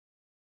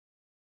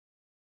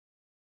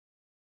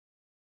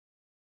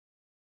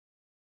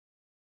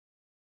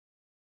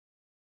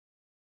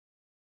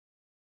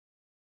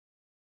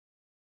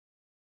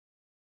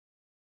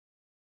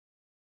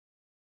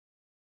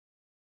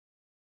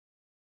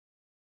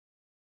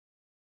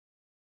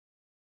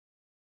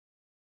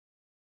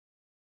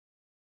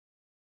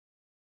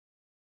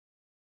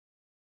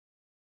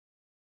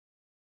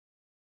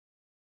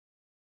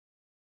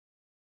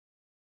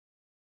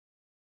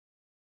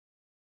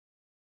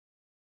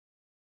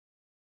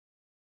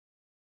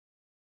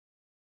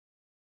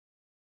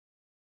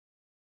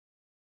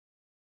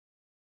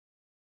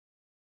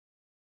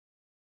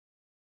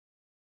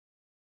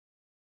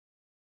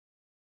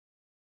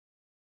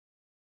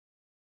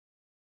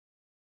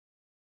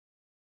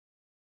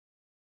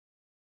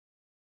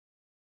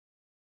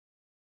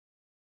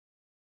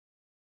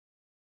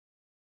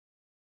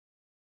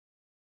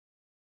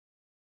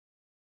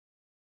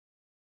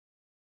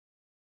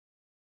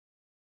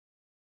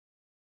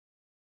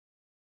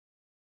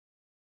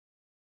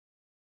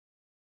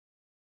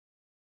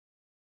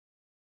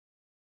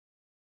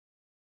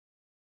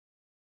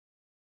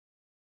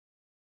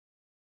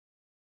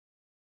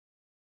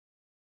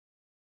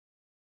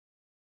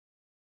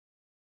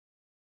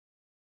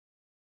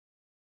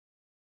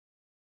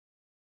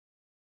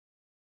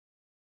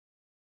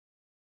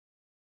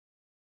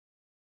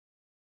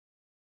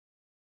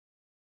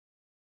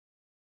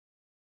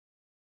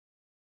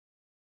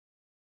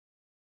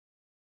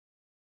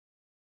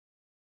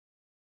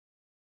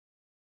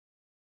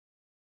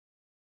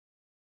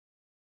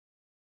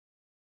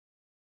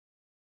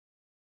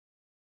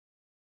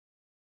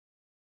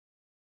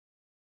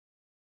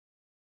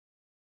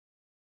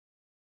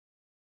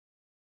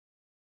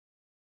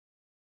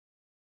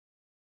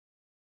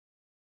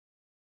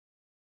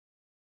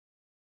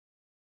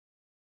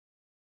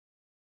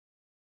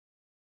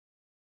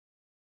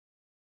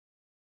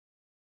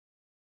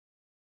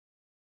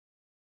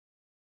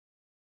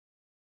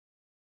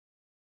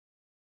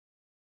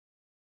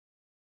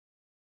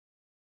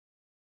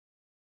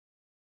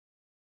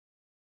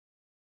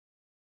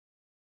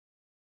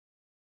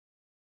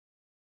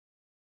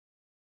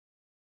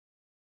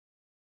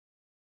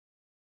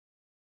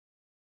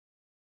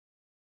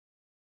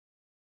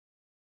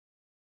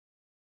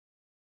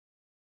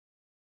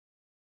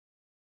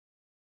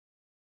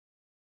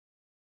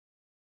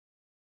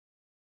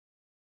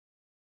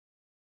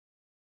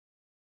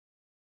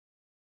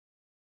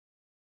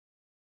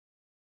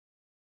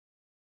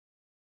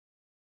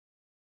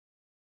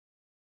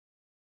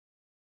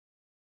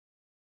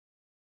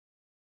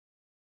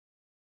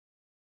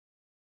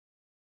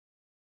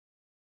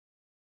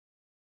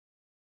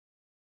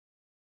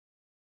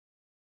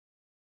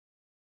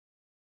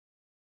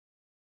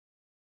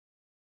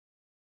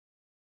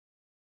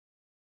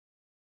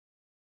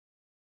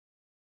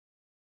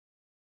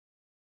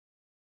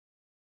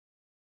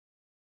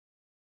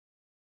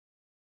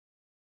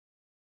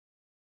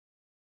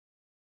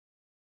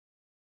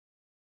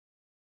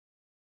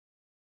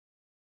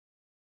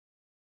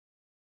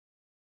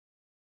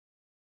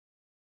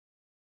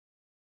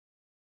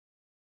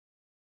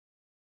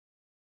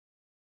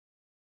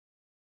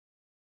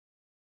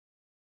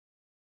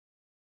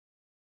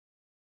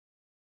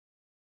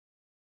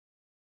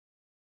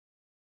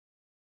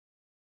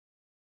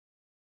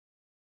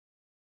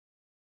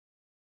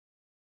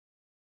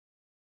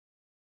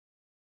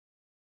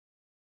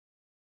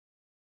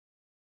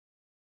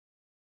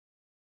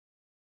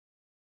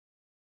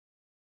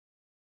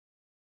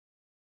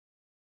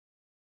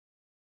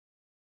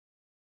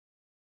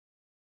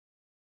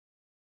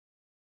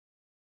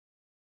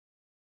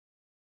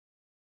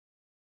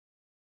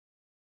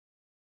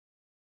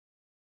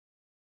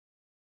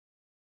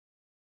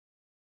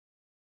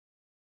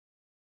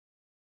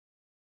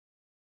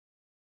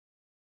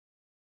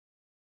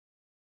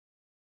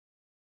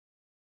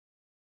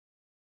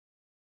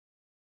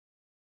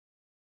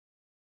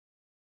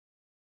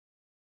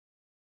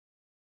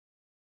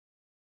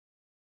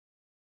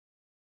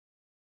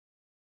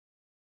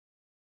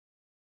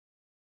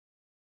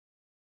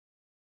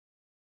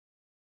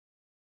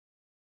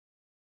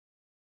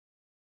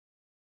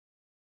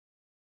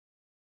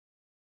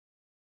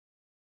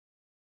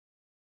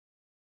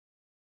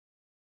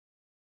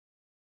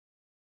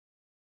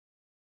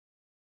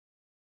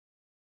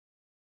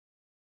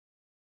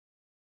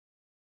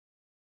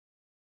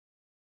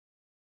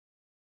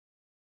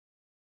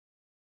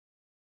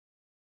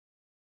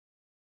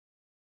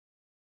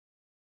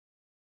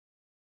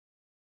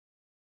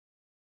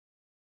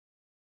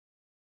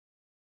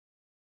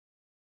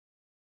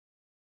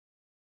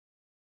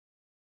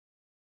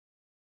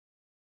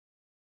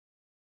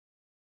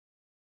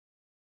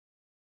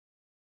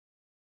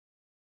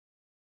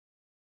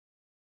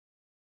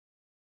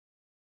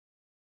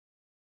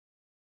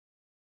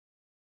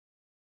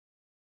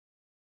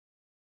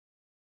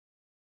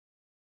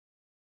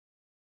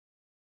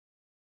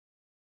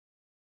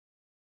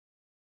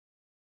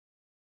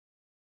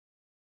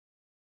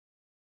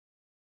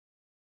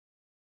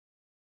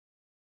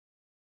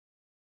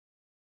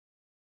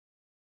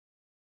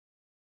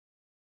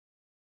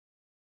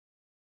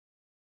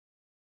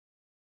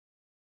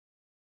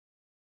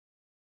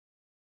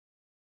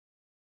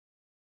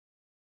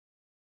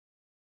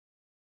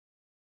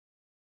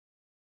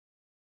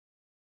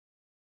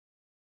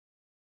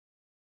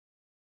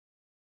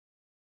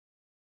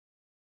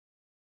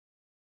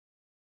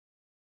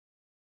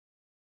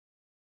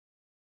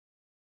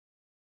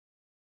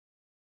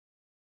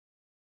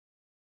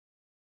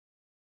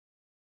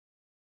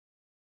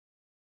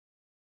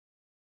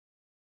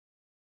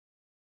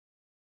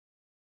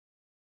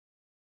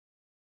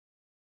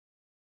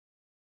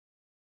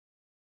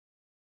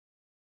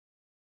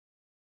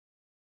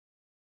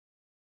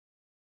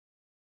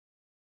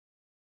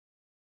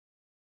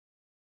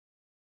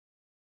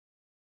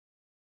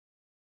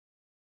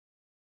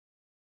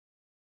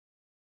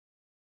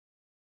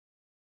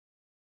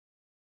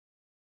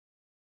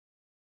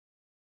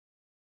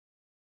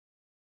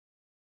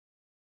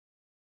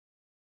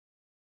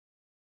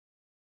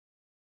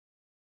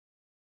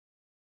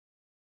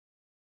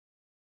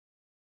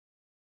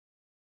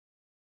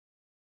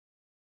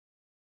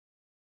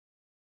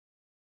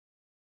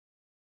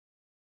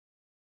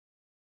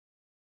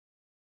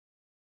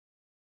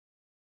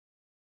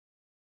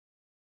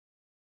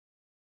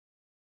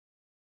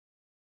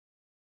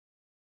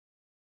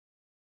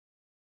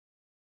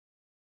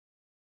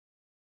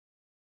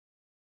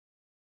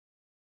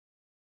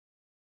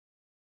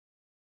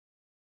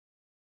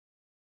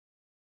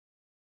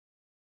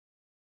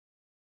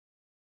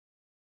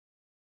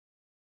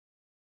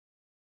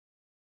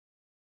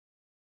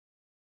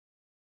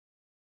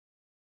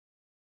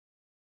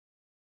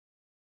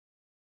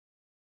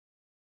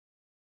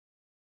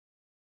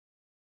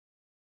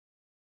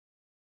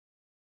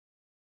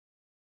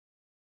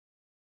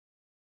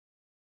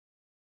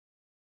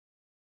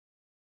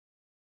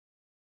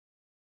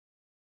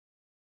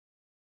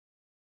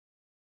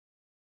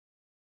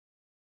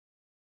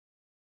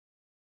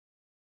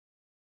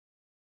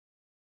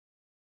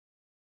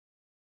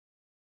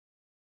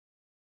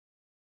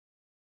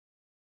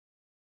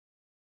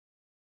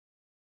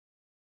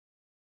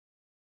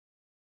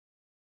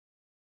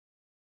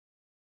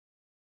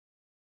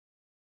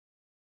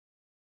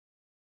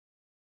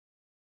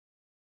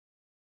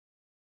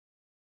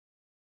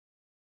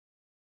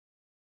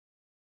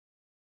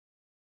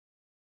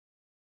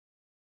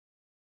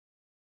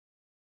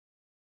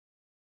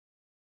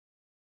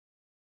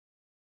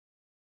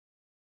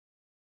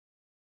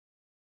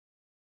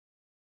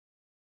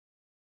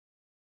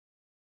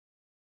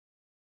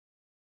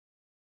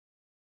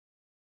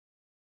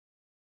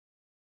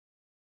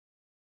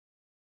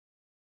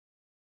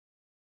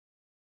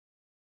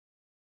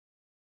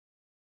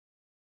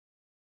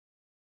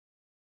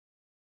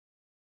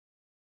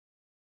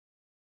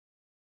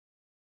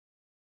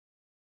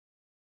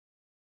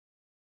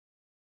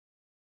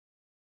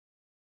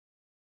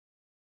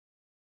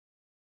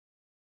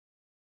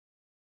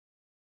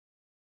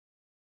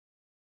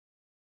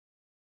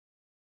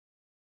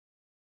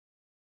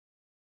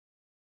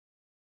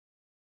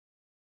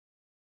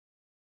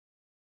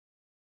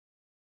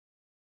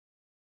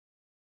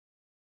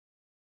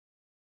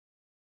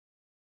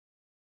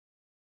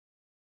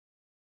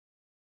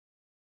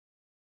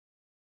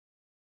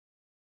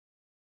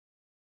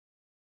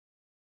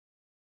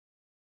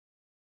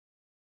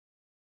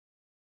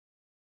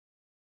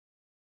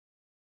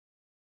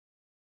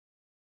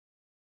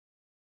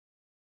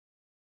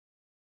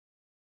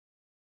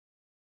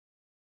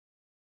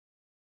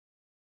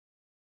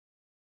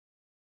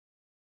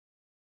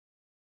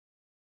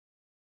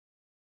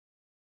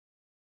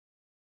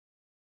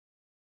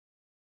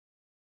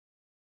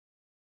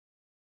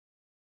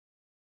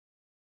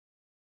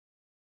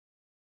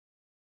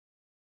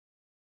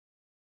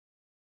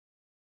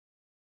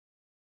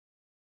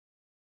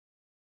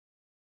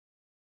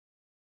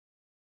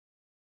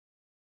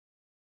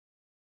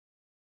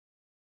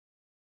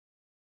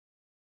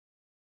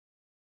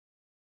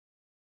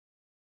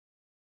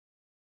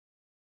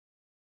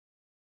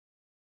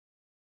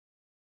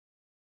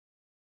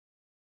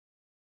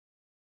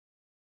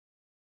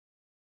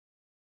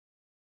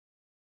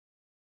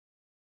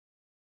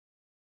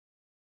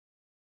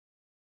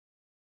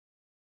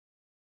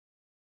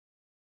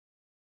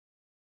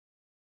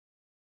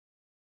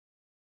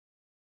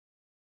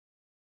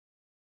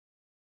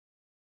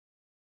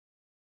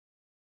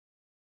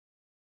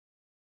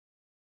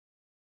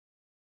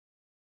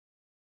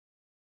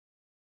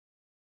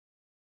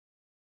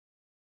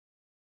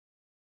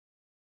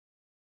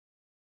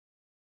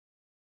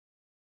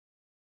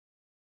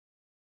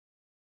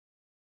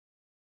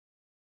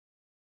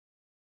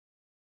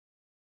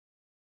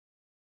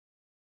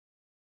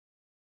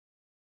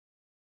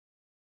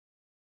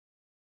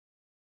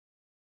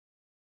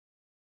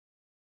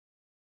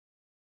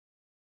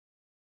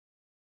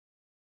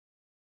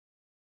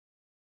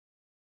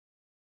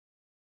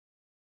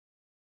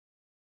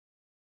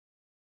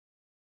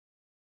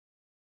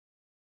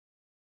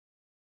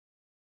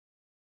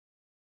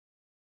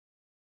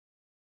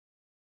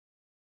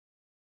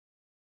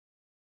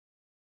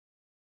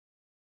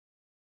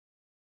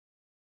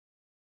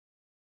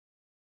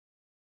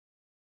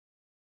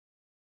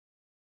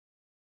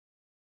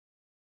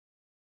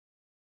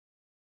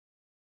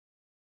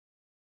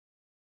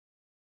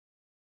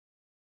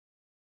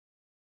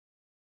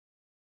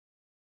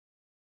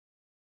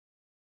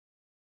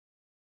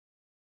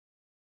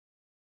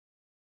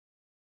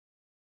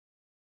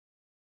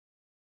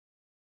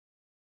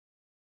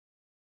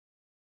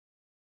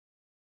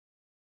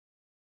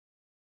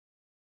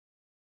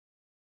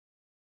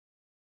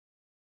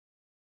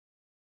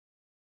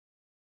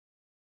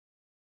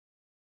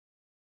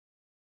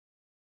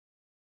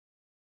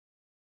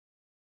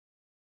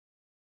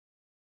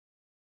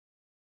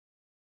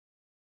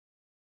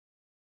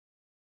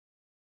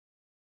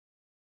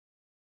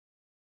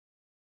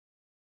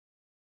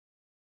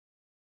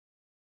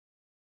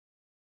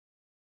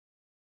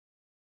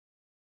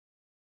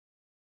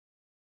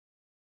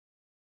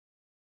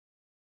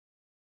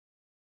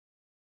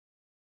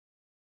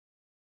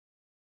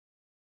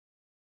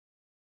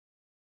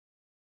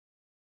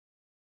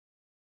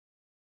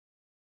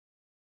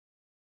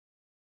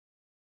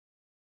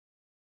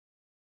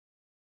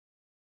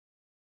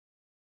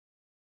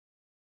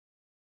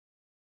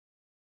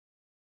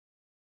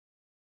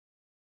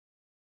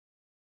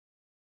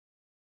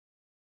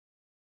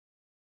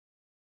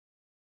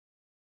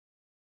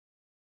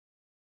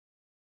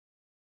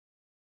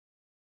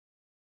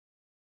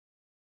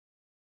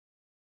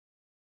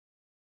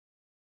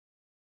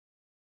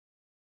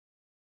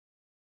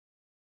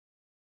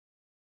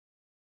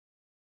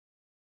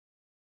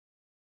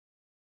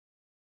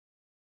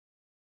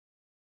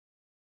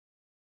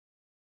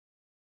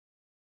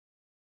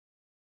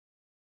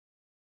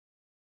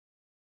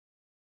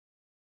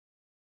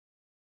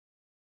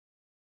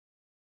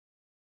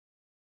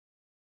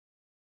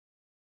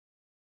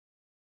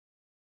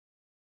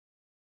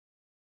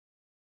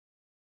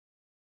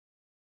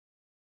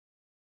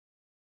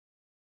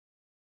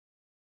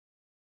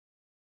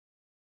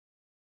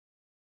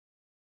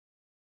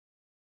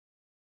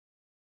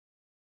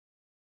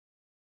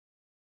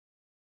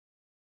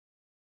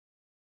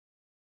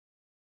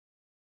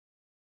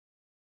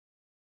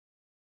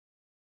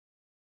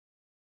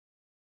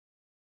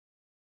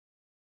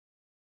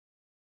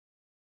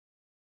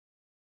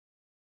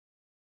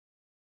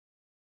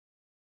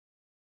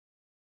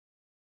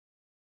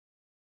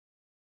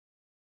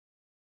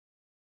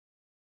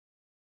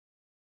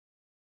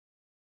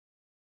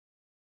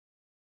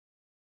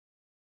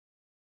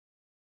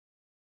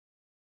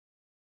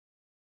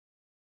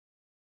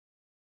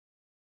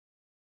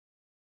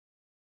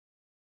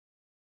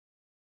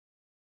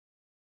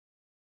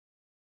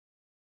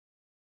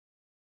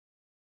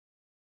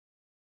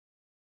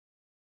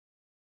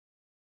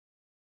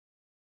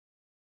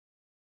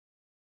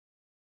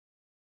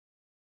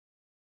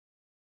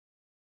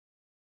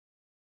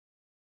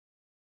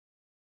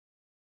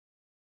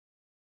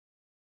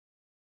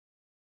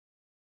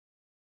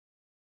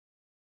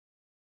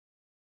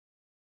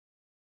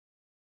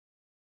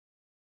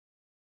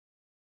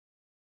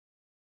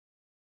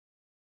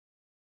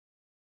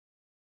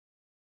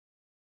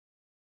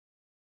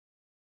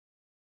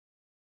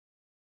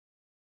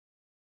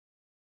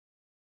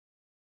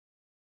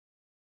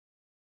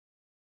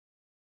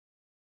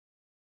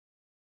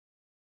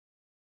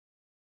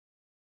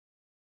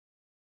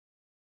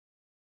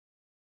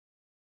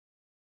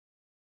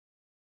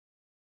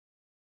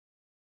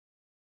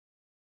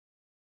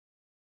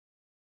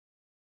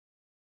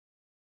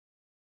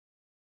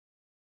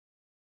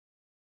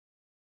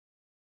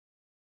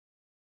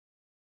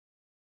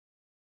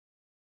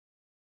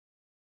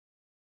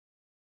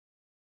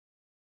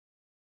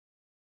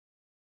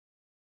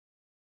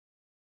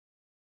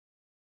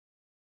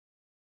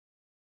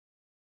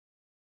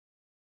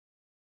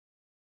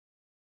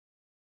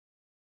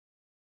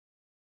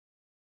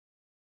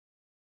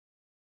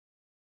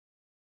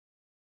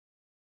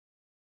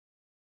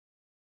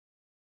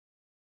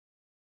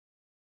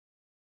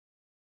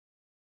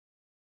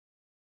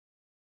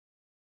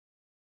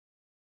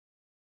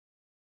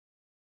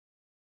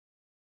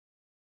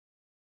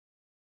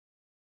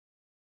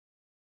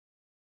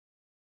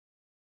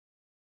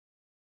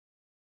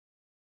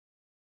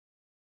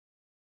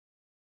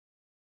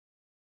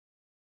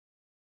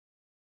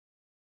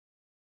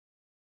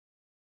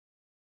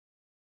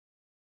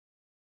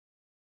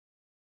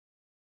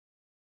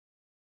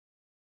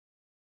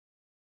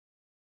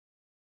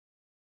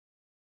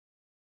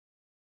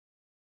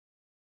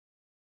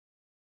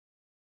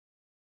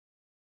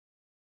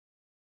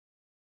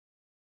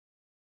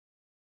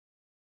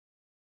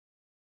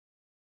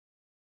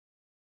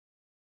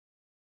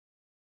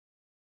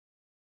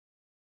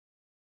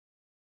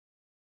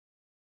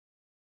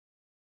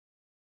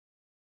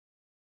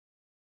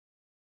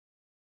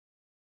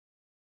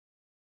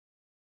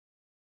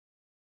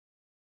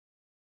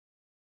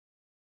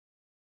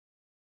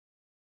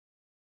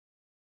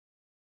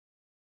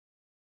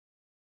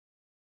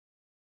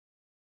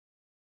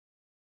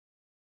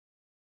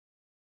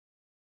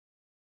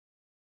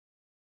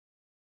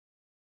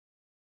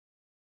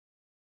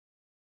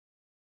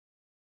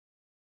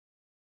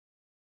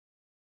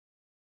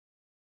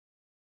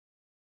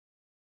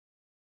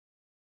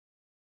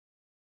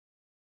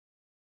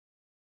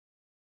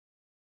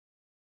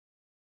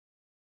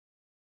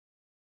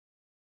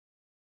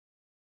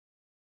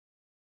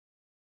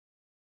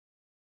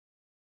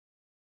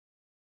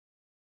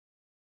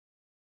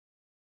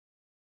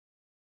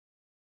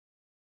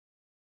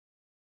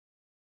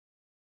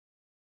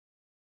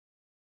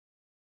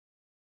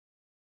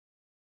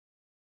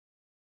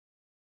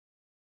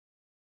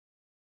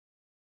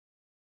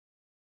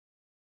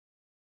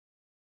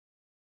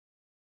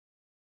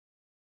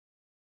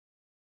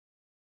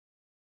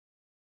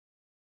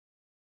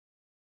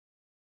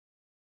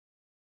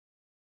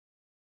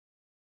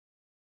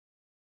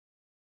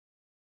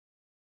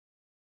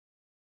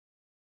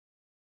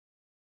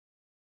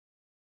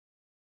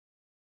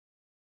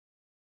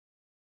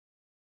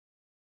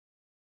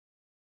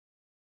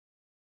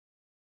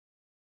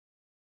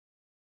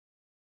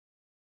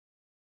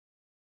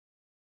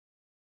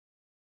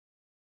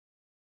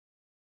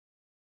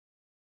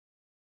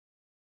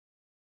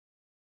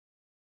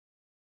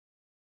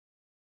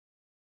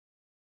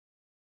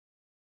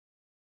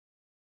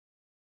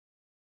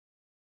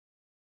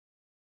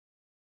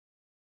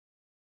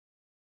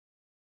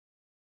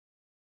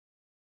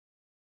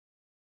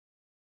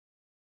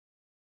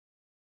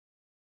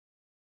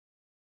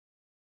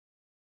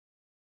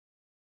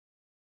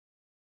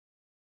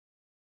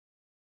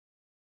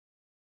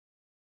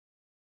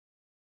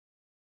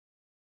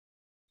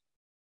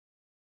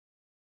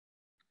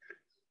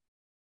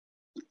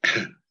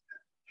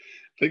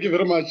Thank you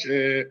very much,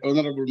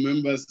 honorable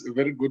members. A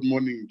very good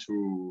morning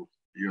to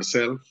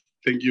yourself.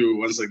 Thank you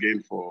once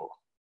again for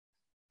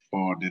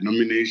the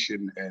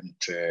nomination and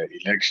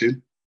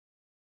election.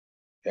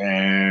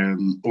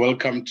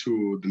 Welcome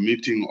to the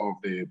meeting of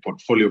the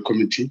Portfolio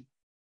Committee.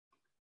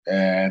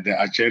 The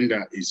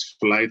agenda is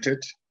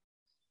flighted.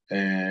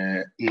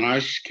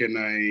 Nash, can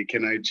I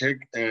check?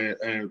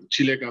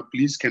 Chileka,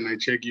 please, can I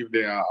check if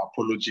there are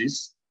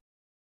apologies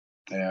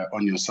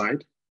on your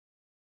side?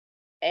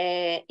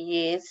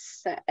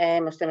 Yes,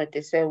 Mr.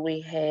 Matisse,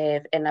 we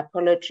have an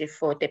apology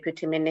for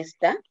Deputy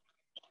Minister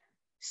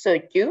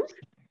Soju,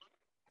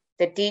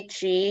 the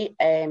DG,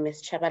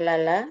 Ms.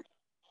 Chabalala.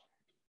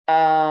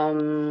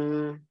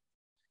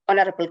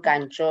 Honorable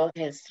Ganjo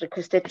has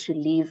requested to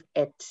leave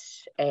at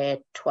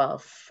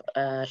 12.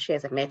 She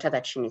has a matter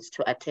that she needs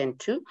to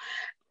attend to.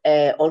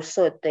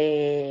 Also,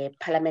 the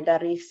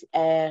parliamentary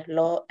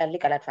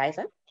legal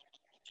advisor,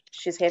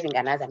 she's having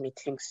another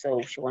meeting,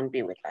 so she won't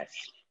be with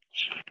us.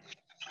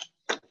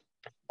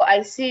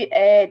 I see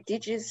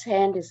DG's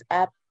hand is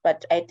up,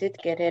 but I did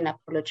get an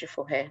apology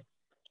for her.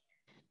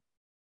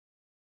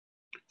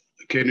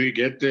 Can we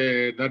get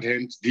that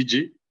hand,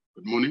 DG?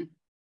 Good morning.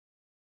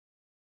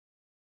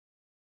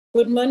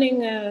 Good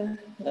morning,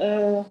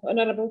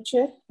 Honorable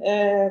Chair.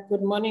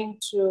 Good morning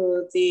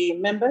to the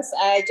members.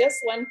 I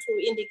just want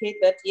to indicate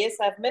that, yes,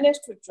 I've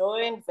managed to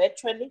join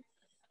virtually.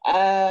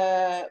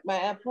 My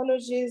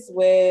apologies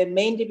were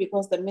mainly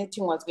because the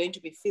meeting was going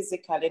to be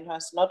physical and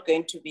was not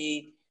going to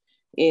be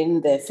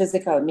in the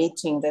physical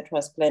meeting that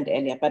was planned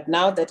earlier. But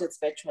now that it's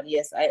virtual,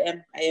 yes, I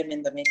am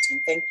in the meeting.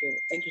 Thank you.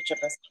 Thank you,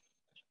 Chairperson.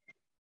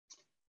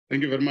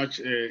 Thank you very much,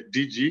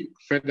 DG.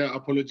 Further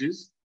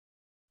apologies?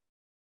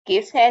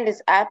 Gift's hand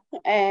is up,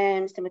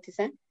 Mr.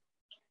 Matisse.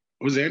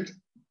 Whose hand?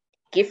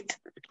 Gift.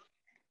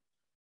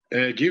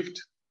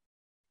 Gift.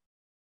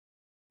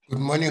 Good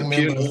morning,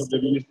 members.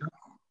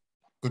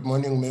 Good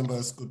morning,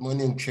 members. Good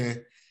morning,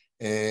 Chair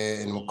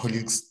and my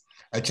colleagues.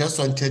 I just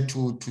wanted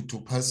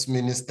to pass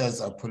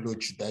Minister's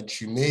apology that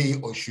she may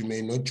or she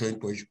may not join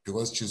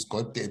because she's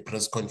got a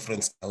press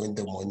conference now in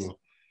the morning.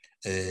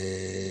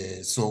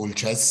 So we'll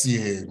just see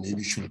her.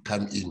 Maybe she'll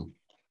come in.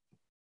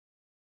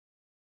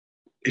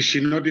 Is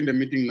she not in the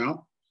meeting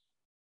now?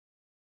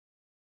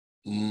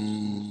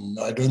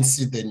 I don't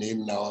see the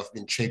name now. I've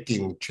been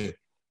checking, Chair.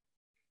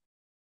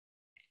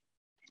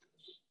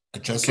 I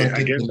just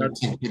wanted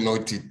to be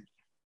noted.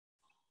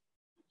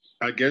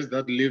 I guess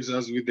that leaves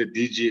us with the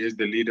DG as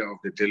the leader of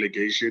the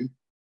delegation.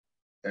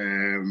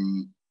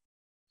 Can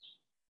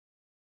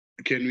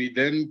we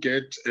then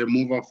get a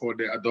mover for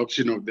the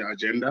adoption of the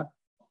agenda?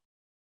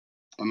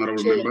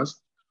 Honorable members.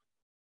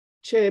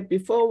 Chair,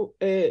 before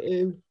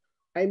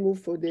I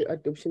move for the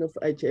adoption of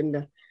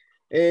agenda,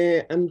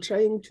 I'm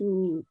trying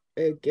to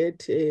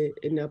get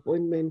an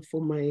appointment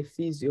for my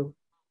physio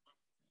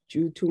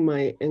due to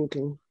my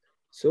ankle.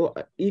 So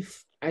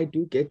if I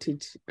do get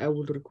it, I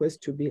will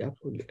request to be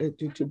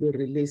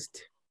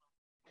released,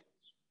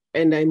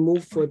 and I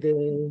move for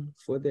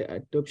the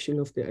adoption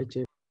of the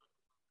agenda.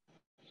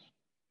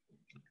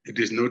 It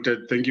is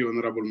noted. Thank you,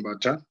 Honorable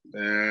Mbata.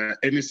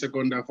 Any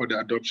seconder for the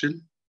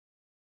adoption?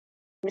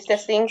 Mr.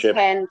 Singh's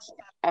hand.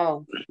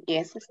 Oh,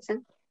 yes, Mr.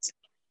 Singh.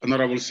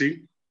 Honorable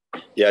Singh.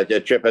 Yeah,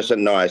 the Chairperson,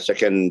 no, I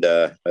second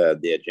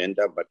the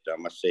agenda, but I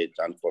must say it's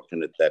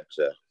unfortunate that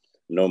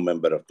no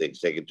member of the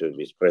executive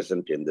is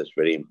present in this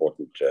very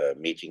important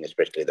meeting,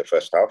 especially the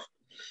first half.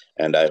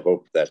 And I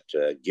hope that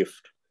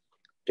Gift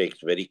takes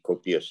very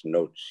copious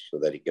notes so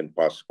that he can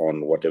pass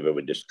on whatever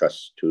we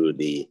discuss to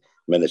the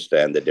Minister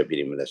and the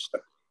Deputy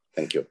Minister.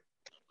 Thank you.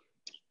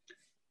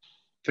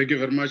 Thank you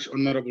very much,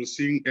 Honorable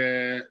Singh.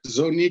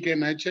 Zoni,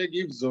 can I check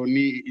if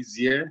Zoni is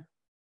here?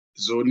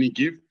 Zoni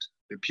Gift,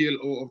 the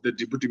PLO of the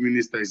Deputy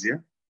Minister is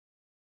here.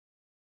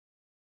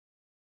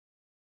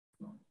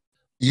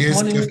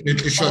 Yes,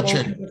 definitely, sure,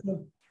 Chair.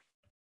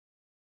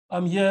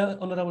 I'm here,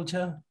 Honorable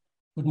Chair.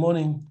 Good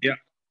morning. Yeah,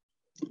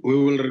 we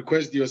will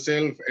request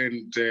yourself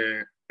and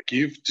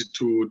Gift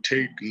to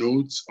take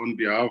notes on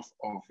behalf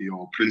of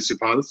your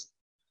principals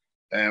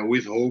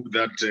with hope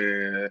that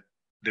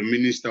the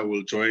Minister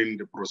will join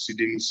the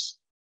proceedings.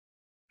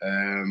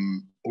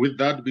 With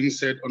that being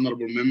said,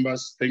 honorable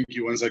members, thank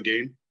you once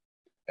again.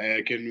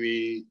 Can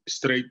we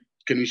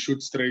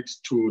shoot straight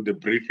to the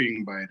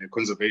briefing by the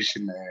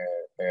Conservation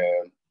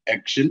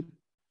Action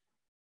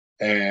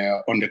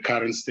on the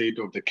current state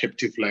of the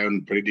captive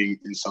lion breeding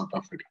in South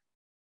Africa?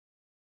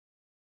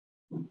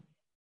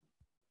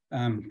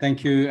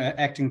 Thank you,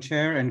 Acting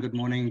Chair, and good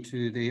morning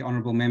to the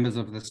honourable members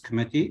of this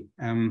committee.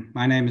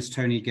 My name is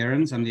Tony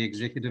Gerrans. I'm the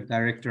Executive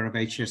Director of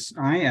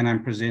HSI, and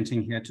I'm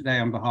presenting here today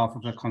on behalf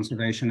of the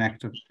Conservation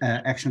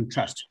Action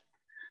Trust.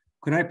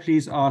 Could I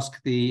please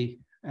ask the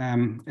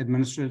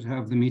administrator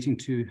of the meeting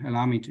to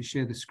allow me to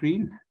share the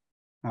screen?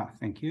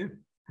 Thank you.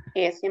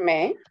 Yes, you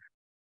may.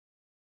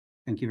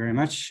 Thank you very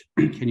much.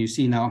 Can you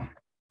see now?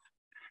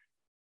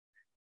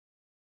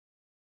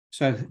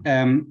 So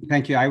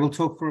thank you. I will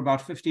talk for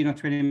about 15 or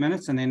 20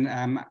 minutes and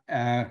then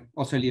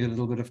also leave a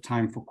little bit of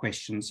time for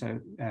questions. So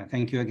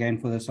thank you again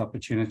for this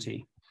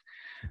opportunity.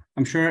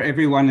 I'm sure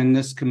everyone in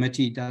this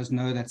committee does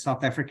know that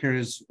South Africa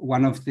is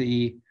one of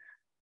the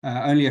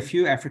only a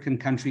few African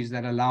countries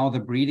that allow the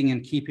breeding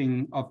and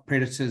keeping of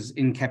predators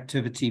in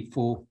captivity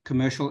for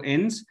commercial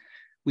ends.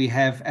 We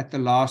have, at the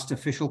last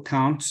official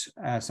count,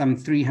 some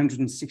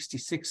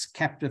 366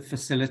 captive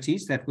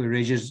facilities that were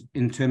registered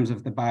in terms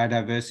of the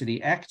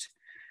Biodiversity Act.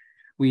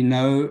 We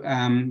know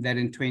that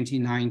in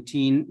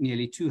 2019,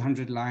 nearly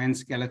 200 lion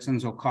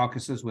skeletons or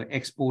carcasses were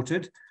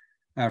exported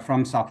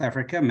from South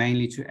Africa,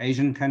 mainly to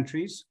Asian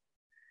countries.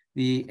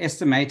 The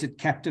estimated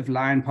captive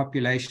lion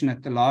population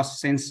at the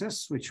last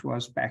census, which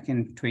was back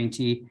in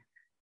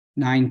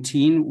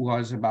 2019,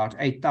 was about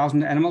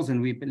 8,000 animals,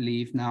 and we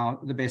believe now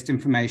the best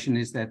information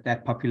is that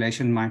that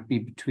population might be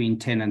between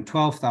 10 and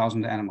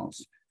 12,000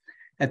 animals.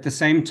 At the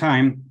same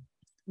time,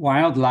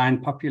 wild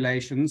lion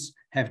populations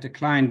have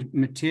declined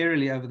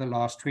materially over the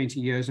last 20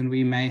 years, and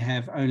we may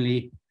have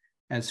only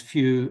as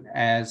few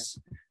as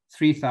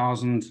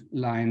 3,000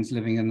 lions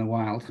living in the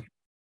wild.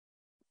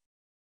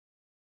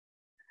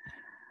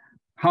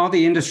 How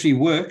the industry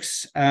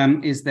works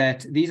is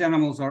that these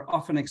animals are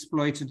often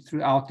exploited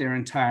throughout their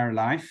entire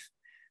life.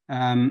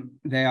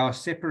 They are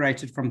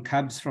separated from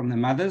cubs from the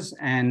mothers,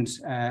 and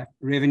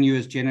revenue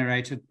is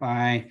generated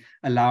by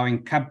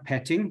allowing cub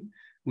petting.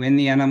 When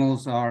the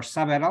animals are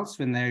sub-adults,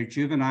 when they're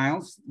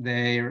juveniles,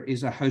 there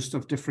is a host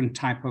of different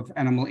type of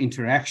animal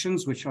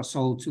interactions which are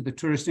sold to the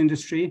tourist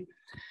industry.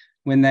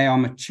 When they are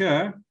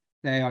mature,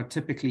 they are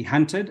typically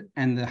hunted,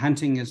 and the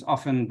hunting is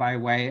often by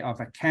way of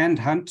a canned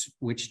hunt,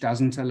 which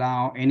doesn't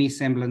allow any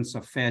semblance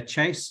of fair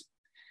chase.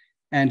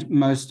 And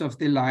most of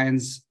the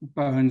lion's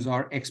bones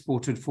are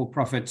exported for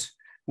profit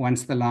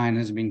once the lion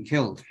has been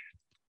killed.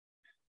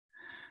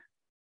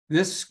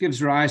 This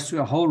gives rise to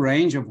a whole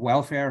range of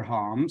welfare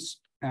harms,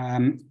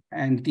 and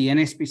the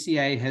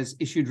NSPCA has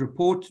issued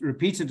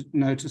repeated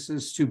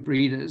notices to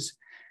breeders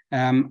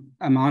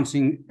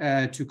amounting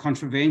to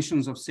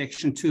contraventions of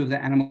Section 2 of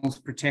the Animals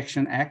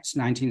Protection Act,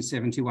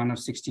 1971 of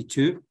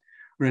 62,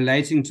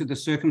 relating to the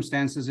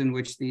circumstances in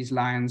which these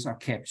lions are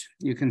kept.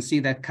 You can see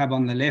that cub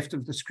on the left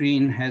of the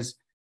screen has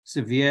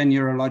severe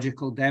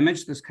neurological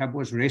damage. This cub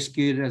was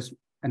rescued, as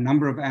a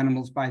number of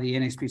animals, by the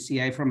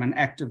NSPCA from an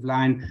active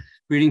lion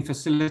breeding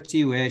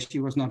facility where she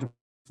was not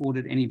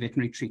afforded any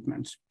veterinary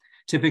treatment.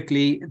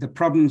 Typically, the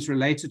problems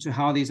related to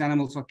how these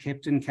animals are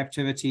kept in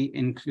captivity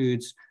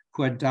includes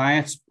poor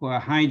diet, poor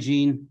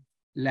hygiene,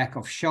 lack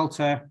of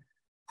shelter,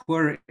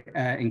 poor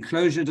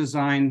enclosure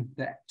design,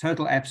 the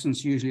total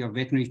absence usually of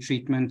veterinary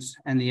treatment,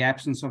 and the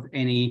absence of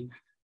any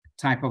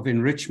type of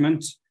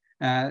enrichment.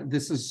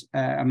 This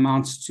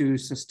amounts to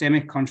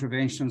systemic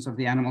contraventions of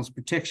the Animals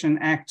Protection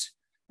Act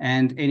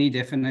and any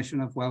definition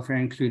of welfare,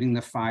 including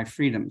the 5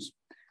 freedoms.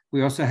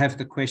 We also have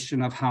the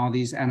question of how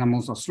these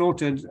animals are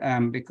slaughtered,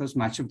 because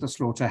much of the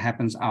slaughter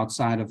happens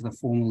outside of the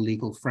formal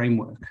legal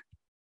framework.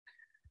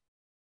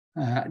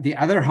 The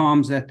other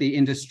harms that the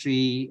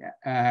industry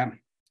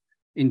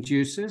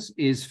induces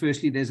is,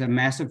 firstly, there's a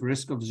massive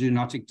risk of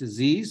zoonotic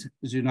disease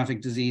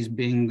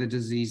being the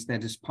disease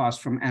that is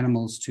passed from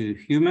animals to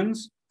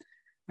humans,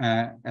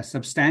 a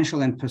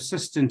substantial and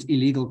persistent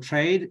illegal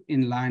trade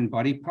in lion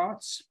body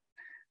parts,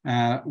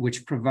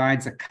 which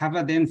provides a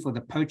cover then for the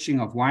poaching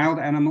of wild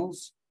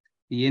animals.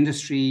 The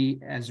industry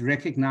is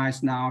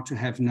recognized now to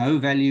have no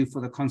value for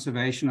the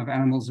conservation of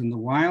animals in the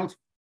wild.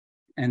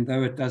 And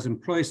though it does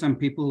employ some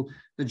people,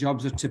 the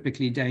jobs are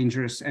typically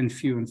dangerous and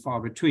few and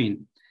far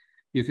between.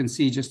 You can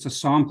see just a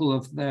sample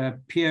of the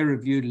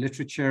peer-reviewed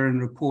literature and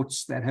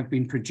reports that have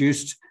been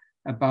produced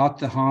about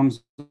the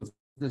harms of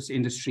this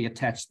industry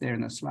attached there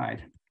in the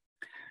slide.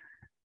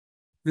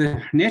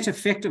 The net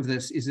effect of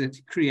this is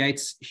it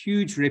creates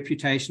huge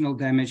reputational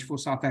damage for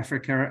South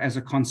Africa as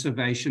a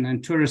conservation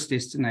and tourist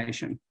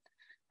destination.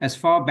 As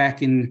far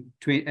back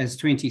as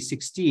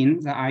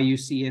 2016, the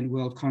IUCN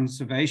World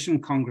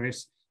Conservation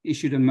Congress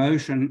issued a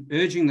motion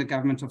urging the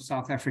government of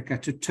South Africa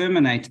to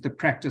terminate the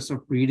practice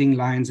of breeding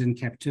lions in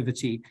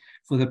captivity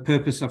for the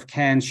purpose of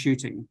canned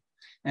shooting,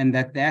 and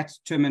that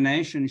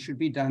termination should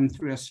be done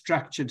through a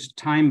structured,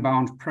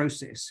 time-bound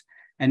process.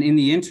 And in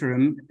the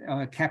interim,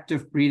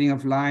 captive breeding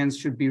of lions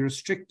should be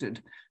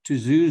restricted to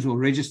zoos or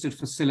registered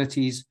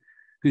facilities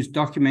whose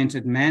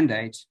documented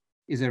mandate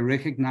is a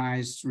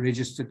recognized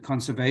registered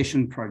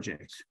conservation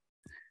project.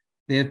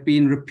 There have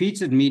been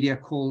repeated media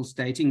calls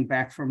dating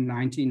back from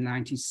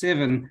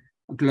 1997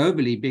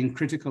 globally being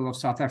critical of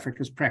South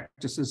Africa's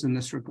practices in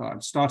this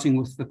regard, starting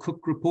with the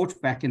Cook Report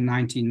back in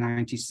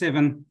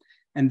 1997,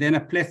 and then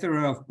a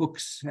plethora of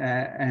books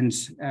and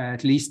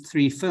at least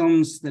 3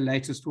 films. The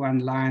latest one,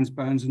 Lions,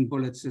 Bones and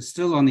Bullets, is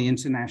still on the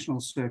international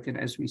circuit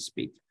as we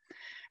speak.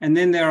 And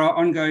then there are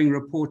ongoing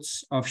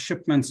reports of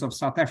shipments of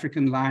South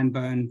African lion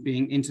bone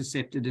being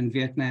intercepted in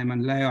Vietnam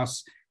and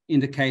Laos,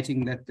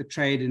 indicating that the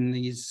trade in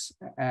these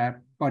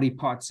body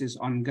parts is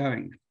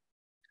ongoing.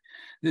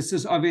 This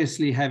is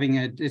obviously having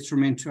a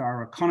detriment to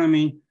our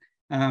economy.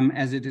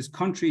 as it is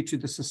contrary to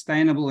the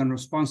sustainable and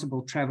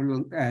responsible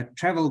travel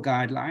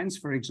guidelines,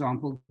 for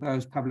example,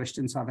 those published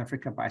in South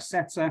Africa by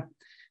SATSA.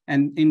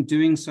 And in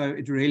doing so,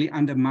 it really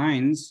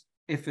undermines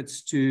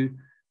efforts to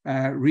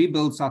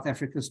rebuild South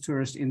Africa's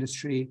tourist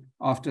industry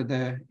after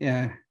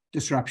the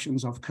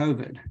disruptions of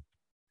COVID.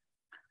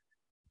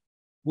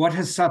 What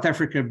has South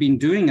Africa been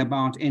doing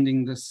about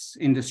ending this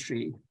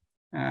industry?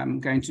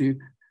 I'm going to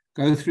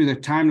go through the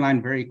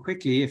timeline very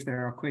quickly. If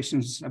there are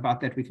questions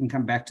about that, we can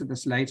come back to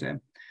this later.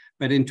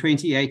 But in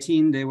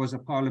 2018, there was a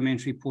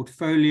Parliamentary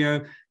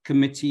Portfolio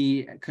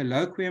Committee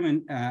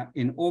colloquium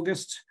in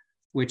August,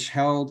 which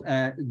held,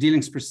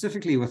 dealing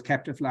specifically with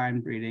captive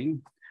lion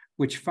breeding,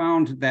 which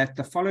found that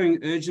the following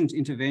urgent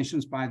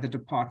interventions by the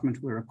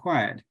department were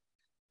required: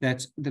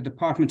 that the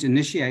department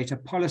initiate a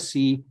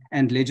policy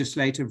and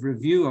legislative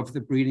review of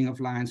the breeding of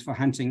lions for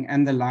hunting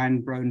and the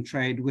lion-bone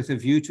trade with a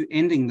view to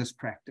ending this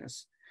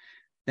practice,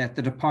 that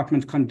the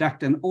department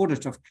conduct an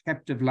audit of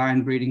captive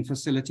lion breeding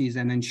facilities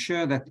and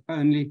ensure that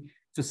only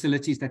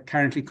facilities that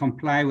currently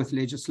comply with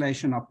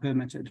legislation are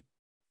permitted,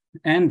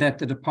 and that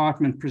the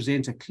department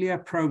present a clear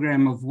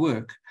program of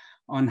work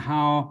on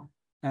how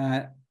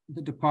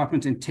the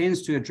department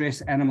intends to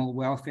address animal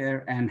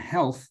welfare and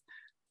health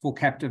for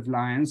captive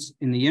lions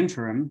in the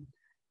interim,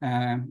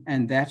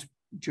 and that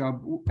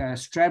job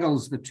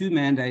straddles the two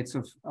mandates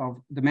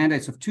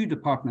of two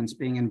departments,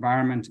 being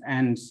environment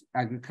and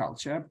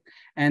agriculture,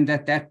 and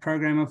that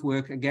program of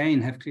work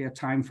again have clear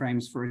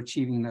timeframes for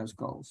achieving those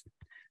goals.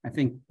 I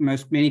think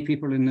many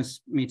people in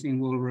this meeting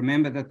will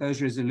remember that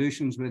those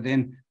resolutions were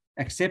then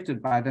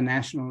accepted by the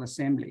National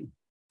Assembly.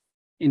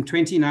 In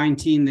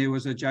 2019, there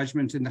was a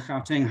judgment in the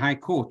Gauteng High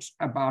Court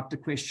about the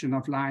question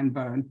of lion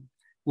bone,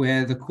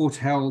 where the court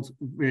held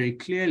very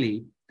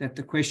clearly that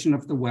the question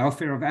of the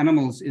welfare of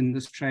animals in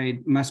this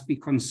trade must be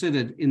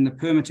considered in the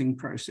permitting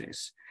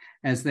process,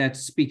 as that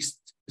speaks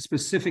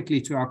specifically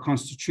to our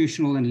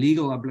constitutional and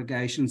legal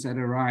obligations that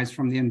arise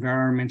from the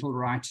environmental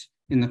right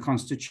in the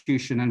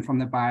Constitution and from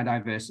the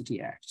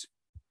Biodiversity Act.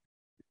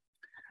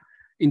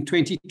 In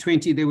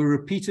 2020, there were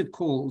repeated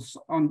calls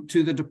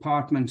to the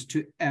department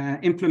to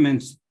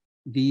implement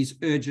these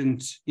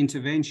urgent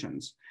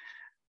interventions.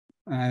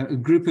 A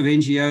group of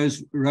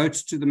NGOs wrote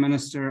to the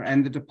minister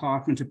and the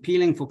department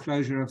appealing for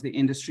closure of the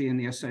industry and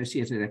the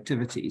associated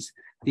activities.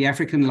 The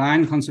African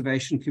lion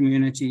conservation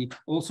community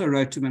also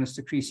wrote to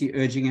Minister Creecy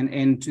urging an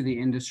end to the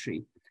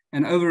industry.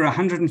 And over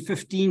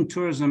 115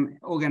 tourism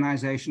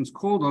organizations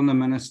called on the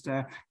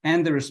minister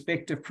and the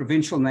respective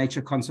provincial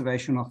nature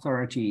conservation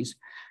authorities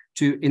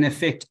to, in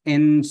effect,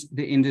 end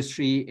the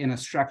industry in a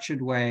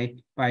structured way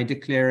by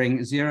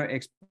declaring zero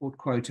export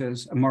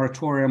quotas, a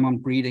moratorium on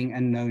breeding,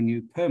 and no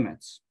new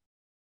permits.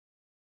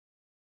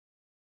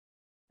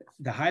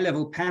 The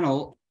high-level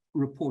panel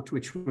report,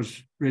 which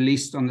was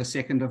released on the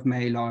 2nd of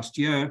May last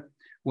year,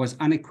 was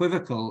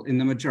unequivocal in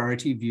the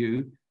majority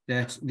view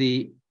that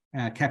the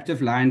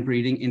captive lion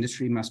breeding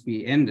industry must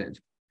be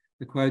ended.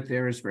 The quote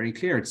there is very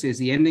clear. It says,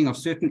 the ending of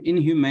certain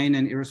inhumane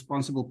and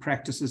irresponsible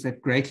practices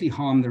that greatly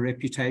harm the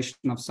reputation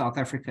of South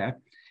Africa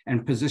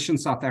and position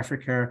South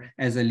Africa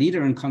as a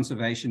leader in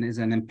conservation is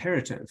an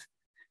imperative.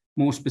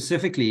 More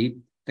specifically,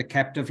 the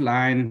captive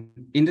lion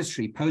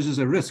industry poses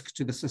a risk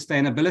to the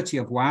sustainability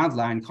of wild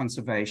lion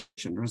conservation,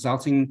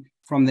 resulting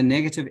from the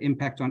negative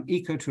impact on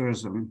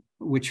ecotourism,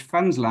 which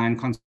funds lion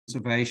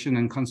conservation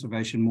and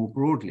conservation more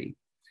broadly.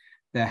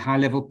 The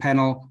high-level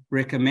panel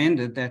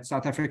recommended that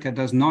South Africa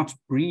does not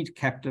breed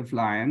captive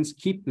lions,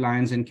 keep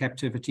lions in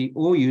captivity,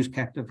 or use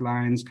captive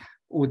lions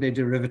or their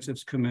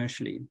derivatives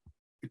commercially.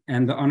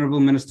 And the Honourable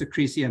Minister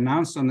Creecy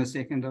announced on the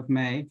 2nd of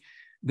May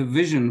the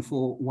vision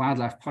for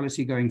wildlife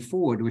policy going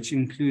forward, which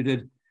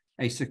included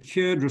a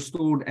secured,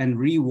 restored, and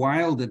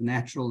rewilded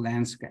natural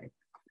landscape.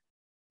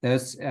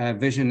 This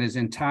vision is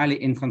entirely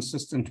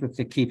inconsistent with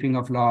the keeping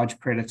of large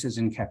predators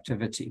in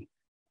captivity.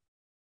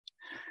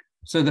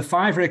 So the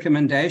 5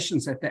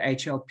 recommendations that the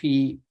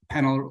HLP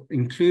panel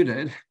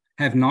included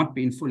have not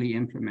been fully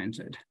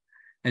implemented.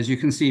 As you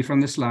can see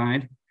from the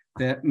slide,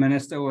 the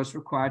minister was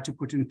required to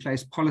put in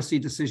place policy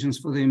decisions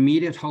for the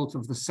immediate halt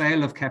of the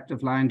sale of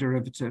captive lion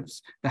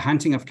derivatives, the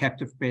hunting of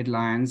captive bred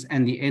lions,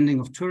 and the ending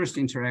of tourist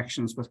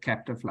interactions with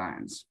captive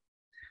lions.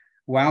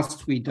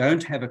 Whilst we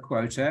don't have a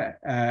quota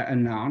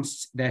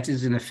announced, that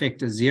is in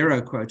effect a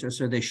zero quota,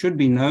 so there should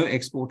be no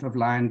export of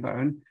lion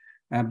bone.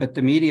 But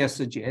the media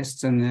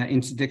suggests, and the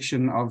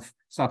interdiction of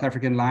South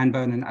African lion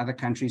bone in other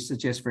countries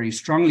suggests very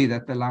strongly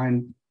that the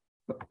lion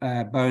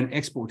bone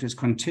export is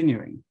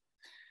continuing.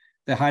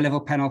 The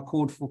high-level panel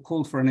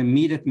called for an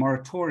immediate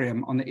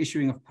moratorium on the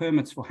issuing of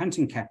permits for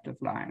hunting captive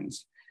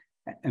lions,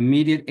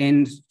 immediately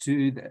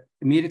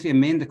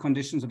amend the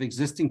conditions of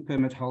existing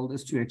permit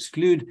holders to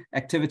exclude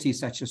activities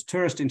such as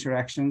tourist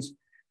interactions,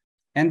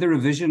 and the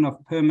revision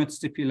of permit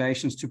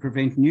stipulations to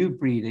prevent new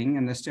breeding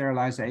and the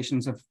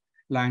sterilizations of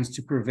lions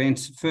to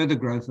prevent further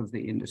growth of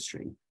the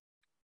industry.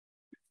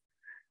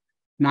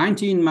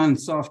 19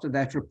 months after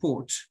that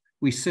report,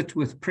 we sit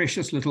with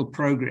precious little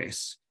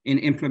progress in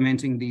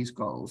implementing these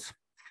goals.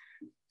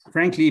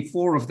 Frankly,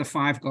 4 of the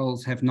 5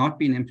 goals have not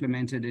been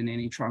implemented in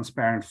any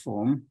transparent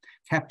form.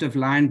 Captive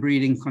line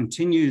breeding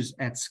continues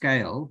at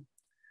scale.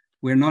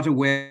 We're not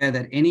aware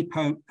that any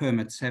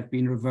permits have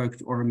been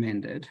revoked or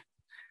amended.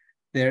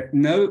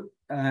 No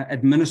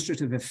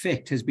administrative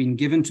effect has been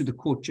given to the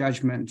court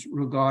judgment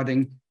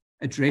regarding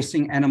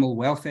addressing animal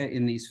welfare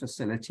in these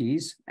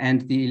facilities,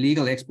 and the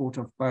illegal export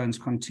of bones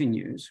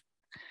continues.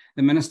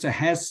 The minister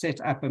has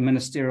set up a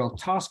ministerial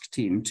task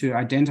team to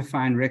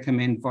identify and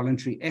recommend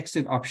voluntary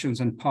exit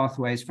options and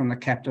pathways from the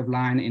captive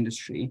lion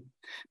industry,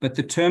 but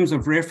the terms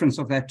of reference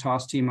of that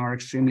task team are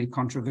extremely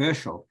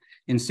controversial.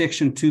 In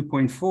section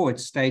 2.4, it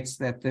states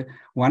that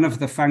one of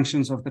the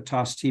functions of the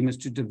task team is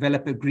to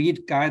develop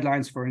agreed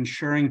guidelines for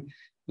ensuring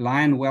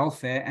lion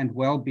welfare and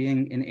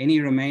well-being in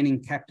any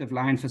remaining captive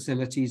lion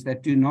facilities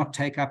that do not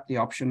take up the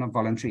option of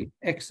voluntary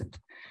exit.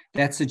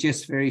 That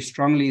suggests very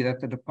strongly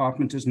that the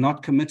department is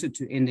not committed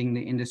to ending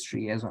the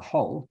industry as a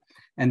whole,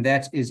 and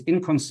that is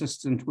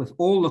inconsistent with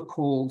all the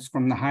calls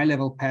from the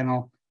high-level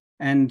panel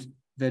and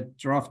the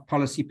draft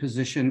policy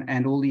position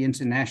and all the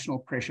international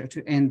pressure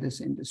to end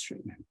this industry.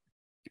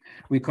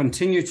 We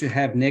continue to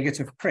have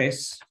negative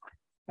press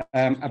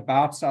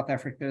about South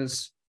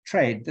Africa's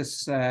trade.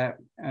 This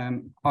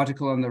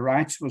article on the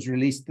right was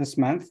released this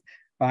month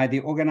by the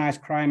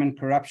Organized Crime and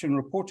Corruption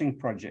Reporting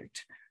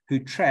Project, who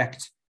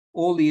tracked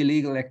all the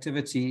illegal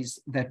activities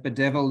that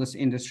bedevil this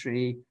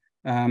industry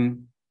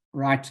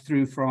right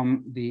through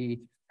from the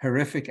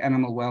horrific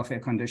animal welfare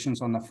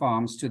conditions on the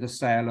farms to the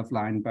sale of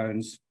lion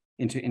bones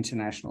into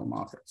international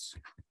markets.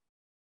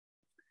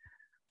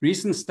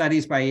 Recent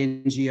studies by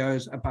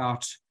NGOs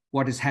about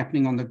what is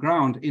happening on the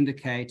ground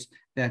indicate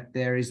that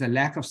there is a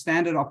lack of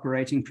standard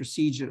operating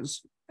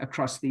procedures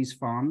across these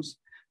farms.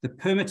 The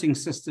permitting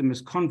system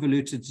is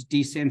convoluted,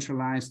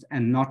 decentralized,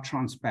 and not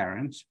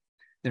transparent.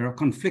 There are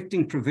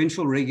conflicting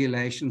provincial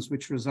regulations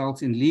which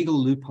result in legal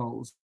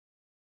loopholes.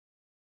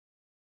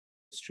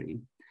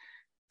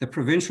 The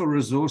provincial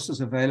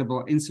resources available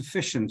are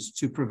insufficient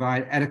to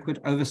provide adequate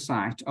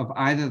oversight of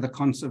either the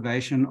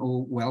conservation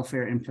or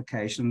welfare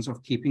implications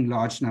of keeping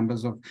large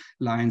numbers of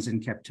lions in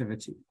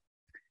captivity.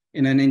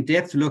 In an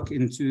in-depth look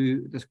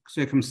into the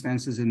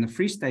circumstances in the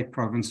Free State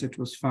province, it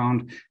was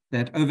found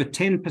that over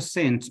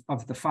 10%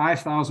 of the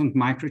 5,000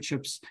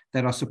 microchips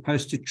that are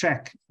supposed to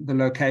track the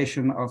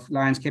location of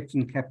lions kept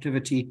in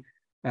captivity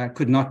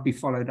could not be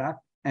followed up,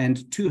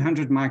 and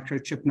 200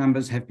 microchip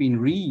numbers have been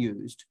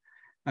reused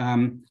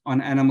on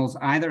animals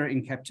either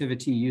in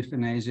captivity,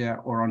 euthanasia,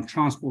 or on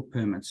transport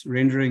permits,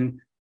 rendering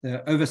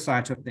the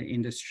oversight of the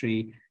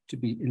industry to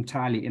be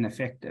entirely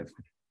ineffective.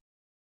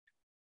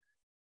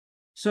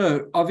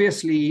 So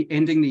obviously,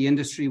 ending the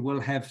industry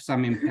will have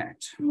some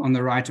impact. On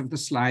the right of the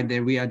slide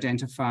there, we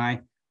identify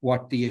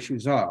what the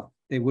issues are.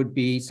 There would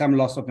be some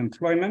loss of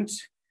employment.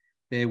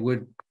 There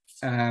would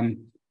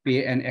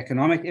be an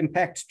economic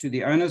impact to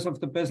the owners of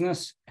the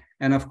business.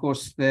 And of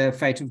course, the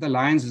fate of the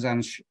lions is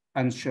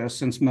unsure,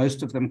 since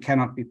most of them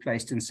cannot be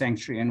placed in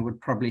sanctuary and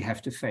would probably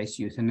have to face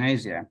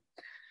euthanasia.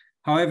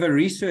 However,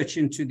 research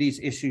into these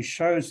issues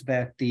shows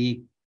that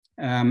the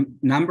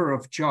number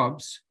of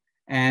jobs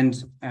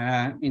and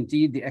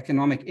indeed, the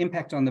economic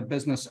impact on the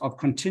business of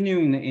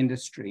continuing the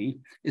industry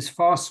is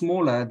far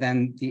smaller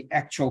than the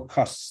actual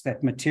costs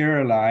that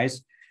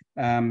materialize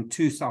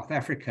to South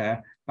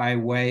Africa by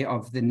way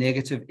of the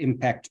negative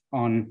impact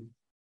on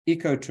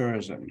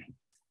ecotourism.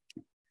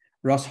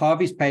 Ross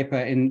Harvey's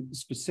paper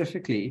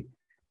specifically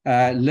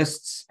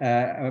lists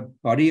a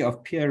body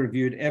of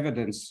peer-reviewed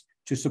evidence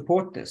to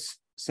support this,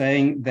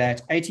 saying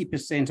that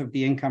 80% of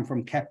the income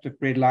from captive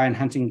bred lion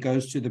hunting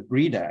goes to the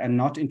breeder and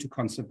not into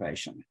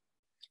conservation.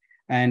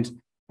 And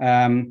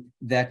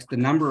that the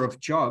number of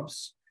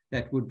jobs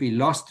that would be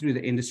lost through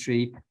the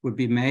industry would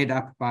be made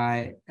up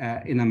by,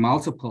 in a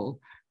multiple,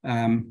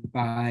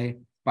 by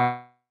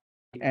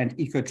and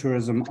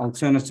ecotourism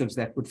alternatives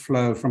that would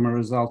flow from a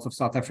result of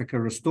South Africa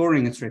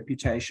restoring its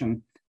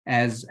reputation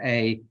as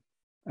a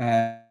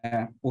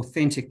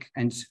authentic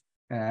and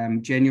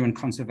genuine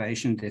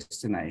conservation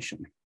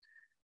destination.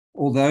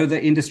 Although the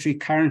industry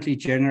currently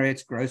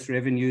generates gross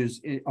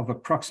revenues of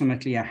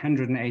approximately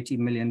 $180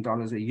 million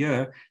a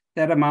year,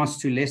 that amounts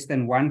to less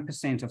than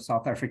 1% of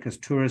South Africa's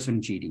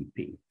tourism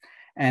GDP.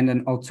 And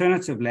an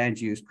alternative land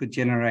use could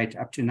generate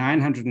up to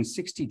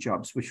 960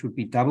 jobs, which would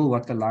be double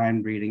what the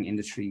lion breeding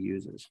industry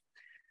uses.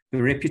 The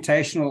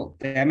reputational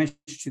damage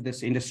to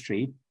this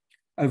industry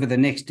over the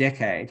next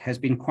decade has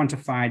been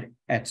quantified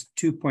at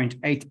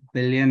 $2.8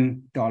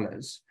 billion.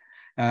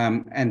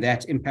 And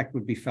that impact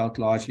would be felt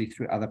largely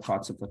through other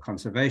parts of the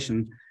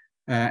conservation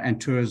and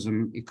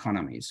tourism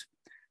economies.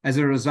 As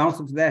a result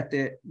of that,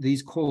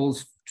 these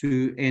calls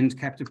to end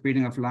captive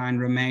breeding of lion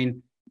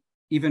remain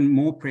even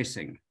more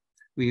pressing.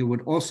 We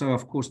would also,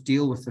 of course,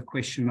 deal with the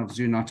question of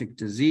zoonotic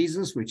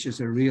diseases, which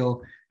is a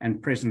real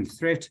and present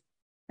threat.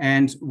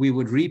 And we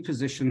would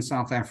reposition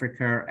South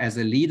Africa as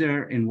a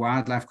leader in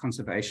wildlife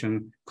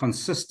conservation,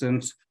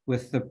 consistent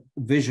with the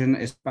vision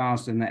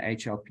espoused in the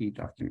HLP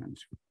document.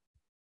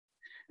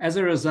 As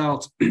a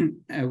result,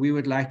 we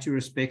would like to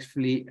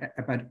respectfully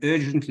but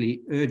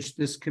urgently urge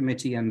this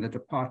committee and the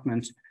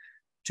department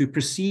to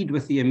proceed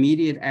with the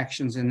immediate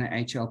actions in the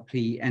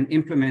HLP and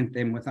implement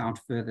them without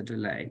further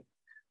delay.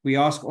 We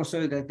ask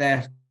also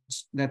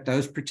that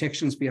those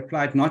protections be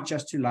applied not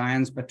just to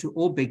lions, but to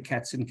all big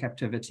cats in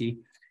captivity,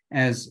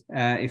 as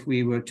if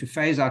we were to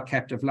phase out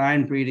captive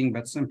lion breeding,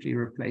 but simply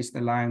replace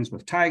the lions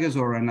with tigers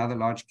or another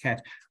large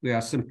cat, we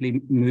are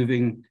simply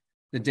moving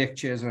the deck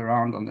chairs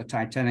around on the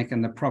Titanic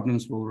and the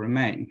problems will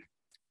remain.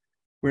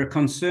 We're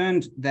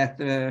concerned that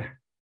the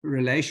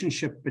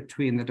relationship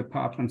between the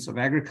Departments of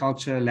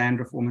Agriculture, Land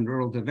Reform and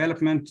Rural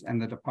Development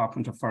and the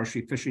Department of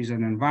Forestry, Fisheries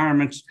and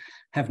Environment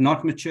have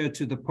not matured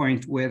to the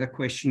point where the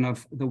question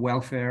of the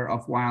welfare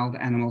of wild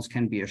animals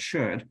can be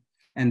assured.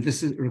 And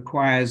this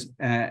requires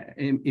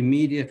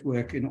immediate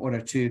work in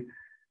order to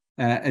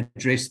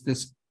address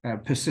this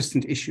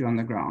persistent issue on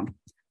the ground.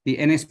 The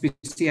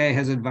NSPCA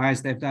has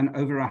advised they've done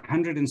over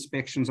 100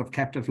 inspections of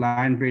captive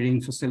lion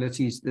breeding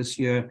facilities this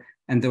year,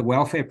 and the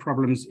welfare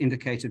problems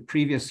indicated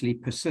previously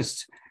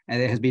persist, and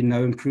there has been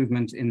no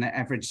improvement in the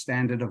average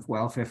standard of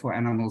welfare for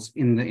animals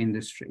in the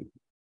industry.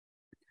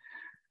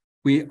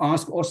 We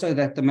ask also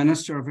that the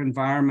Minister of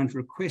Environment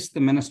request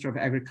the Minister of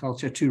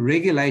Agriculture to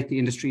regulate the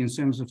industry in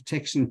terms of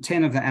Section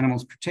 10 of the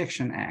Animals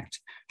Protection Act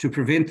to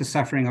prevent the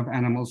suffering of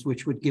animals,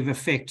 which would give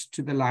effect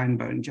to the lion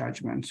bone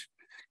judgment.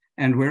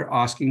 And we're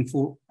asking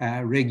for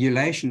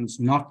regulations,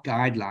 not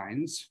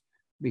guidelines,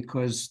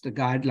 because the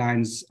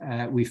guidelines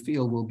we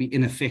feel will be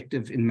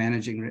ineffective in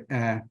managing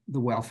the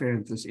welfare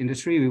of this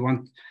industry. We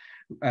want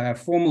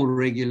formal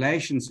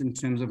regulations in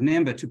terms of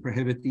NEMBA to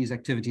prohibit these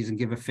activities and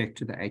give effect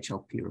to the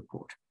HLP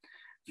report.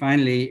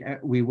 Finally,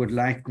 we would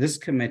like this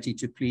committee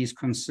to please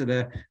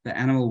consider the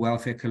Animal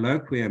Welfare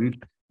Colloquium,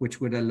 which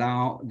would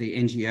allow the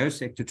NGO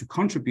sector to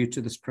contribute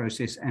to this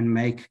process and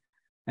make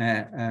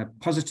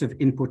positive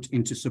input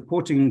into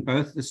supporting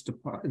both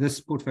this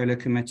portfolio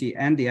committee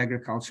and the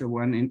agriculture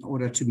one in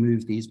order to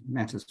move these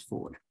matters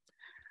forward.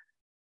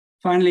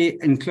 Finally,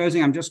 in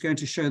closing, I'm just going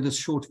to show this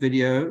short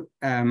video.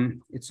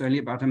 It's only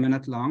about a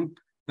minute long,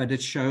 but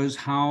it shows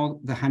how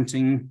the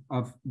hunting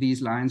of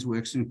these lions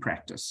works in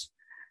practice.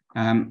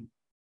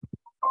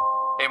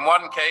 In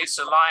one case,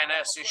 a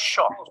lioness is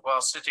shot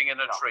while sitting in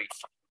a tree.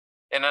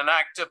 In an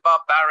act of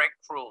barbaric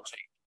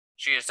cruelty,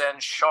 she is then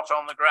shot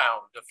on the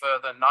ground a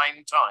further 9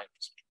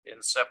 times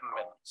in 7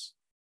 minutes.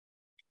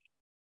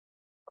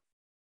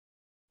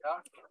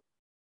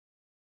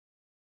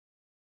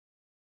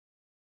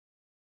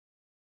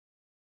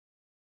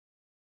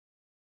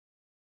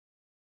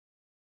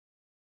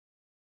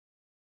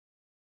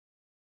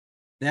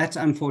 That,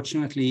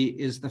 unfortunately,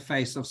 is the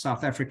face of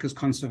South Africa's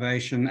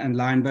conservation and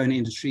lion bone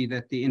industry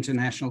that the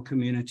international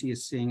community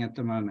is seeing at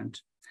the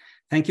moment.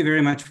 Thank you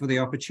very much for the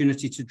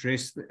opportunity to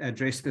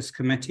address this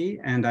committee,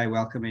 and I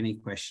welcome any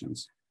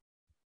questions.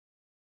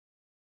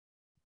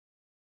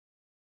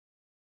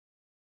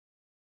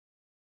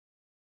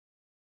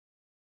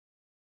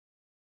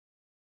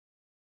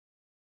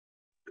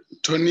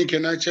 Tony,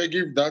 can I check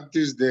if that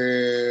is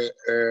the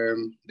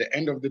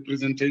end of the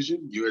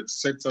presentation? You had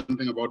said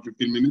something about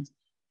 15 minutes.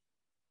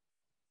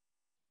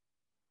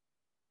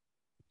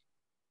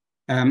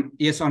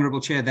 Yes,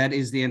 Honourable Chair, that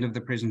is the end of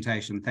the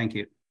presentation. Thank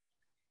you.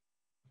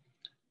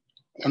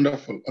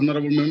 Wonderful.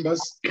 Honourable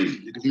members,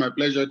 it is my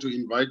pleasure to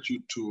invite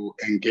you to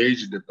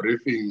engage the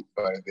briefing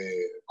by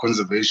the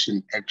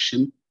Conservation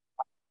Action.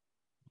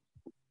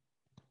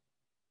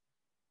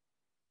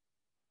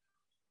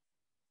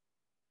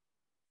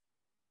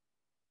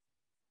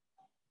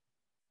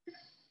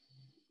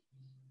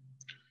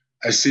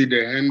 I see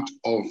the hand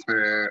of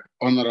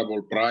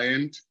Honourable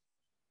Bryant,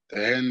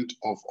 the hand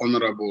of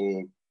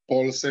Honourable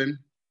Paulsen,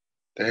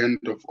 the hand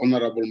of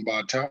Honourable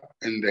Mbata,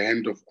 and the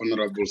hand of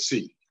Honourable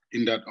Singh,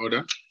 in that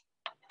order.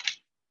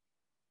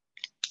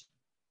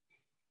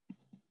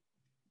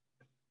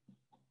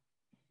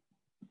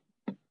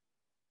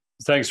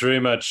 Thanks very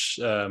much,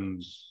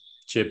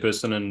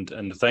 Chairperson,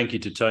 and thank you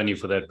to Tony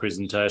for that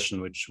presentation,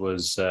 which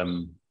was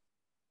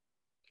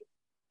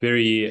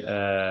very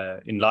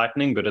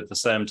enlightening, but at the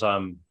same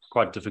time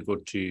quite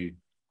difficult to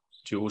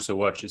also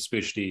watch,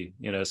 especially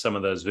some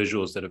of those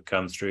visuals that have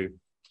come through.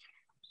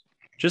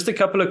 Just a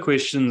couple of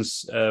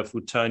questions for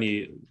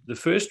Tony. The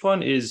first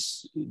one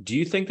is, do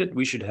you think that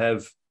we should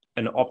have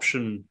an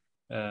option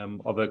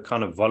of a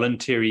kind of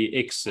voluntary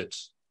exit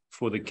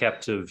for the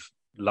captive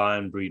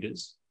lion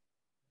breeders,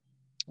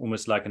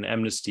 almost like an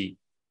amnesty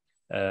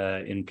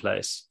in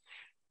place?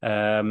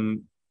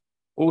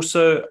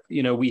 Also,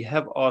 we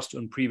have asked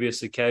on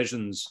previous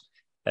occasions,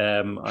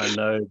 I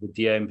know the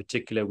DA in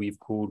particular, we've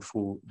called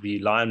for the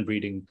lion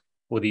breeding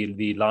or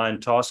the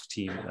lion task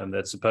team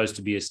that's supposed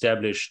to be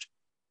established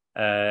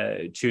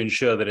to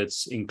ensure that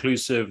it's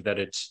inclusive, that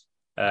it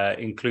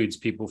includes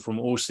people from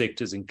all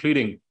sectors,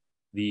 including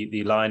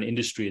the lion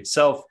industry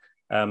itself,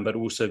 but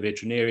also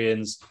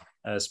veterinarians,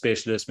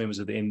 specialists, members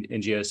of the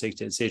NGO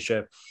sector,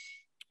 etc.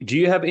 Do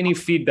you have any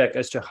feedback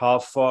as to how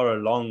far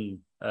along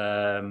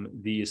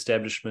the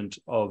establishment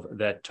of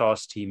that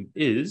task team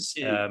is,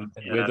 and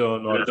whether or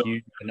not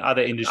you and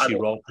other industry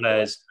role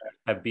players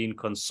have been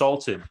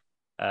consulted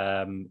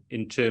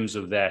in terms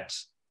of that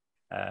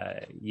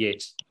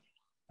yet.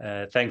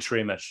 Thanks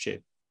very much, Chair.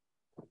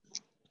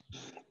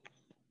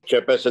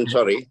 Chairperson,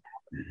 sorry.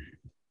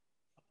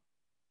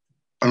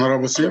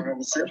 Honorable Singh?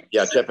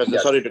 Yeah, Chairperson,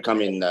 sorry to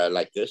come in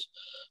like this.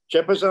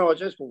 Chairperson, I was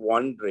just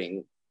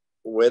wondering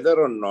whether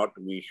or not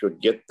we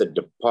should get the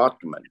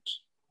department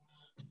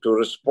to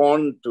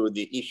respond to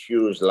the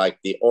issues like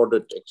the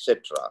audit,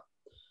 etc.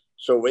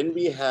 So when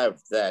we have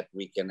that,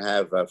 we can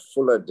have a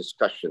fuller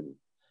discussion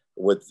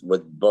with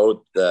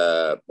both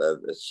the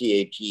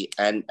CAT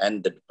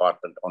and the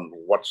department on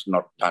what's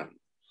not done.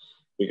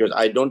 Because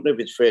I don't know if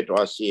it's fair to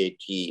ask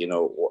CAT, you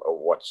know,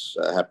 what's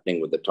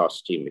happening with the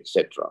task team,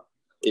 etc.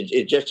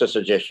 It's just a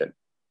suggestion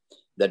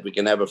that we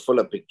can have a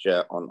fuller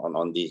picture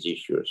on these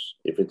issues.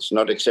 If it's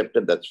not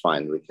accepted, that's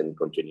fine. We can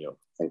continue.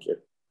 Thank you.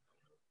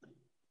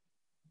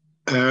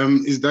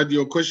 Is that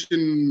your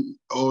question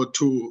or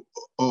to?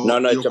 Or no,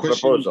 it's a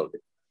proposal.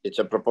 It's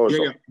a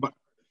proposal. Yeah, but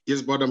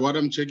yes, but what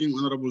I'm checking,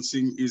 Honorable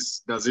Singh,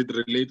 is does it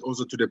relate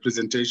also to the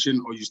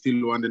presentation, or you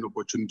still want an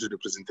opportunity to the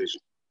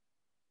presentation?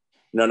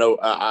 No,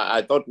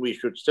 I thought we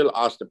should still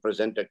ask the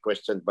presenter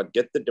questions, but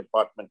get the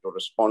department to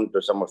respond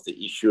to some of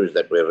the issues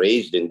that were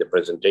raised in the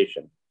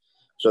presentation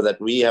so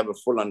that we have a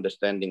full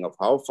understanding of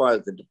how far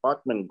has the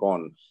department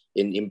gone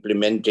in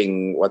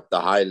implementing what the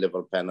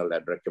high-level panel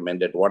had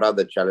recommended, what are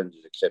the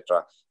challenges,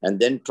 etc., and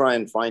then try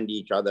and find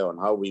each other on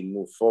how we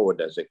move forward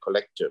as a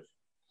collective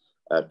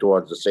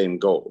towards the same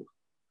goal.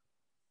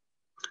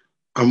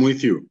 I'm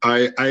with you.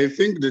 I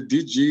think the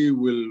DG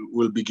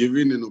will be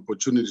given an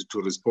opportunity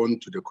to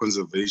respond to the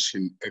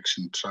Conservation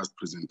Action Trust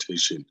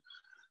presentation,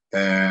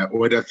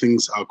 whether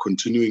things are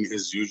continuing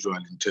as usual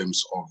in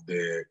terms of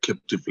the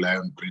captive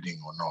lion breeding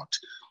or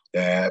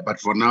not. But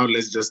for now,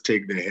 let's just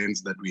take the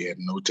hands that we had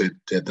noted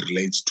that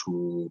relates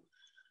to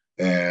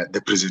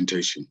the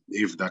presentation,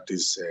 if that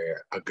is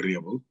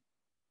agreeable.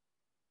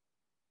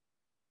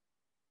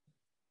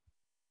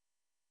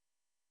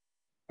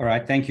 All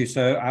right, thank you.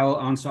 So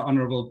I'll answer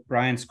Honourable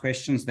Brian's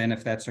questions then,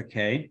 if that's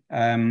okay.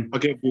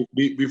 Okay,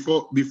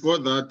 before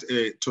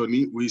that,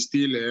 Tony, we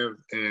still have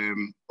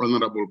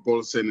Honourable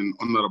Paulsen and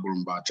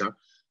Honourable Mbata.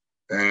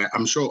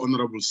 I'm sure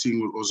Honourable Singh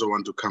will also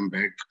want to come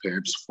back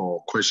perhaps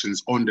for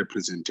questions on the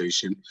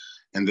presentation.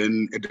 And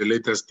then at a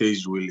later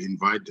stage, we'll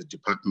invite the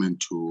department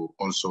to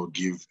also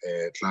give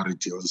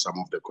clarity on some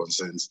of the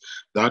concerns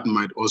that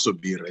might also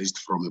be raised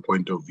from a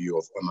point of view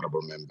of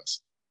honourable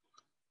members.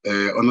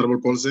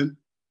 Honourable Paulsen?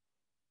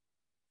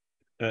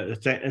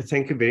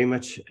 Thank you very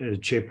much,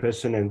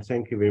 Chairperson, and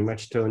thank you very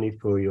much, Tony,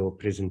 for your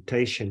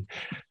presentation.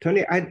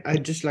 Tony,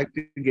 I'd just like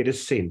to get a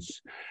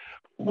sense.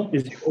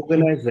 Is the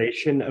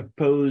organization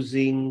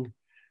opposing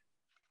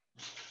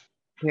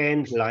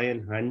canned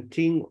lion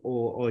hunting,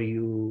 or are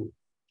you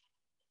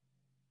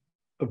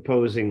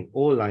opposing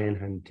all lion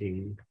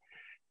hunting?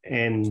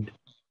 And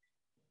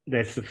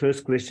that's the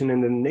first question.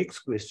 And the next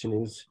question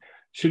is,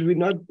 should we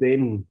not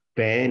then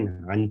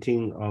ban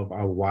hunting of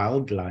our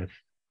wildlife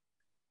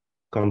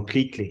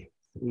completely?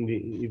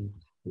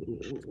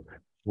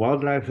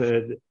 Wildlife,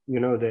 you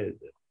know,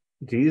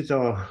 these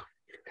are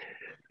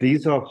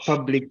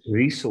public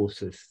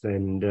resources,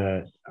 and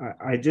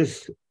I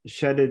just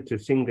shudder to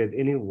think that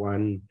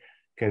anyone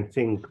can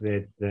think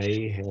that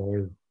they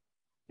have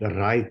the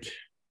right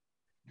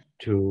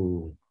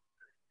to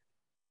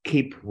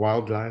keep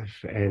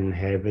wildlife and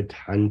have it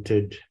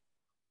hunted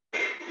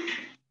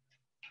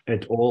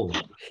at all.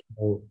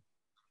 So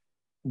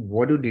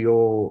what would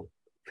your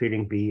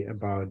feeling be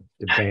about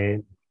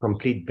the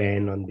complete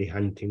ban on the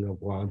hunting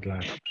of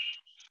wildlife?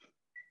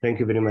 Thank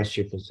you very much,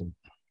 Chairperson.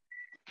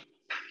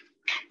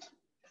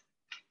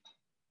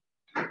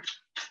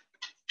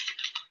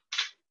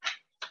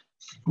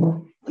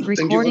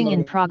 Recording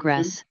in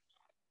progress.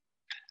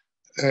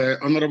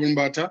 Honourable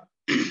Mbata.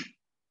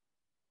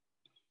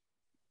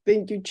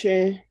 Thank you,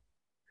 Chair.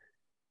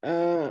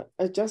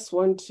 I just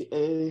want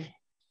to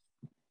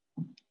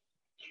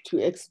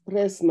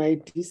express my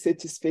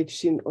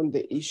dissatisfaction on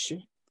the issue.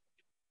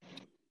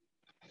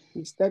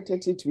 We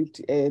started it with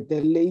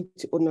the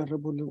late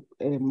Honourable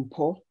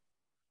Paul,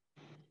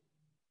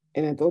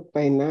 and I thought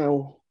by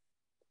now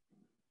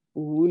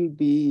we will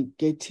be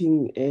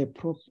getting a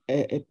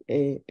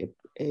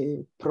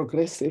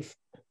progressive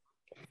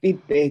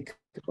feedback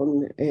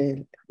on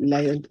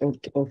lion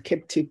or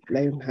captive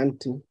lion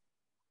hunting.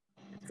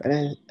 But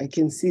I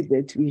can see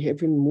that we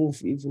haven't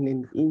moved even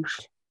an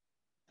inch.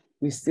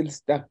 We're still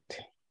stuck.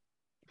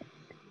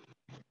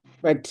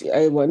 But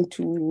I want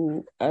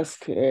to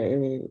ask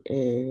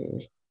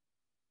Mr.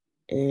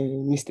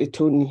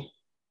 Tony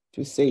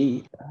to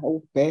say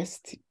how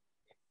best,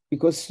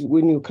 because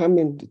when you come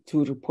in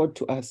to report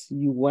to us,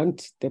 you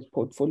want the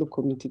portfolio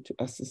committee to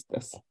assist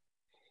us.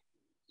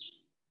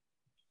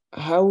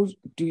 How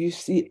do you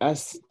see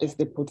us as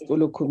the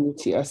portfolio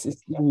committee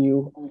assisting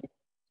you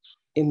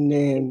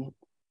in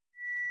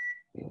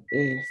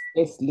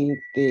firstly,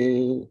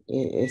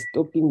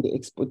 stopping the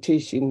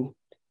exportation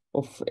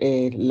of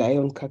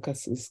lion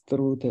carcasses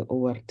through the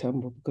OR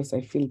Tambo, because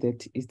I feel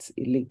that it's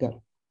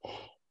illegal.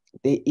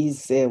 There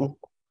is the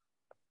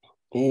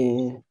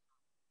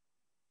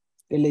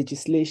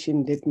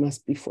legislation that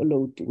must be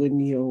followed when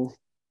you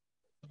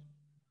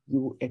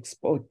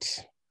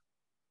export,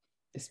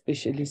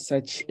 especially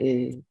such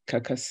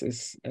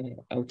carcasses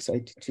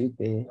outside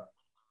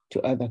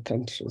to other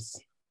countries.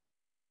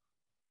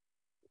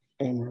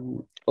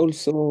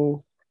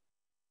 Also,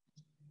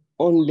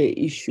 on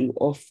the issue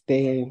of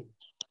the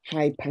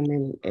high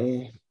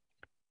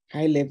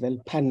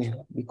level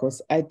panel,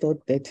 because I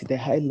thought that the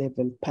high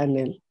level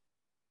panel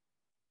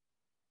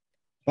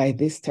by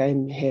this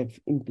time have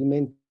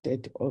implemented,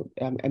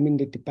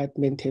 the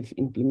department have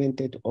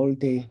implemented all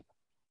the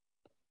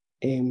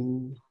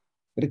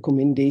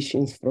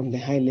recommendations from the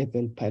high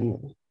level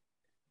panel.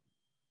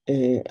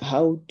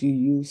 How do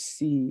you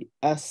see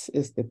us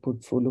as the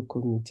portfolio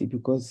committee?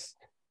 Because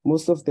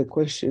most of the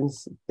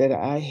questions that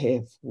I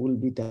have will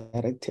be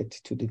directed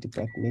to the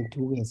department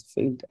who has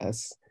failed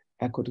us,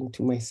 according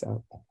to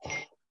myself.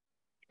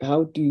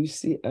 How do you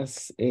see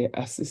us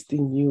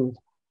assisting you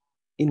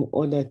in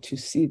order to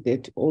see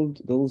that all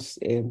those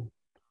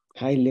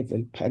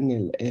high-level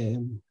panel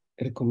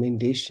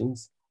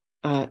recommendations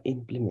are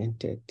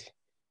implemented?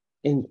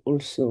 And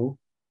also,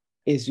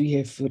 as we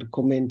have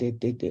recommended,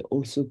 that they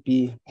also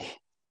be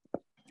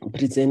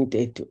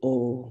presented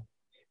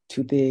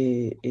to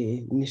the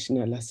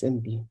National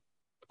Assembly,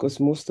 because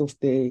most of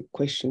the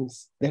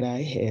questions that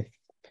I have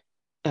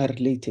are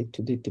related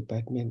to the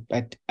department.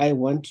 But I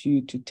want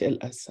you to tell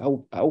us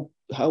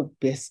how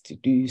best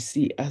do you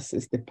see us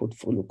as the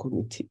portfolio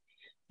committee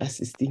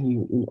assisting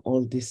you in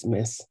all this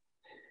mess?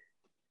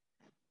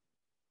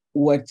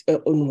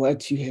 On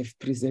what you have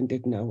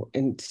presented now.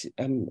 And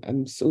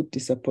I'm so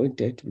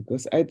disappointed,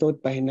 because I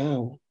thought by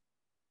now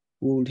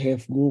we would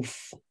have moved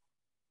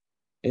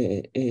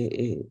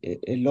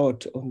a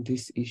lot on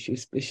this issue,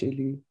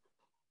 especially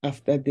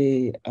after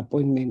the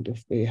appointment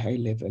of the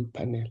high-level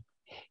panel.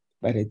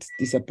 But it's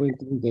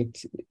disappointing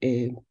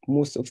that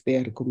most of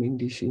their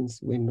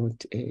recommendations were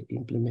not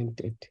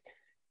implemented.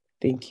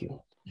 Thank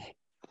you.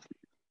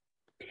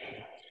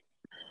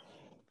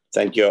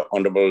 Thank you,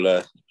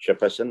 Honorable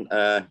Chairperson.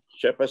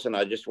 Chairperson,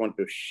 I just want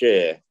to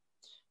share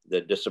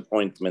the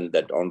disappointment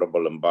that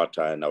Honorable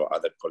Mbata and our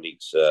other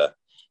colleagues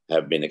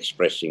have been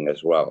expressing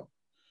as well.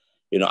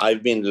 You know,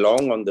 I've been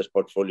long on this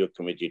portfolio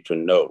committee to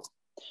know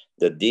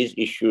that these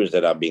issues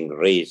that are being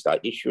raised are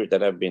issues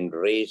that have been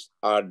raised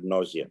ad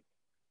nauseum.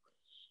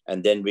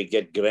 And then we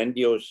get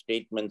grandiose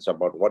statements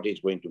about what is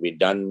going to be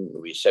done.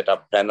 We set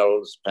up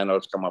panels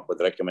come up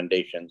with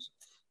recommendations,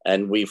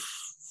 and we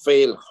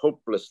fail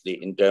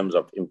hopelessly in terms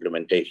of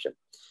implementation.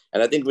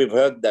 And I think we've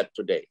heard that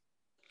today,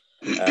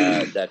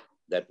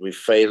 that we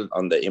failed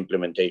on the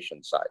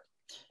implementation side.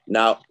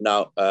 Now,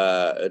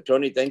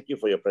 Tony, thank you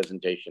for your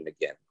presentation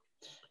again.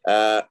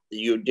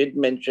 You did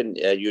mention,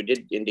 you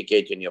did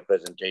indicate in your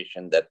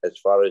presentation that as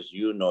far as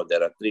you know,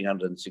 there are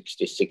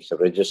 366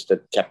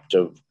 registered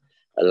captive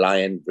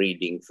lion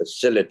breeding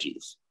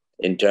facilities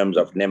in terms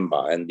of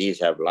NEMBA, and these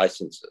have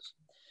licenses.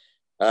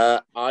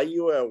 Are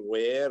you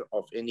aware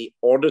of any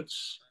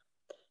audits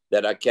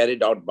that are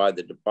carried out by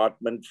the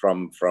department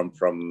from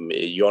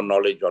your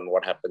knowledge on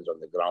what happens on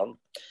the ground?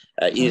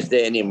 Is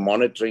there any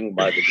monitoring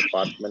by the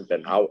department,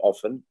 and how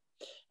often?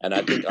 And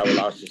I think I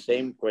will ask the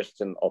same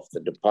question of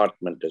the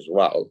department as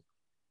well.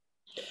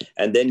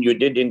 And then you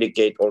did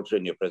indicate also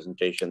in your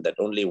presentation that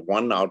only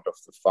 1 out of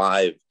the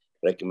 5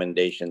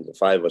 recommendations,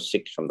 5 or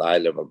 6 from the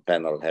high-level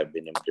panel have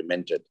been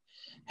implemented.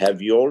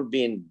 Have you all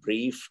been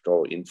briefed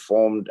or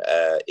informed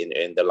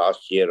in the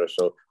last year or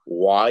so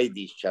why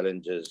these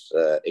challenges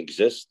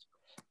exist,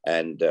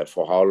 and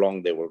for how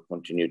long they will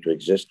continue to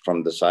exist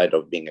from the side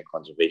of being a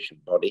conservation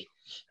body?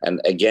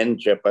 And again,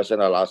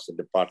 Chairperson, I'll ask the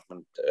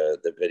department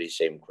the very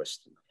same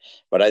question.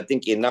 But I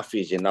think enough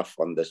is enough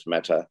on this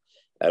matter.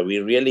 We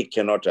really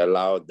cannot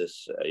allow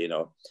this,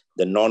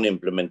 the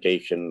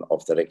non-implementation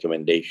of the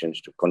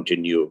recommendations to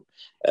continue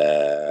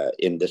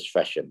in this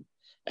fashion.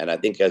 And I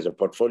think as a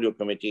portfolio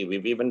committee,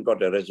 we've even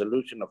got a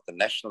resolution of the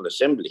National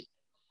Assembly,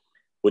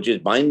 which is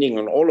binding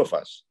on all of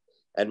us.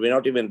 And we're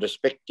not even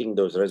respecting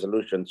those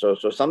resolutions. So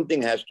something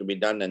has to be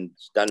done, and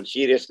done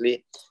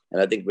seriously.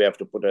 And I think we have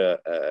to put a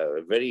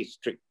very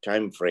strict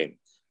time frame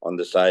on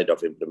the side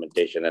of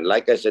implementation. And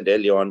like I said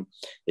earlier on,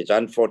 it's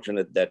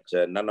unfortunate that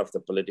none of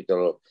the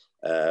political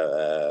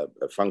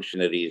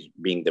functionaries,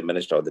 being the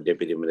minister or the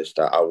deputy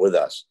minister, are with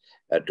us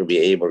to be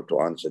able to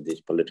answer these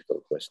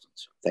political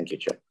questions. Thank you,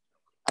 Chair.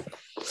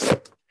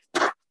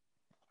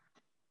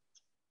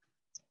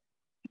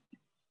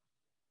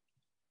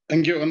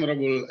 Thank you,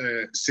 Honorable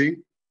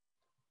Singh.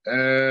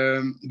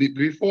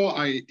 Before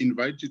I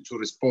invite you to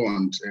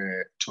respond,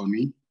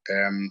 Tony,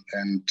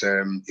 and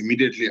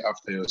immediately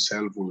after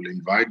yourself, we will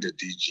invite the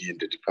DG and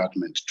the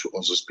department to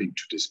also speak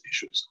to these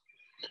issues.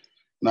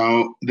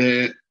 Now,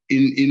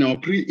 in our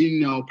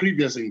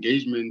previous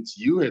engagements,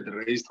 you had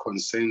raised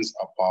concerns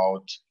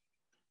about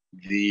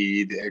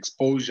the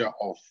exposure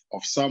of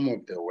some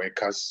of the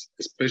workers,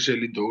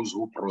 especially those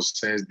who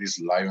process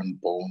these lion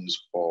bones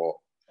for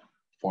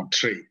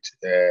trade,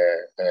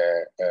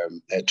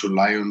 to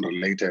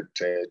lion-related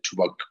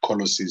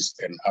tuberculosis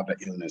and other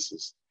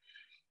illnesses.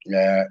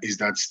 Is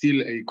that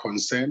still a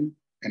concern?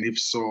 And if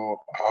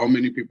so, how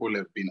many people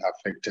have been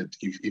affected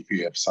if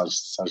you have such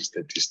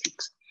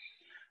statistics?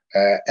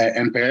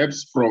 And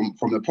perhaps from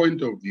the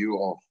point of view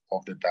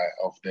of the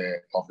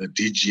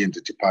DG and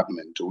the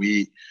department,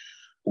 we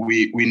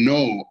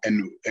know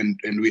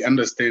and we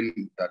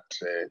understand that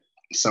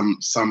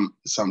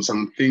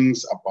some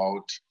things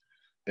about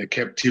the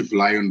captive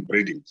lion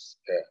breedings,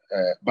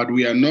 but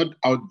we are not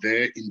out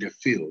there in the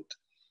field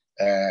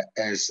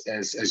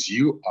as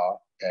you are,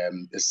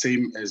 the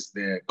same as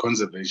the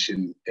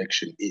conservation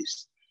action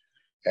is.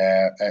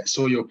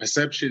 So your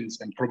perceptions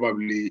and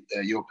probably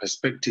your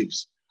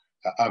perspectives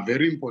are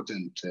very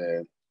important,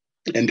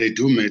 and they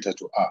do matter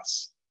to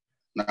us.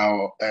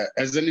 Now,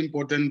 as an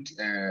important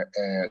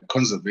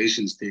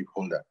conservation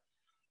stakeholder,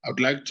 I would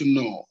like to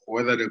know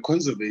whether the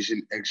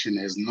conservation action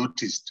has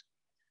noticed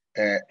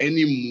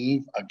any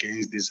move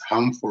against these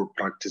harmful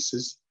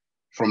practices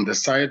from the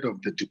side of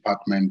the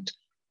department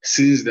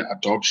since the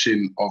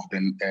adoption of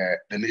the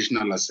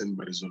National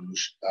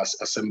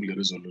Assembly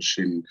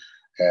resolution,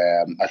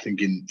 I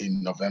think in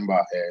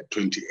November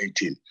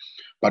 2018.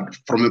 But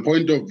from a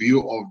point of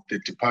view of the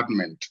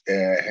department,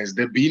 has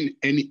there been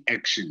any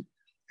action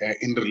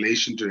in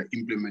relation to the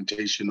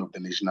implementation of the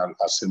National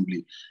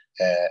Assembly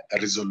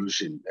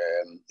resolution?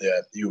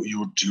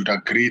 You'd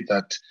agree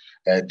that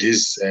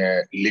this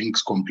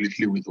links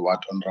completely with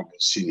what Honorable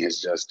Singh has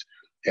just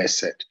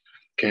said.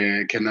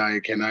 Can I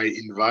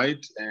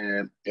invite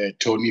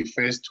Tony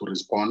first to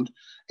respond,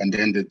 and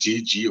then the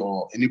DG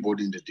or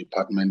anybody in the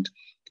department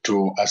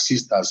to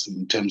assist us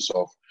in terms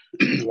of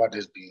what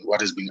is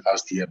being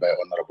asked here by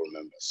honorable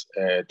members.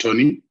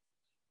 Tony?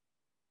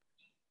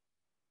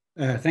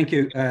 Thank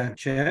you,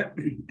 Chair,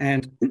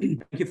 and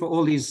thank you for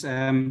all these,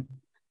 I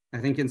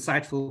think,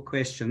 insightful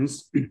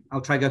questions.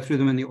 I'll try to go through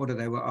them in the order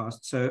they were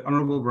asked. So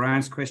Honorable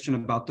Brian's question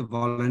about the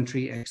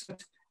voluntary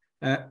exit.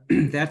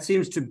 That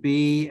seems to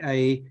be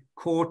a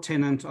core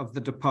tenet of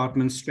the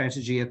department's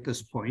strategy at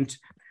this point.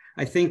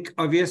 I think,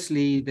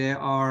 obviously, there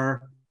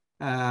are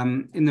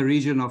in the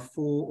region of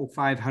 400 or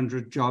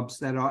 500 jobs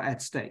that are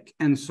at stake.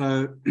 And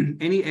so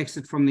any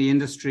exit from the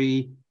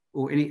industry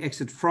or any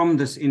exit from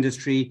this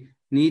industry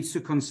needs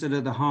to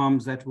consider the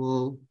harms that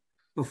will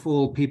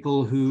befall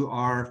people who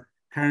are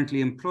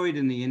currently employed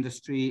in the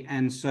industry.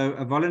 And so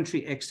a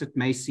voluntary exit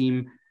may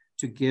seem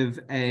to give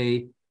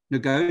a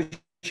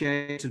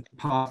negotiated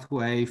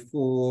pathway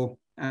for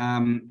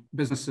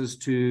businesses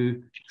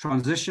to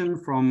transition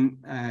from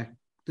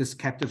this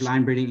captive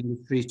line breeding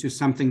industry to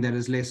something that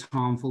is less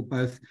harmful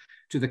both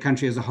to the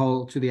country as a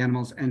whole, to the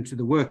animals, and to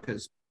the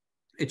workers.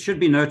 It should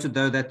be noted,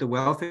 though, that the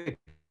welfare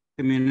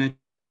community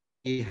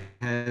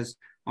has,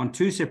 on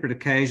 2 separate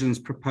occasions,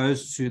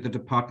 proposed to the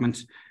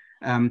department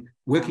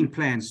working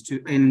plans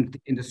to end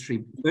the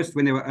industry, first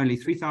when there were only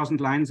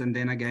 3,000 lines and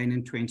then again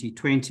in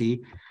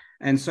 2020.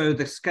 And so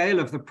the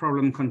scale of the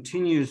problem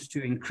continues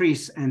to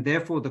increase, and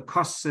therefore the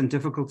costs and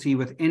difficulty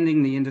with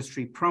ending the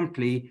industry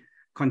promptly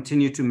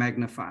continue to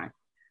magnify.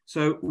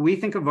 So we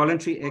think a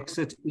voluntary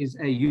exit is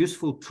a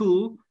useful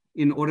tool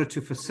in order to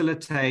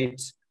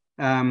facilitate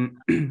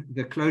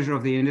the closure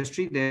of the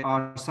industry. There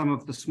are some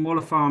of the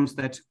smaller farms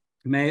that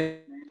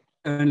may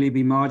only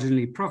be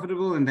marginally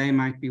profitable, and they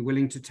might be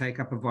willing to take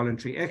up a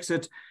voluntary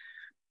exit.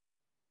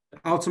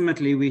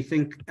 Ultimately, we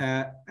think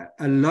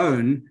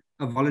alone,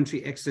 a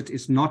voluntary exit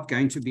is not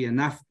going to be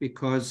enough,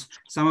 because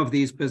some of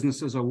these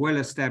businesses are well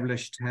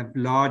established, have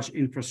large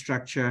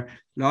infrastructure,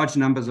 large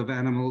numbers of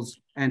animals,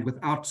 and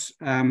without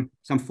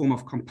some form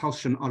of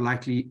compulsion are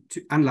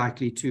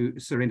unlikely to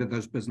surrender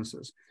those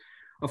businesses.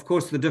 Of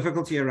course, the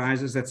difficulty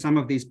arises that some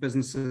of these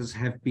businesses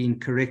have been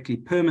correctly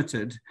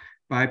permitted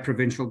by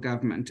provincial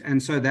government.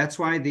 And so that's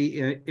why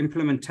the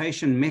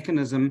implementation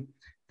mechanism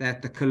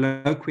that the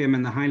colloquium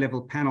and the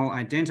high-level panel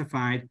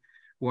identified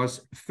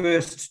was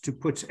first to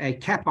put a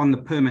cap on the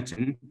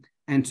permitting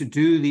and to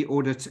do the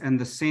audit and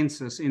the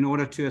census in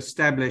order to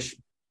establish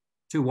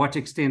to what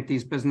extent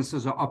these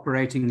businesses are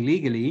operating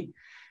legally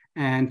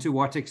and to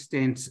what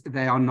extent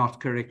they are not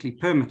correctly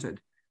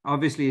permitted.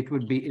 Obviously, it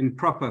would be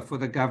improper for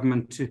the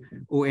government to,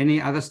 or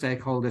any other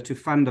stakeholder, to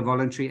fund a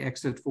voluntary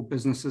exit for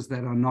businesses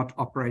that are not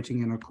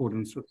operating in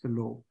accordance with the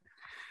law.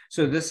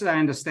 So this, I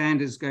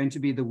understand, is going to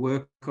be the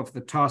work of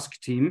the task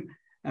team.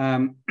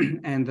 And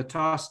the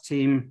task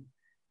team,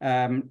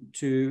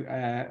 to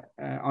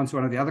answer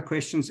one of the other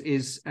questions,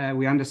 is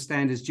we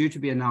understand is due to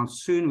be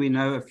announced soon. We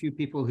know a few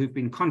people who've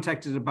been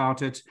contacted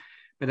about it,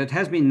 but it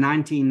has been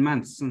 19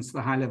 months since the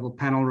high-level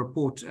panel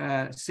report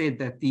said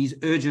that these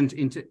urgent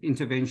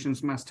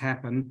interventions must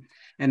happen.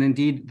 And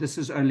indeed, this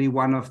is only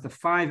one of the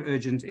 5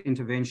 urgent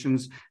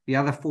interventions, the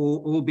other 4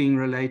 all being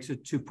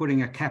related to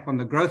putting a cap on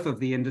the growth of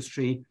the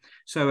industry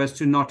so as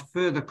to not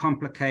further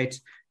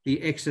complicate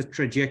the exit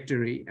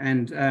trajectory.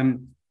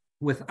 And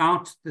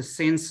without the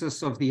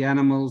census of the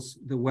animals,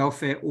 the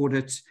welfare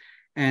audit,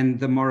 and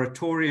the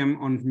moratorium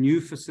on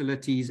new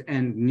facilities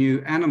and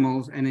new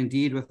animals, and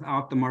indeed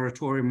without the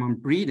moratorium on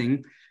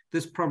breeding,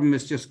 this problem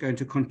is just going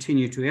to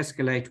continue to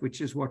escalate,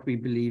 which is what we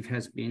believe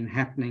has been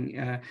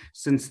happening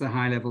since the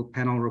high-level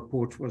panel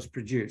report was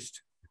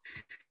produced.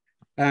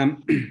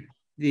 I'm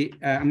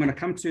going to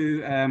come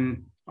to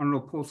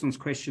Honourable Paulson's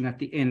question at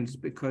the end,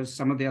 because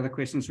some of the other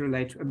questions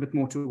relate a bit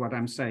more to what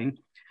I'm saying.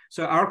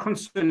 So our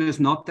concern is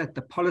not that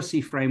the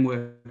policy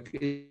framework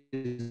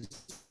is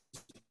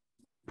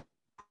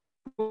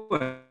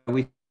poor.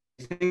 We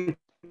think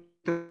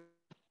the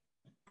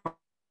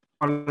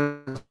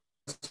policy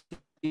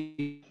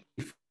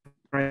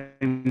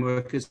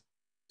framework is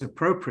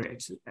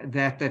appropriate.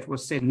 That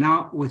was said.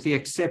 Now, with the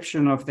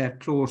exception of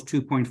that clause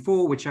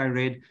 2.4, which I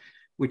read,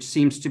 which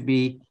seems to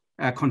be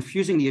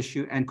confusing the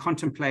issue and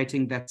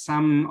contemplating that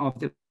some of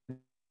the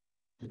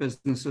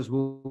businesses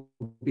will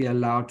be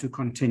allowed to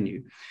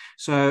continue.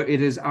 So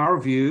it is our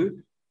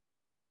view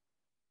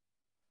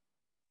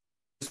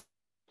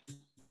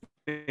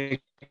to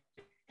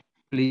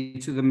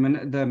the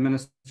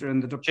minister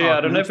and the department. Yeah,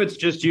 I don't know if it's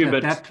just you,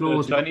 but that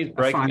clause Tony's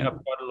breaking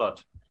up quite a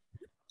lot.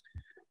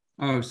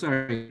 Oh,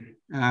 sorry.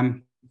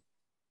 Can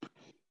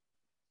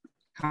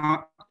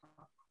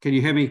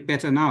you hear me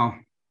better now?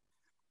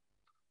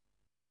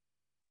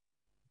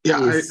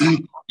 Yeah,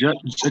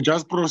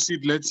 just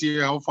proceed. Let's see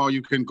how far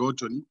you can go,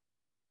 Tony.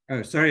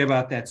 Oh, sorry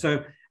about that.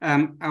 So,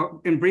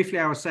 and briefly,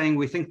 I was saying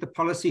we think the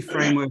policy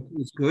framework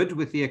is good,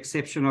 with the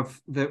exception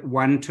of the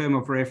one term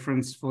of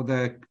reference for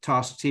the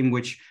task team,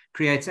 which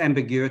creates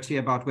ambiguity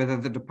about whether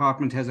the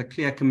department has a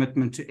clear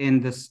commitment to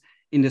end this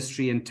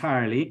industry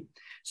entirely.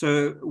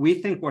 So we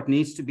think what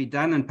needs to be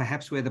done, and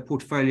perhaps where the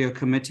portfolio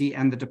committee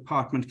and the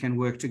department can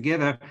work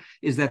together,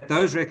 is that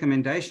those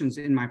recommendations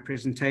in my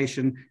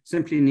presentation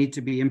simply need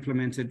to be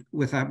implemented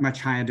with a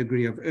much higher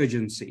degree of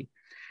urgency.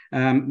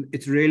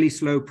 It's really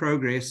slow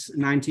progress,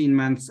 19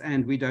 months,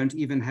 and we don't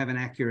even have an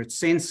accurate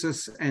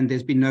census, and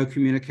there's been no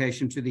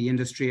communication to the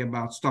industry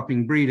about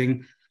stopping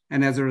breeding.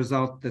 And as a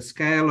result, the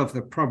scale of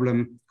the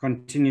problem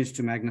continues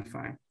to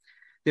magnify.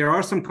 There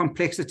are some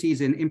complexities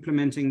in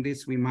implementing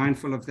this. We're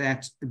mindful of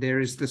that. There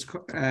is this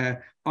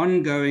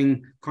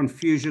ongoing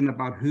confusion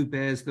about who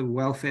bears the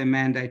welfare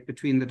mandate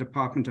between the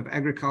Department of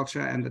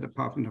Agriculture and the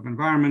Department of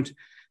Environment,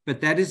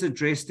 but that is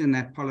addressed in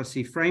that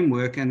policy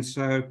framework. And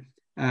so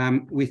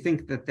we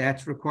think that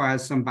that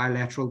requires some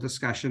bilateral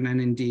discussion,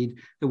 and indeed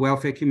the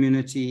welfare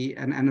community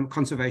and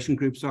conservation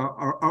groups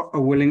are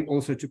willing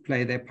also to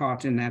play their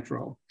part in that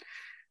role.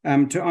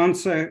 To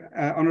answer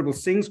Honourable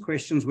Singh's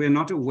questions, we're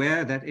not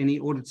aware that any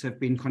audits have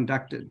been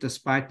conducted,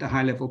 despite the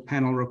high-level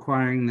panel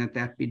requiring that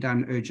that be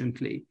done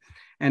urgently.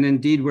 And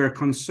indeed, we're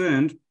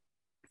concerned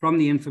from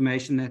the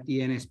information that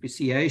the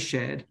NSPCA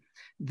shared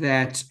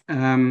that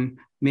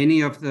many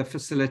of the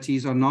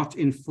facilities are not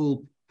in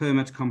full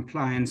permit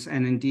compliance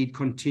and indeed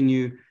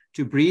continue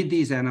to breed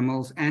these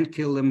animals and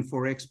kill them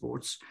for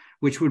exports,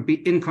 which would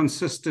be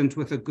inconsistent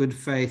with a good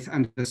faith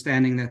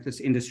understanding that this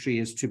industry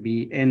is to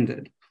be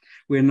ended.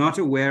 We're not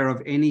aware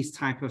of any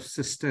type of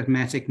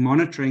systematic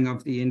monitoring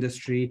of the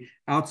industry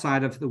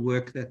outside of the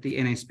work that the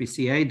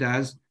NSPCA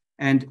does.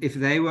 And if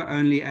they were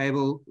only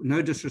able,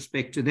 no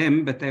disrespect to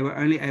them, but they were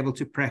only able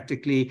to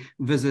practically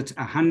visit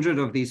 100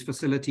 of these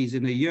facilities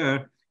in a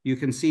year, you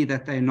can see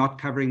that they're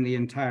not covering the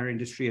entire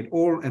industry at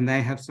all, and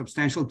they have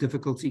substantial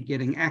difficulty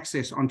getting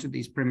access onto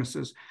these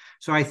premises.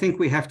 So I think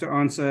we have to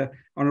answer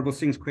Honourable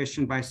Singh's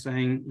question by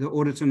saying the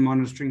audit and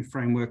monitoring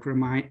framework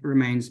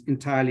remains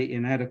entirely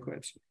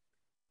inadequate.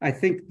 I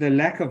think the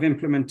lack of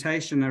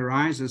implementation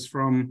arises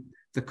from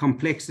the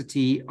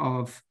complexity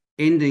of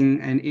ending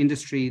an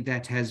industry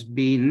that has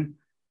been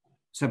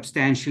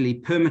substantially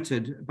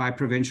permitted by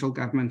provincial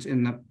government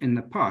in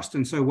the past.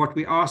 And so what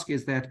we ask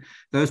is that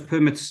those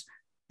permits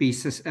be,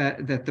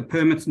 that the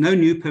permits, no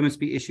new permits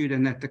be issued,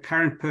 and that the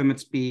current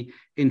permits be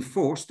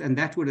enforced, and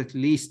that would at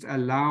least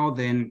allow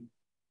then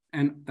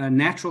a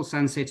natural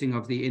sunsetting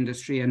of the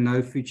industry and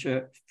no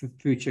future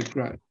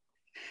growth.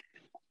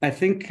 I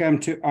think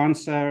to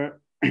answer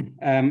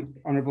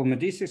Honourable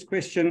Medice's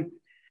question,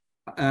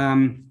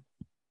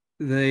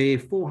 the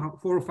 400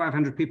 or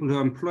 500 people who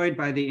are employed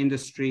by the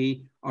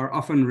industry are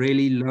often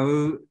really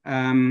low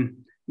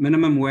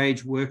minimum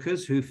wage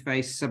workers who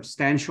face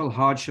substantial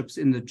hardships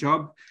in the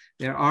job.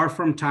 There are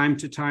from time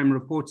to time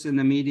reports in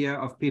the media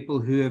of people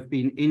who have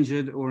been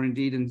injured, or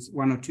indeed in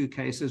one or two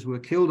cases were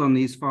killed on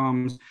these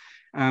farms.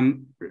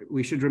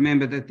 We should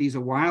remember that these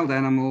are wild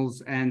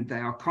animals and they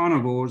are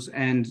carnivores,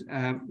 and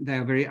they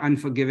are very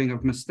unforgiving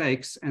of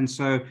mistakes. And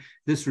so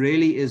this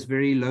really is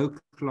very low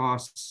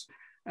class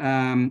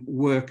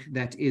work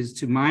that is,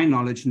 to my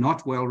knowledge,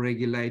 not well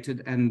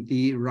regulated, and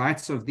the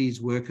rights of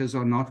these workers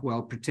are not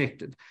well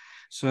protected.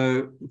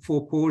 So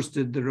 4PAWS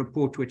did the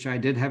report, which I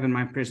did have in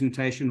my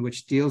presentation,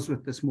 which deals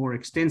with this more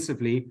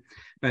extensively,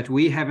 but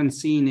we haven't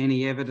seen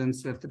any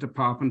evidence that the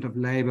Department of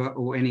Labour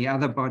or any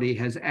other body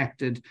has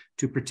acted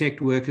to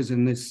protect workers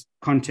in this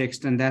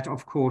context. And that,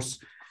 of course,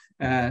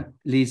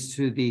 leads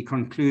to the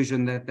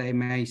conclusion that they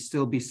may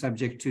still be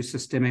subject to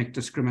systemic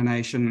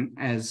discrimination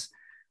as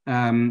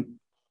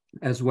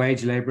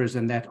wage laborers,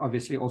 and that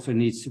obviously also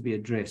needs to be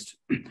addressed.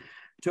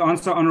 To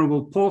answer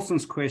Honourable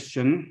Paulson's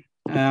question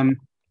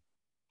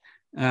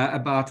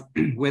about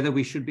whether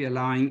we should be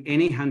allowing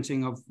any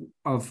hunting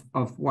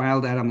of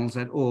wild animals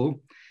at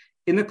all,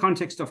 in the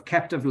context of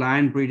captive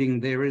lion breeding,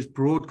 there is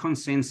broad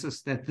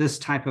consensus that this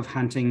type of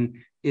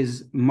hunting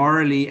is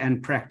morally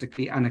and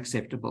practically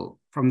unacceptable.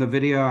 From the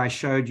video I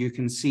showed, you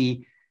can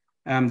see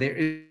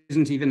there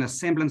isn't even a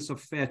semblance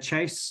of fair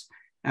chase,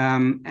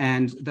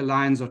 and the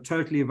lions are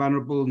totally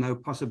vulnerable, no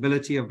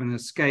possibility of an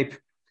escape.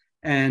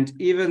 And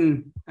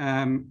even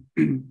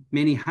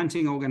many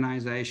hunting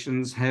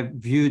organizations have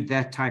viewed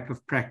that type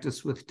of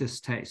practice with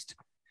distaste.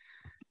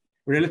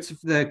 Relative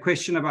to the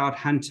question about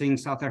hunting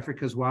South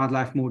Africa's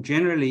wildlife more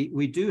generally,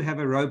 we do have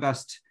a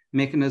robust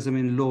mechanism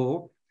in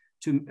law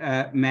to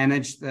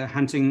manage the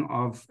hunting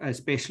of,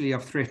 especially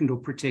of threatened or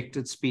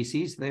protected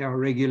species. There are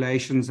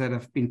regulations that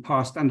have been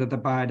passed under the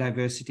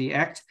Biodiversity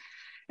Act.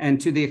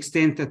 And to the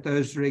extent that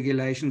those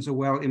regulations are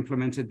well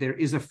implemented, there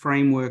is a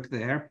framework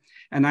there.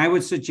 And I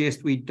would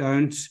suggest we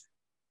don't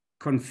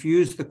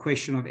confuse the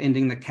question of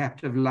ending the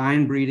captive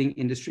lion breeding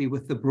industry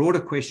with the broader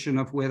question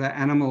of whether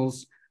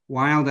animals,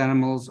 wild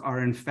animals,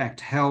 are in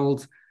fact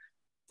held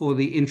for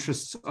the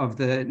interests of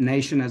the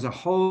nation as a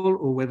whole,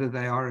 or whether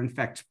they are in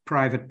fact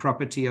private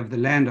property of the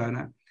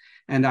landowner.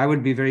 And I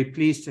would be very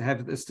pleased to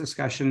have this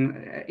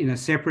discussion in a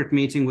separate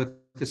meeting with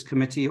this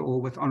committee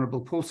or with Honourable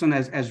Paulson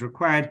as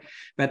required.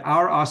 But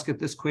our ask at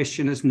this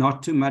question is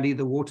not to muddy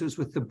the waters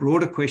with the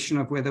broader question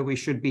of whether we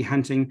should be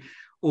hunting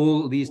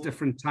all these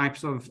different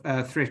types of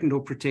threatened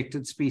or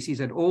protected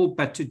species at all,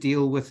 but to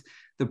deal with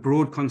the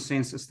broad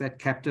consensus that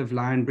captive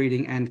lion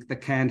breeding and the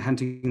canned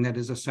hunting that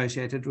is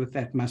associated with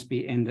that must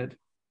be ended.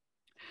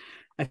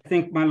 I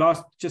think my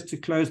last, just to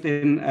close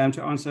then,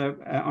 to answer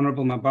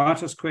Honourable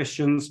Mabata's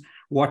questions,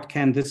 what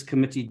can this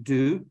committee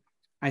do?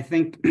 I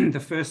think the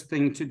first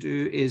thing to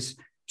do is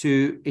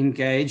to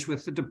engage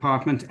with the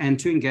department and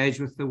to engage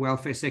with the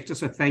welfare sector.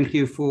 So thank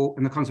you for,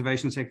 in the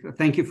conservation sector,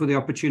 thank you for the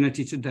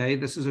opportunity today.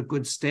 This is a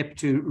good step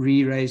to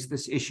re-raise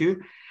this issue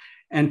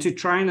and to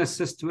try and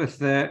assist with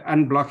the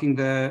unblocking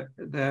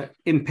the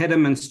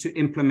impediments to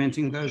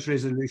implementing those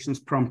resolutions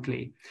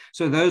promptly.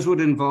 So those would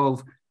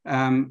involve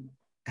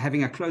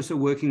having a closer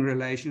working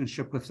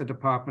relationship with the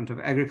Department of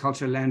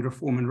Agriculture, Land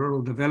Reform and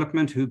Rural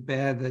Development, who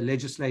bear the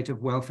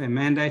legislative welfare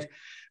mandate,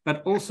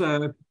 but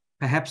also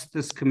perhaps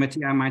this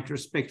committee, I might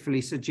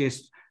respectfully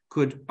suggest,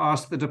 could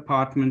ask the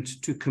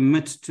department to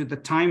commit to the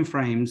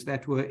timeframes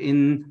that were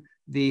in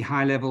the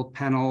high-level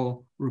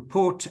panel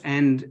report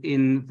and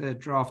in the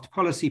draft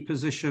policy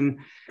position,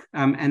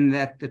 and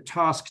that the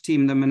task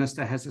team the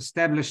minister has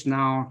established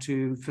now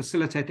to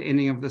facilitate the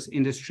ending of this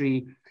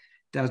industry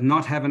does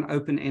not have an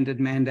open-ended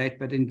mandate,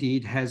 but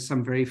indeed has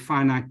some very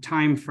finite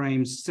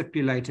timeframes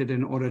stipulated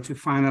in order to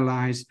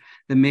finalize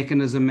the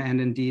mechanism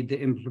and indeed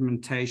the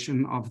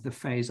implementation of the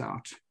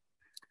phase-out.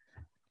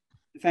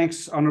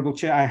 Thanks, Honourable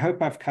Chair. I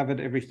hope I've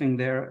covered everything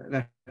there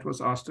that was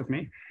asked of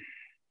me.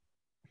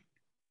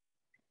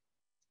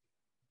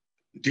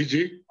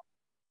 DG?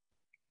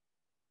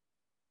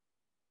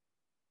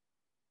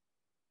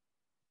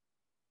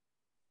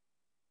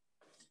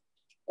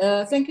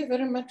 Thank you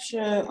very much,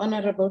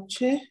 Honourable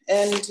Chair,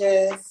 and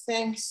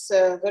thanks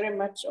very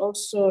much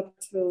also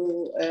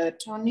to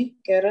Tony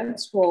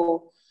Gerrans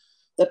for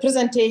the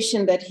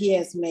presentation that he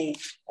has made.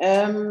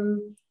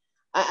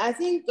 I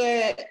think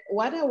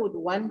what I would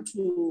want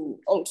to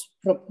also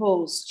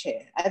propose,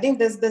 Chair, I think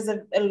there's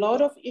a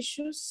lot of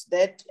issues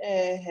that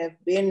have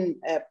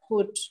been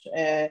put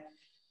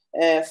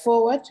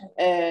forward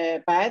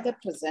by the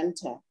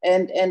presenter,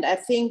 and I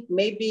think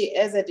maybe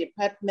as a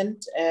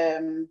department,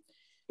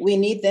 we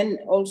need then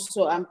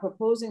also, I'm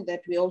proposing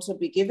that we also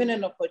be given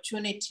an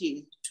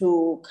opportunity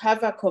to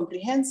cover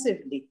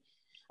comprehensively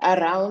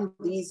around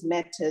these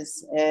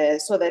matters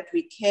so that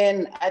we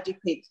can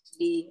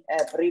adequately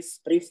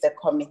brief the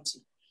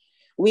committee.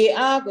 We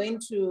are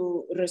going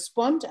to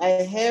respond. I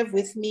have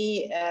with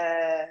me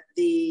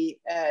the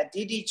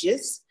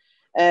DDGs.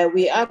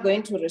 We are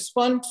going to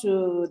respond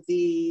to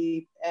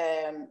the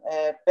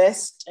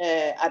best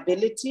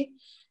ability.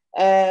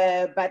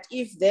 But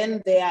if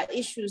then there are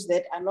issues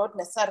that are not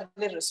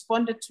necessarily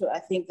responded to, I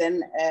think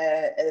then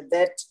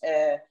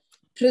that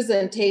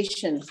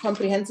presentation,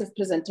 comprehensive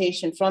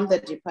presentation from the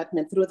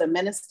department through the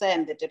minister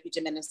and the deputy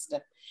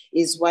minister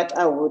is what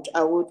I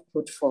would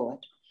put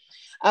forward.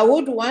 I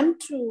would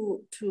want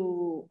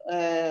to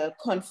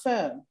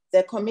confirm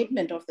the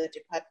commitment of the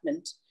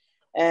department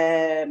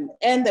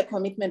and the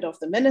commitment of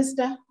the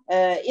minister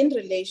in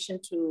relation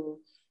to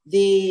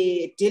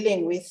the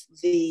dealing with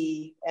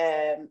the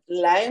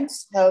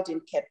lions held in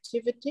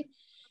captivity,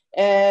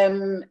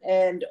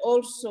 and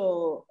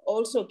also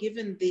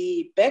given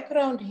the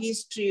background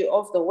history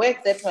of the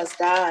work that was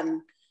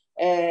done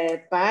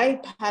by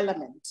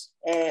Parliament,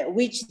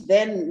 which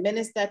then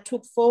Minister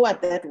took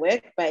forward that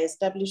work by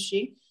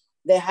establishing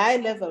the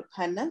high-level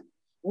panel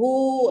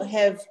who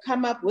have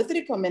come up with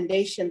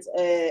recommendations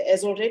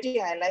as already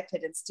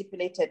highlighted and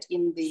stipulated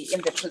in the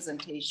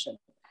presentation.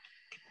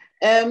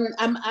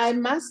 I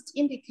must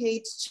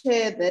indicate,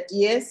 Chair, that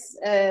yes,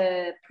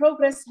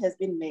 progress has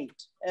been made,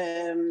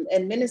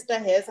 and Minister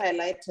has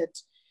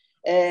highlighted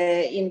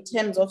in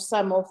terms of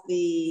some of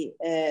the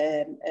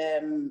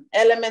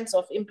elements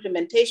of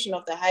implementation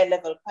of the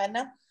high-level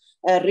panel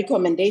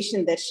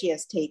recommendation that she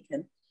has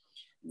taken.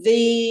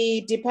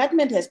 The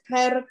department has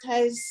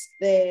prioritized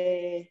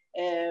the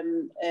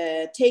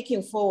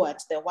taking forward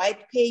the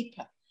white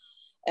paper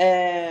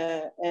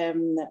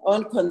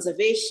on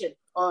conservation,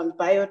 on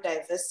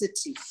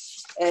biodiversity,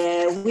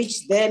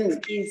 which then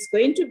is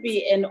going to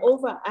be an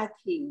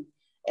overarching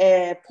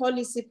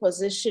policy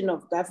position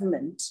of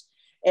government,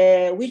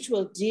 which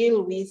will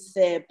deal with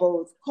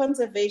both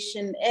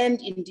conservation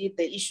and indeed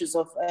the issues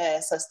of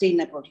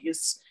sustainable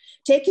use,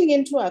 taking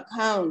into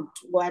account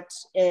what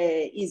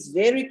is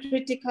very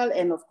critical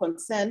and of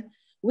concern,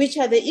 which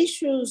are the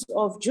issues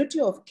of duty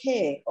of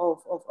care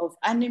of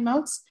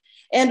animals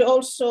and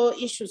also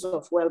issues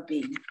of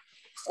well-being.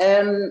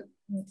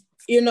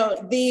 You know,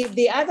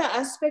 the other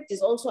aspect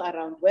is also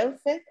around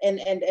welfare,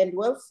 and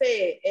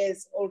welfare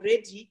is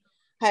already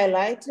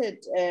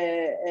highlighted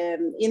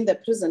in the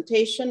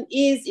presentation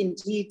is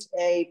indeed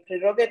a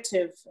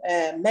prerogative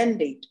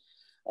mandate.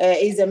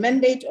 It's a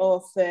mandate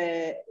of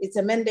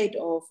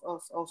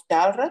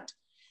DALRAD,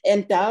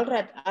 and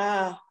DALRAD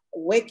are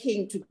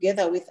working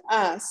together with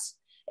us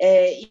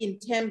in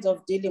terms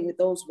of dealing with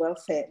those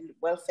welfare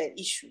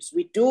issues.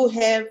 We do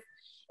have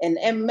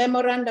a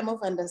memorandum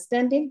of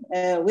understanding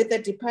with the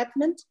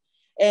department,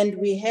 and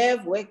we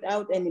have worked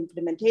out an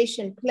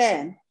implementation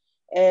plan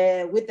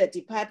with the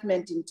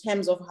department in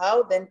terms of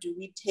how then do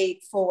we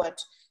take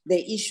forward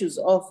the issues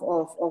of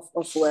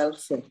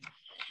welfare.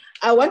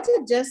 I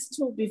wanted just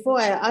to, before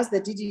I ask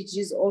the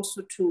DDGs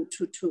also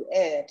to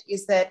add,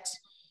 is that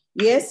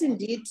yes,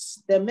 indeed,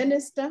 the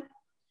minister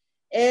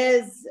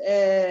as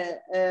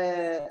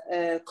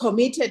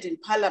committed in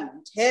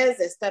Parliament has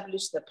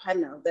established the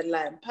panel, the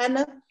Lion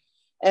panel,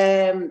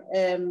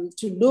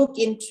 to look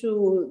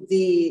into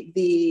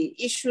the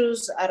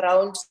issues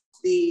around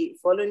the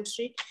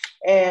voluntary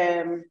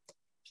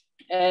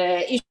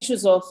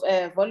issues of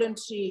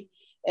voluntary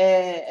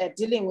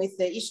dealing with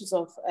the issues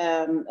of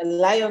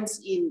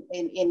lions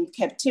in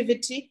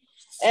captivity,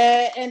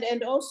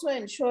 and also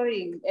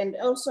ensuring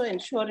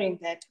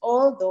that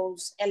all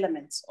those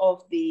elements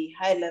of the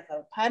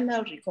high-level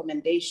panel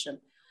recommendation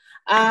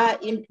are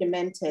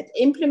implemented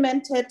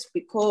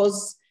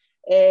because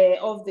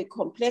of the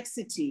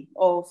complexity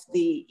of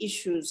the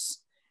issues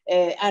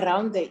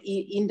around the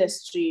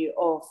industry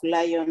of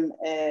lion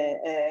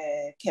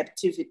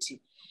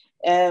captivity,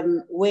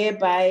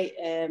 whereby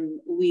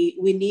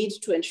we need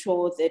to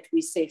ensure that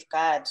we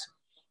safeguard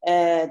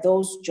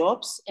those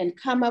jobs and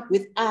come up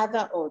with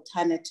other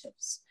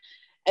alternatives.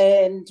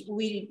 And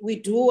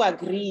we do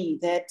agree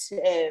that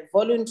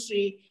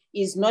voluntary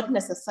is not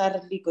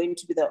necessarily going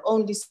to be the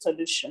only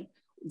solution.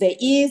 There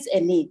is a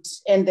need,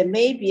 and there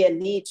may be a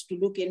need to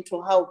look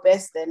into how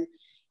best then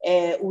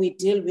we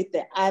deal with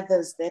the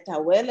others that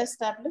are well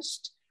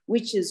established,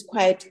 which is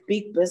quite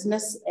big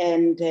business,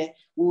 and we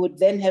would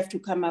then have to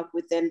come up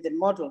with then the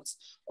models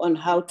on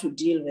how to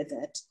deal with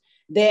it.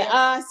 There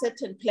are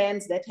certain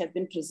plans that have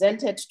been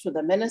presented to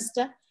the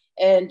minister,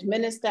 and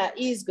minister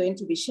is going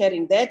to be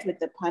sharing that with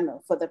the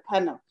panel, for the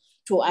panel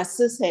to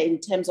assist her in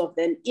terms of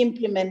then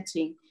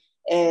implementing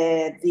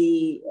the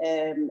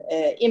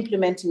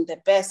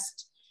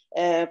best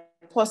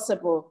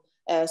possible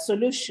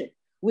solution,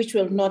 which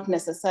will not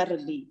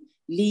necessarily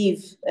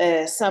leave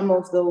some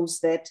of those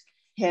that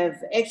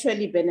have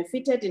actually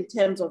benefited in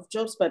terms of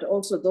jobs, but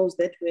also those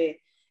that were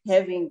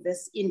having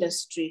this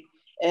industry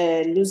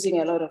losing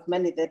a lot of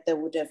money that they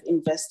would have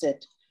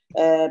invested.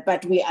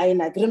 But we are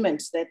in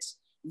agreement that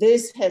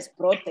this has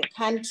brought the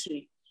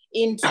country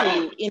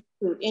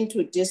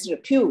into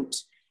disrepute,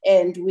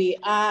 and we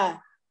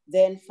are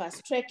then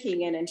fast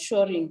tracking and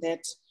ensuring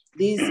that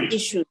these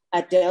issues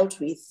are dealt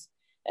with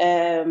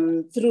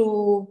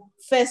through,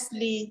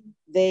 firstly,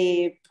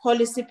 the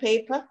policy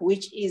paper,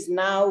 which is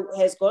now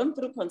has gone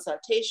through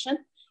consultation.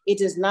 It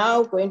is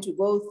now going to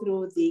go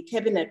through the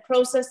cabinet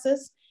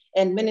processes,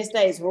 and minister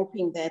is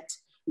hoping that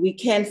we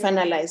can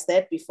finalize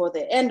that before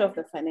the end of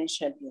the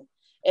financial year.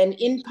 And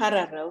in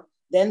parallel,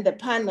 then the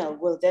panel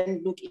will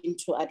then look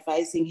into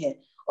advising her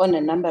on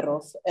a number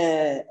of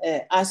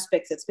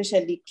aspects,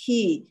 especially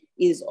key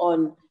is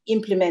on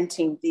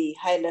implementing the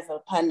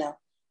high-level panel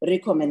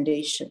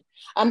recommendation.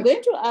 I'm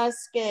going to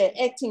ask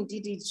Acting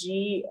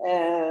DDG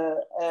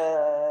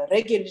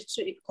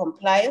Regulatory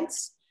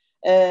Compliance,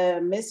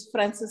 Ms.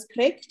 Frances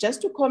Craig,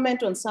 just to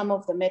comment on some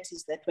of the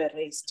matters that were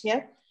raised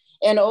here,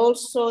 and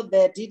also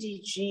the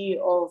DDG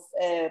of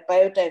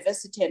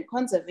Biodiversity and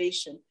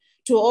Conservation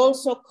to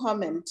also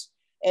comment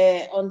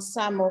on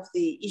some of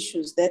the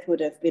issues that would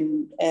have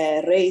been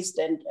raised,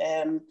 and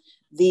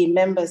the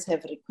members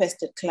have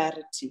requested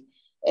clarity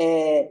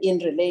in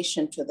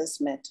relation to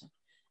this matter.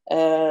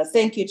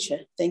 Thank you,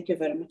 Chair. Thank you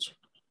very much.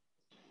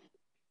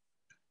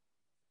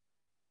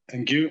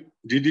 Thank you.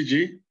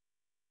 DDG?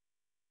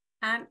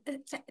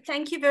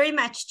 Thank you very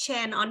much,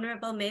 Chair and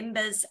honourable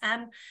members.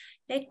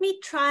 Let me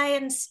try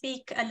and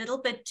speak a little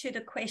bit to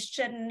the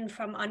question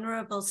from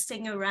Honourable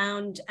Singh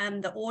around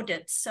the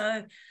audit.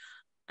 So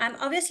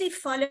obviously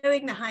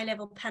following the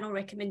high-level panel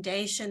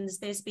recommendations,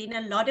 there's been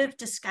a lot of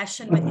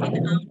discussion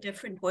within our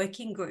different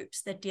working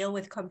groups that deal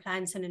with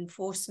compliance and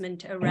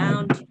enforcement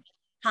around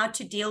how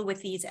to deal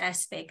with these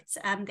aspects.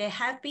 There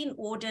have been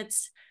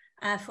audits,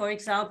 for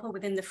example,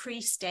 within the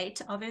Free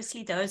State.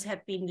 Obviously, those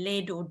have been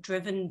led or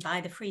driven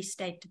by the Free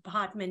State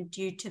Department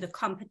due to the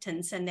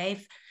competence, and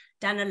they've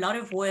done a lot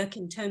of work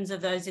in terms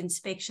of those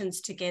inspections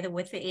together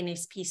with the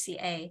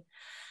NSPCA.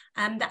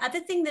 The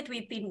other thing that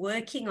we've been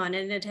working on,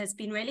 and it has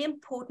been really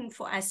important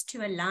for us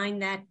to align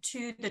that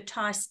to the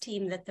task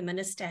team that the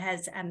Minister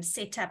has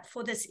set up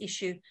for this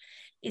issue,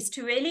 is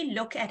to really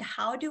look at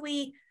how do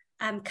we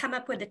come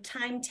up with a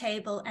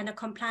timetable and a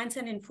compliance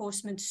and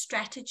enforcement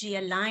strategy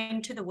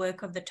aligned to the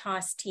work of the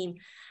task team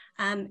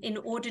in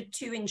order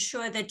to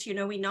ensure that,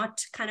 we're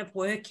not kind of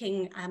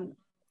working,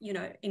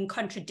 in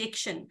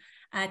contradiction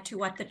to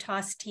what the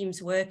task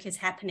team's work is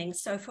happening.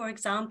 So, for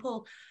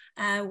example,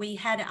 we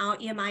had our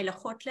EMI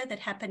Lekgotla that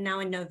happened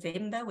now in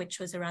November, which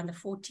was around the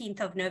 14th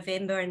of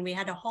November, and we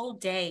had a whole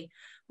day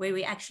where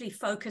we actually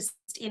focused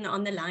in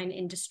on the line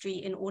industry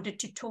in order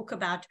to talk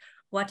about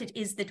what it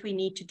is that we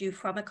need to do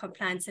from a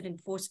compliance and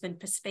enforcement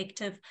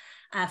perspective.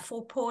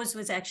 4PAWS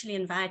was actually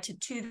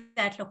invited to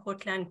that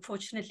Lekgotla.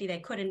 Unfortunately, they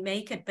couldn't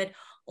make it, but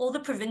all the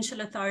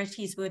provincial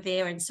authorities were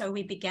there, and so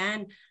we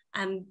began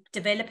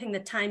developing the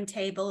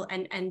timetable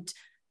and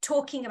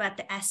talking about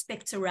the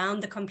aspects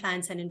around the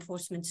compliance and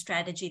enforcement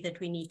strategy that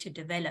we need to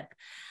develop.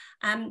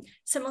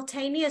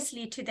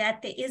 Simultaneously to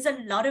that, there is a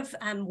lot of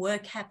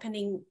work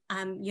happening,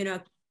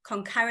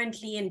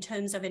 concurrently in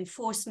terms of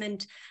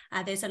enforcement.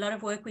 There's a lot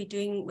of work we're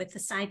doing with the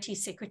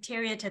CITES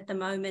Secretariat at the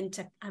moment.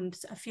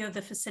 A few of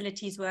the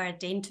facilities were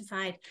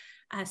identified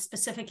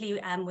specifically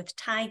with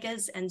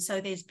tigers, and so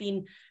there's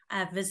been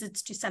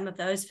visits to some of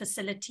those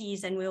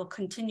facilities, and we'll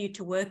continue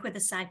to work with the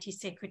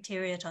CITES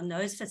Secretariat on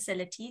those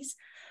facilities.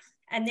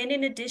 And then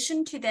in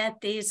addition to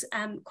that, there's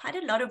quite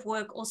a lot of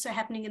work also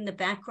happening in the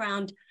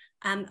background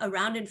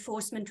around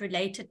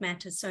enforcement-related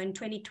matters. So in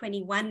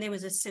 2021, there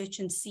was a search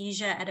and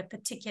seizure at a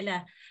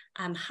particular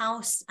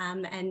house,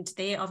 and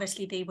there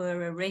obviously there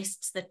were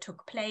arrests that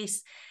took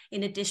place.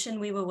 In addition,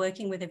 we were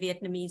working with the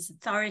Vietnamese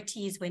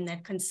authorities when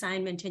that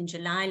consignment in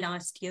July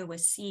last year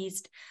was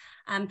seized.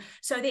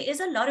 So there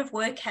is a lot of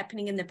work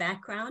happening in the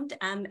background,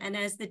 and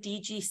as the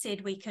DG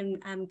said, we can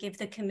give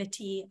the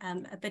committee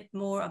a bit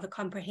more of a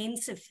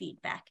comprehensive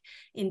feedback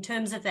in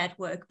terms of that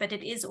work. But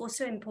it is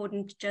also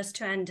important just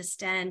to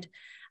understand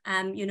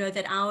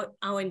that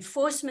our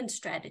enforcement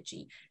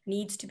strategy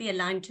needs to be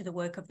aligned to the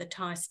work of the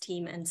task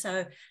team. And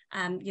so,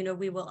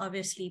 we will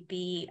obviously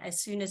be, as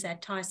soon as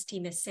that task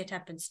team is set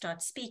up and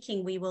start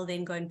speaking, we will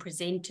then go and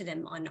present to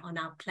them on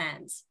our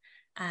plans.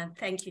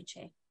 Thank you,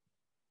 Chair.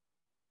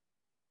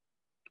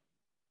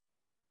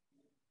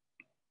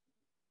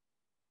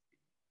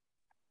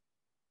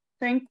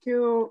 Thank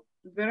you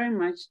very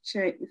much,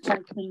 Chair. If I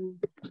can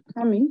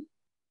come in.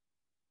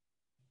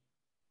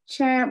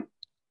 Chair,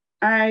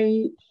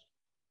 I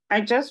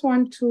just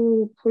want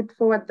to put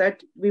forward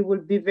that we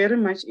will be very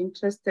much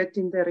interested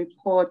in the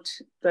report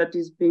that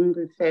is being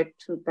referred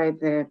to by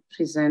the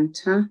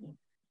presenter,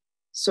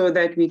 so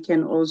that we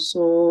can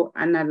also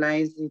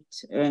analyze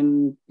it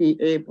and be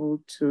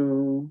able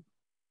to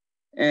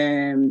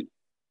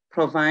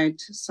provide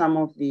some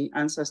of the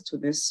answers to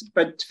this.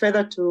 But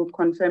further to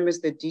confirm, as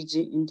the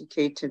DG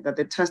indicated, that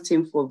the task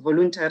team for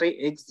voluntary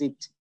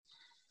exit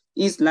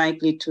is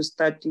likely to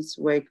start its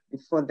work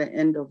before the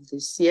end of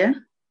this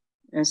year,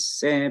 as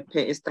per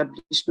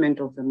establishment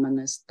of the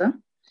Minister.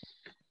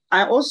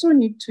 I also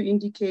need to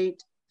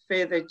indicate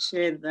further,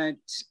 Chair, that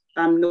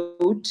I'm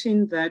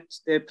noting that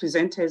the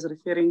presenter is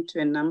referring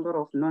to a number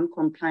of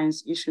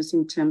non-compliance issues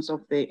in terms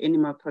of the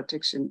Animal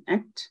Protection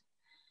Act,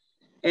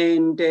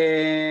 and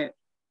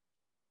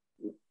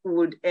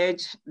would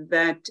urge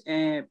that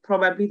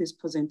probably this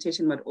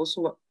presentation but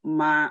also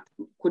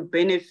could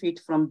benefit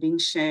from being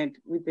shared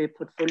with the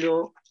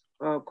Portfolio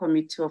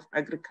Committee of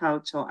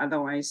Agriculture, or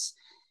otherwise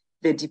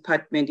the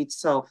department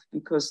itself,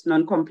 because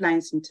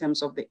non-compliance in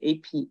terms of the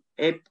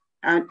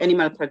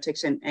Animal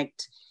Protection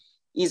Act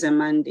is a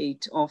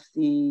mandate of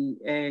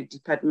the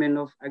Department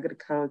of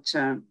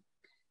Agriculture,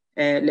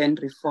 Land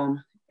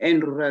Reform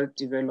and Rural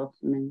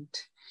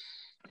Development.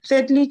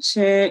 Thirdly,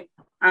 Chair,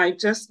 I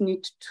just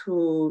need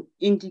to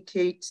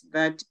indicate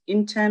that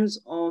in terms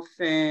of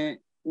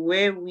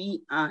where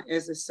we are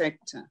as a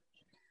sector,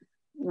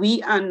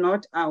 we are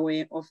not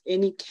aware of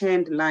any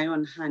canned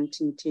lion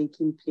hunting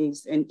taking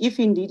place. And if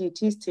indeed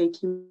it is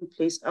taking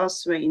place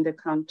elsewhere in the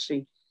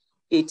country,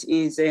 it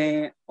is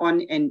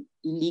on an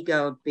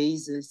illegal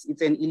basis.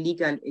 It's an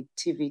illegal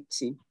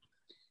activity.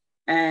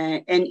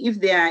 And if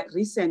there are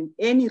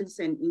any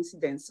recent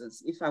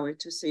incidences, if I were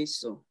to say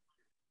so,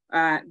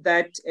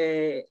 that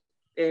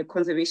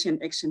Conservation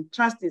Action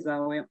Trust is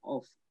aware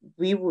of,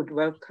 we would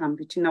welcome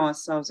between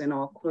ourselves and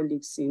our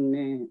colleagues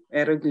in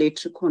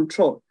regulatory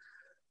control.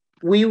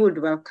 We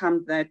would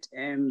welcome that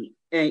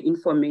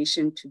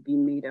information to be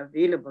made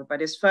available.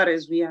 But as far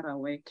as we are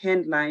aware,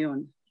 canned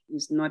lion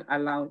is not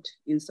allowed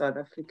in South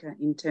Africa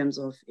in terms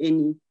of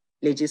any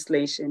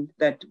legislation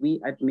that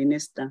we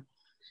administer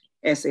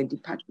as a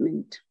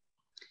department.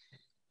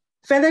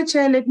 Further,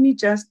 Chair, let me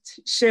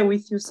just share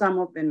with you some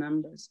of the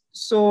numbers.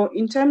 So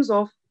in terms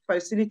of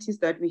facilities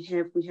that we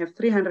have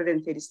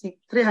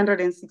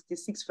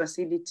 366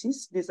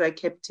 facilities. These are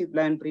captive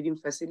lion breeding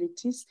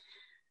facilities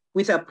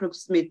with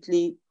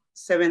approximately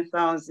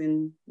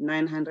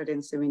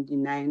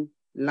 7,979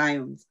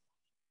 lions.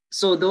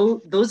 So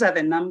those are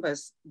the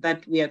numbers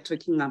that we are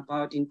talking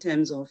about in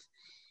terms of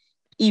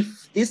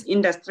if this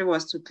industry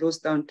was to close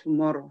down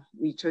tomorrow,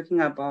 we're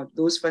talking about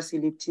those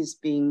facilities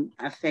being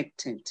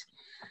affected.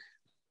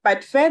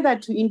 But further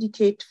to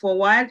indicate for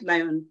wild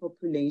lion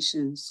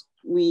populations,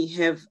 we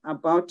have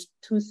about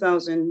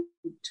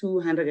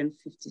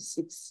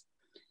 2,256,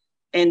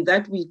 and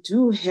that we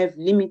do have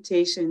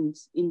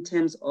limitations in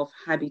terms of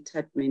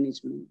habitat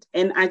management.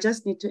 And I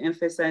just need to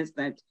emphasize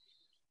that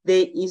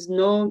there is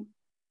no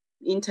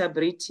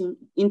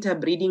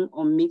interbreeding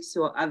or mix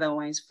or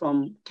otherwise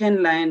from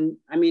captive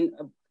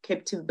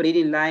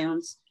breeding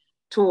lions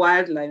to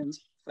wild lions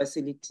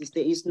facilities.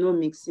 There is no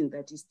mixing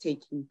that is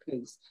taking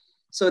place.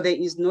 So there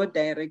is no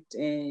direct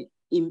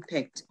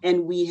impact,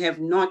 and we have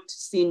not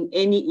seen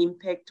any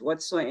impact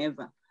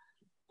whatsoever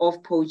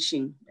of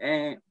poaching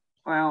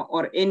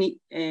or any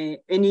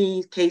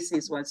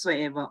cases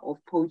whatsoever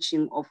of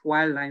poaching of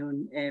wild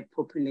lion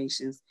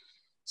populations.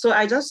 So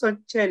I just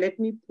thought, Chair, let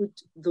me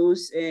put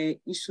those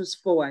issues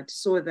forward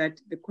so that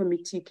the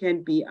committee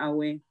can be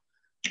aware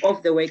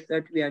of the work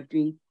that we are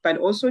doing, but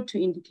also to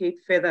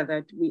indicate further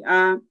that we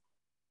are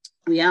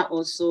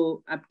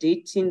also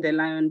updating the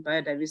Lion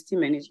Biodiversity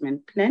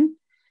Management Plan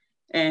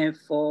as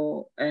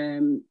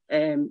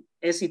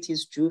it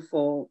is due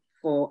for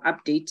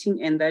updating,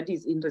 and that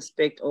is in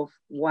respect of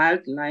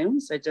wild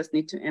lions. I just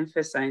need to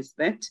emphasize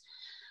that.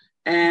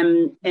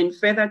 And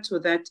further to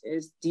that,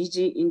 as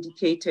DG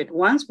indicated,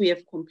 once we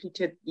have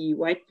completed the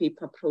white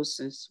paper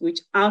process, which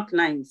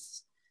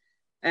outlines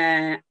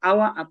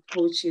our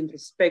approach in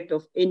respect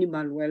of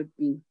animal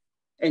well-being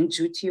and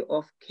duty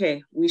of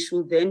care, we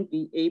should then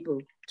be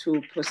able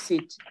to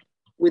proceed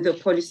with a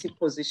policy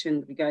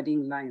position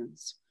regarding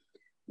lions.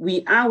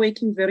 We are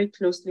working very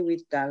closely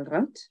with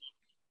DALRAD.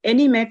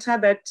 Any matter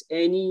that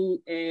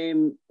any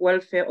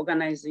welfare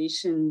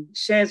organization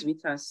shares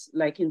with us,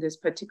 like in this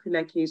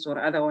particular case or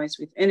otherwise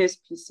with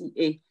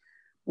NSPCA,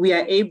 we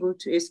are able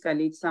to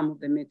escalate some of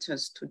the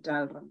matters to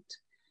DALRAD.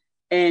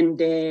 And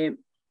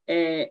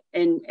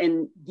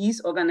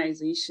these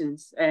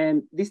organizations,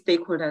 these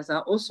stakeholders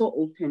are also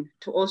open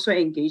to also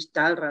engage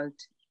DALRAD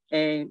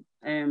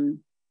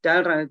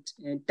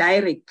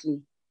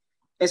directly,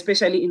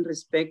 especially in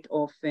respect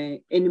of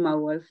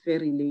animal welfare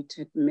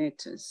related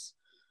matters.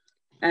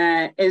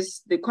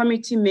 As the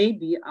committee may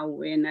be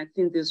aware, and I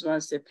think this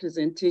was a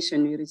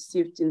presentation we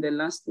received in the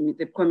last meeting,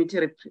 the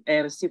committee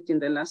received in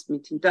the last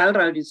meeting,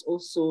 DALRAD is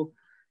also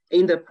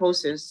in the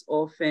process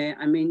of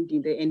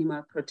amending the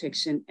Animal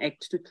Protection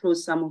Act to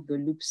close some of the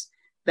loops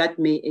that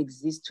may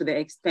exist to the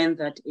extent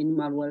that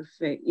animal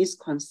welfare is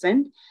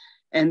concerned.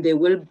 And they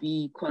will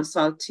be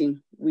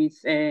consulting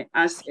with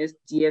us as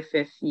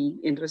DFFE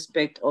in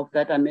respect of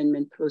that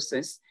amendment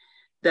process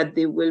that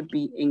they will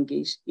be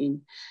engaged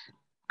in.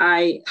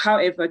 I,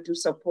 however, do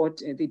support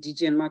the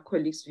DG and my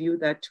colleagues' view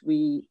that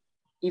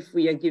if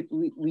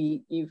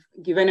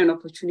given an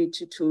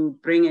opportunity to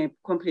bring a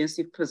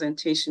comprehensive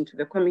presentation to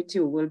the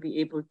committee, we will be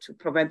able to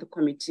provide the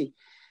committee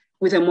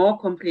with a more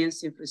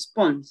comprehensive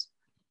response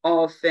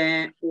of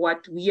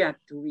what we are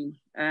doing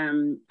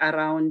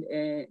around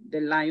the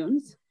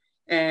lions,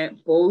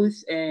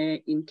 both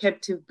in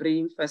captive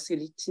breeding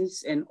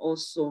facilities and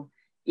also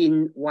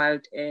in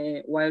wild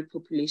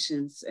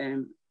populations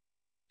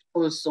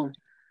also.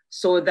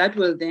 So that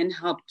will then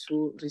help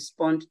to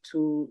respond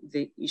to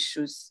the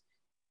issues.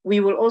 We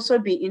will also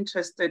be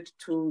interested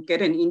to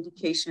get an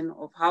indication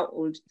of how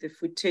old the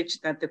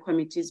footage that the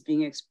committee is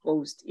being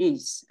exposed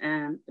is,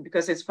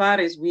 because as far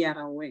as we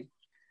are aware,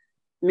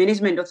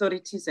 management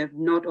authorities have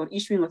not, or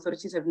issuing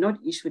authorities have not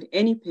issued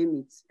any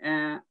permits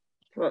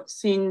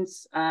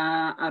since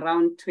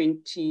around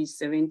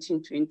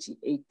 2017,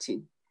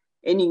 2018.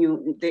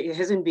 There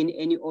hasn't been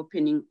any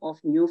opening of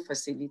new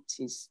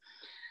facilities.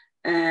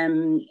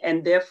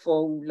 And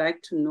therefore, we would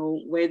like to know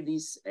where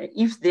these,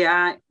 if there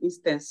are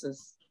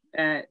instances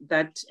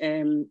that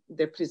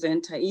the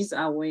presenter is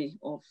aware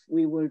of,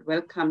 we will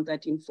welcome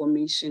that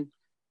information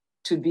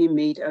to be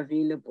made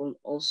available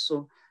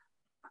also.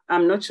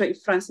 I'm not sure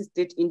if Francis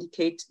did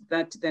indicate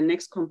that the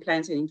next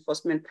compliance and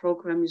enforcement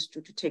program is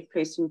due to take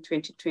place in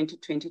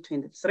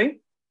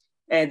 2020-2023.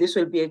 This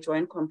will be a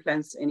joint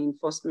compliance and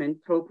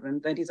enforcement program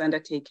that is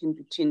undertaken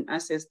between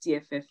us as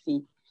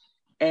DFFE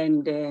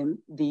and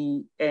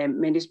the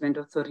management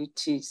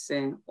authorities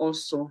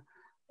also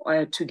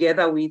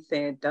together with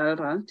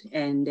DALRAD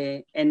and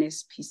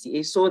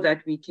NSPCA, so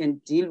that we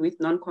can deal with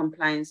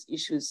non-compliance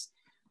issues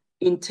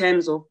in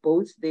terms of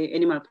both the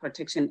Animal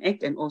Protection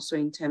Act and also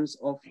in terms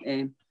of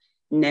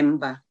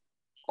NEMBA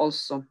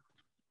also.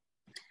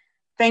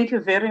 Thank you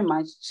very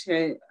much,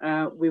 Chair.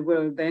 We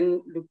will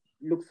then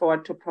look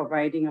forward to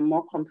providing a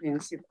more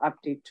comprehensive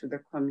update to the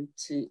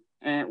committee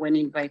when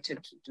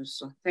invited to do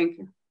so. Thank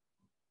you.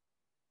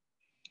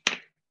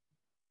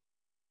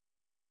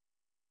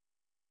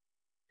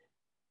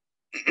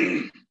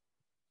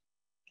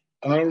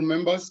 Honorable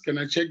members, can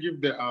I check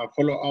if there are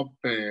follow-up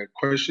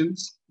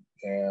questions?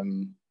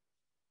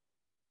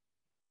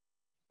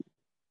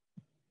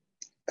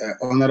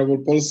 Honorable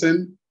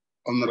Paulsen,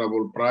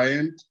 Honorable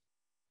Bryant,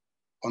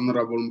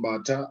 Honorable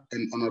Mbata,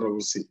 and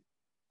Honorable C.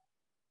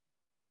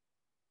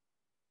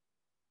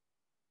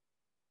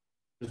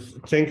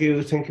 Thank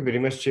you very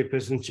much,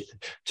 Chairperson.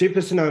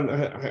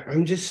 Chairperson,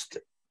 I'm just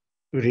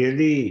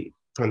really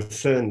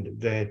concerned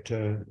that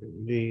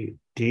the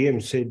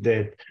DM said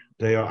that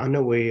they are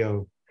unaware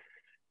of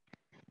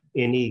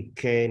any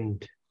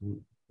canned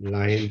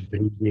lion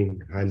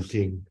breeding,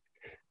 hunting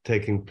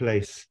taking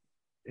place.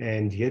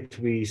 And yet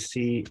we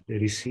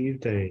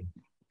received a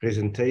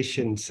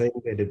presentation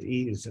saying that it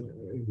is.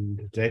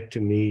 And that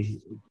to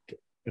me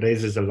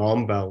raises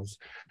alarm bells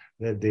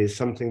that there's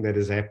something that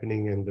is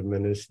happening and the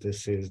minister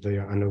says they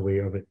are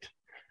unaware of it.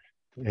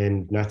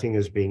 And nothing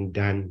is being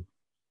done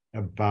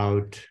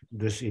about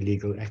this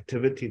illegal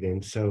activity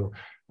then. So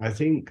I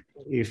think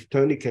if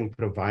Tony can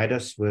provide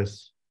us with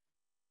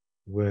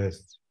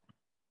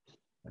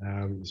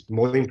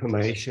more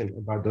information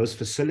about those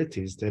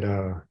facilities that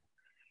are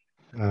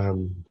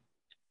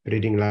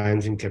breeding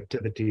lions in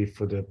captivity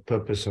for the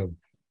purpose of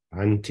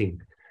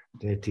hunting,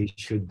 that he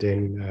should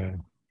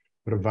then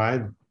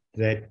provide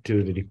that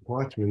to the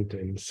department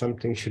and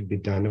something should be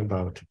done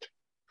about it.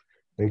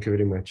 Thank you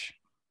very much.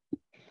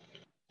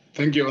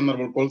 Thank you,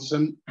 Honorable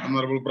Paulsen.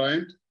 Honorable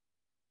Bryant.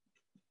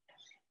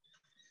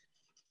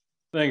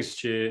 Thanks,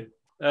 Chair.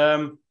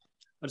 I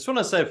just want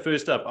to say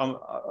first up,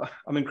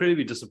 I'm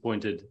incredibly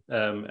disappointed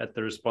at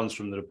the response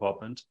from the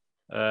department.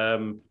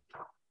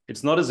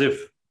 It's not as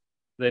if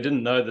they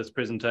didn't know this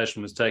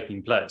presentation was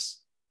taking place.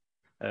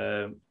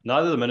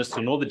 Neither the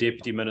minister nor the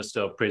deputy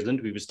minister are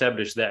present. We've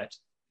established that.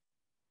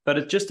 But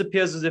it just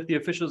appears as if the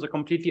officials are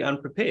completely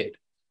unprepared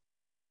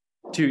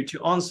to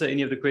answer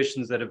any of the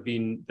questions that have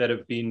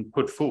been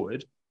put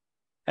forward,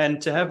 and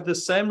to have the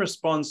same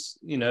response,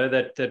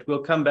 that we'll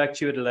come back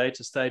to you at a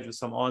later stage with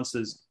some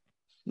answers.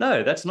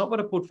 No, that's not what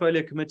a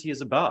portfolio committee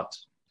is about.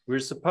 We're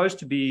supposed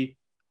to be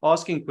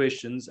asking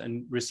questions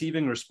and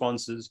receiving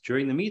responses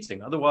during the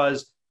meeting.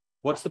 Otherwise,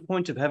 what's the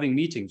point of having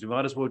meetings? We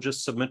might as well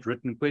just submit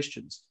written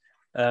questions.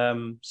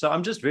 So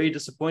I'm just very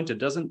disappointed.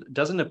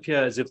 Doesn't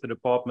appear as if the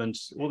department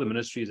or the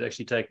ministry is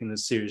actually taking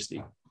this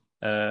seriously.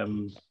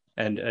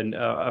 And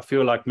I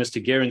feel like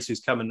Mr. Gerrans, who's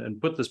come and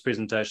put this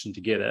presentation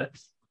together,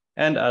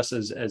 and us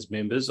as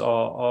members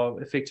are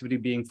effectively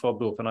being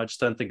fobbed off, and I just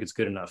don't think it's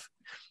good enough.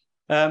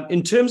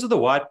 In terms of the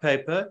white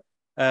paper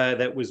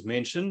that was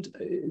mentioned,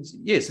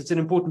 yes, it's an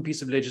important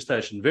piece of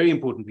legislation, very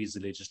important piece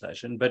of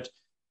legislation, but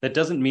that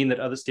doesn't mean that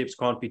other steps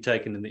can't be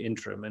taken in the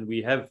interim, and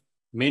we have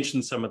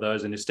mentioned some of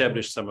those and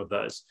established some of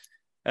those.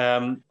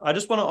 I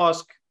just want to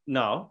ask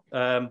now,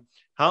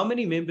 how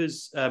many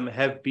members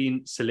have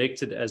been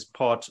selected as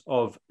part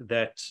of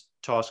that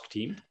task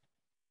team?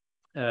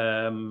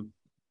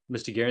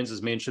 Mr. Gerrans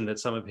has mentioned that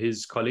some of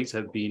his colleagues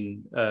have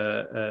been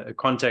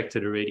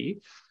contacted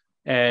already.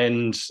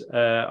 And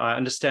I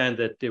understand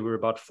that there were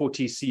about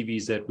 40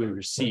 CVs that were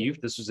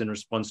received. This was in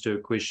response to a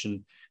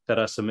question that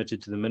I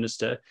submitted to the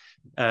minister.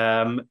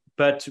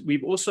 But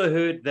we've also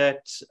heard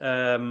that,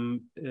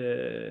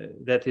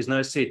 that there's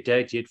no set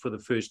date yet for the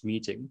first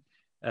meeting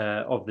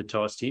of the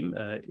task team.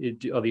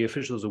 Are the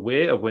officials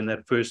aware of when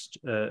that first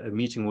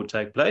meeting will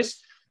take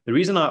place? The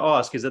reason I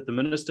ask is that the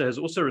minister has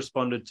also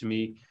responded to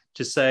me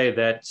to say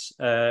that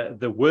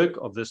the work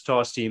of this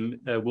task team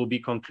will be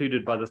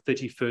concluded by the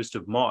 31st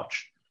of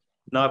March.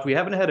 Now, if we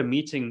haven't had a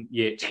meeting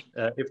yet,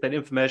 if that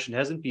information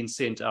hasn't been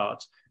sent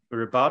out,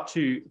 we're about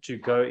to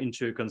go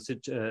into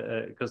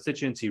a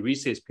constituency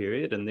recess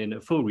period and then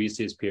a full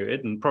recess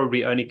period, and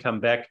probably only come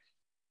back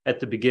at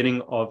the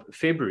beginning of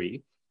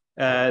February.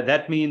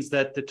 That means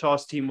that the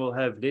task team will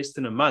have less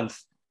than a month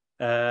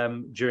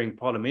during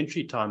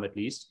parliamentary time, at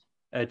least,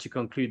 to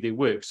conclude their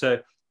work.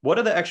 So what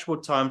are the actual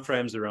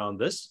timeframes around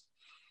this?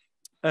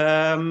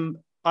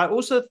 I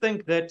also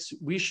think that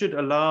we should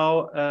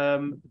allow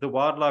the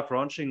Wildlife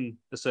Ranching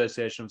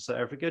Association of South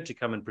Africa to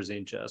come and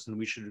present to us, and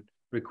we should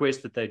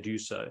request that they do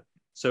so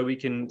we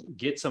can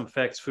get some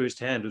facts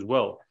firsthand as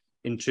well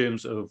in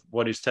terms of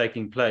what is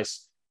taking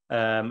place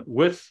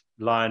with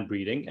lion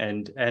breeding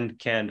and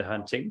canned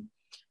hunting.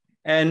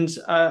 And,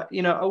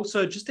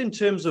 also just in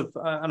terms of,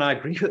 and I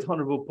agree with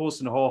Honourable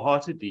Paulsen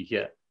wholeheartedly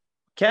here,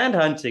 canned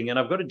hunting, and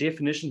I've got a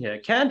definition here.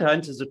 Canned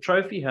hunt is a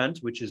trophy hunt,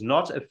 which is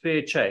not a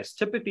fair chase,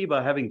 typically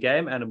by having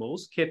game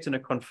animals kept in a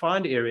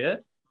confined area,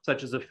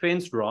 such as a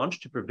fenced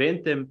ranch, to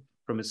prevent them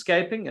from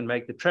escaping and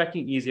make the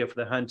tracking easier for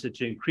the hunter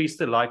to increase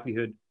the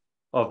likelihood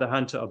of the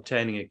hunter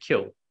obtaining a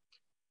kill.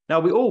 Now,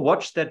 we all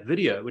watched that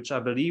video, which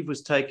I believe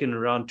was taken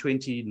around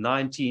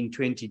 2019,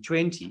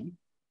 2020,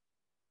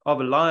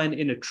 of a lion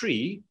in a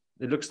tree,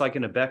 it looks like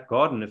in a back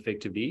garden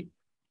effectively,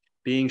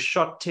 being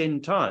shot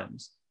 10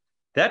 times.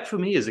 That for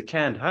me is a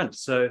canned hunt.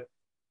 So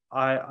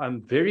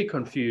I'm very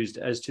confused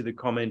as to the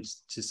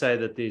comments to say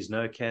that there's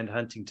no canned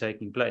hunting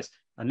taking place,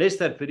 unless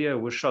that video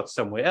was shot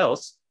somewhere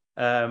else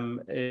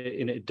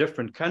in a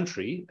different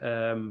country.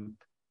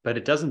 But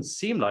it doesn't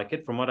seem like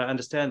it, from what I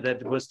understand,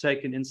 that it was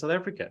taken in South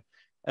Africa.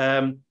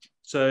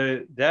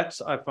 So that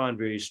I find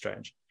very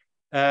strange.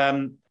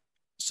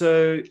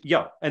 So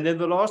yeah, and then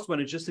the last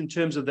one is just in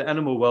terms of the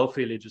animal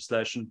welfare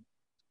legislation.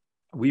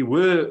 We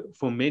were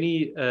for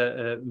many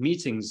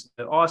meetings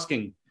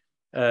asking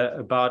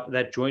about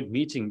that joint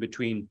meeting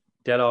between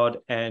DALRRD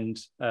and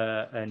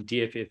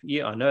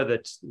DFFE. I know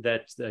that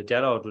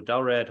DALRRD or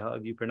DALRRD,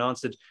 however you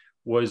pronounce it,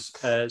 was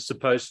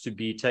supposed to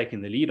be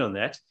taking the lead on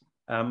that.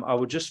 I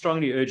would just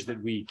strongly urge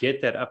that we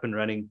get that up and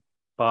running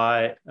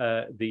by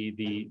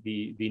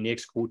the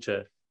next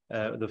quarter,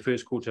 the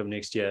first quarter of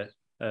next year,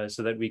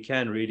 so that we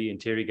can really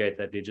interrogate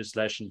that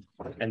legislation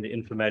and the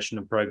information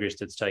and progress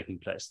that's taking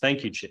place.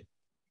 Thank you, Chair.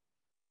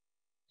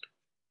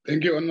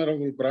 Thank you,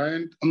 Honorable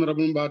Bryant.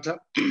 Honorable Mbata.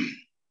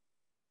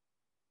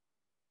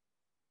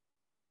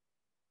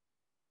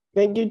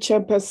 Thank you,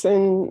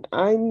 Chairperson.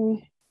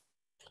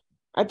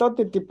 I thought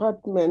the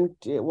department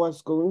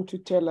was going to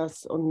tell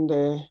us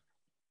on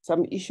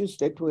some issues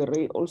that were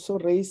also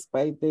raised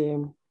by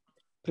the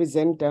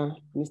presenter,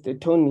 Mr.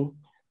 Tony,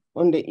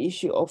 on the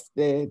issue of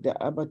the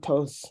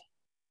abattoirs.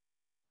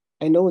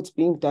 I know it's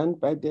being done,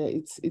 but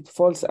it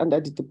falls under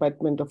the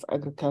Department of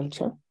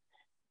Agriculture.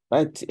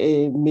 But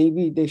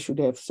maybe they should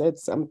have said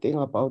something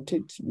about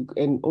it,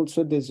 and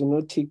also the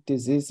zoonotic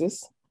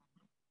diseases.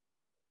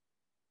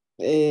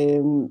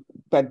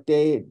 But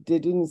they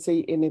didn't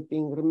say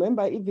anything.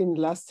 Remember, even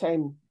last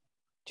time,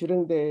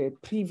 during the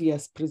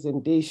previous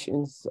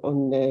presentations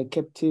on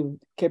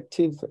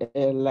captive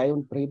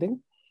lion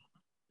breeding,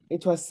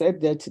 it was said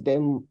that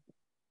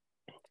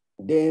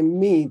the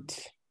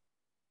meat,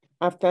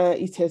 after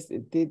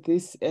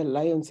these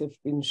lions have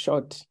been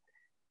shot,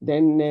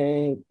 then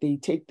they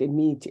take the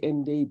meat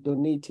and they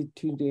donate it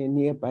to the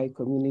nearby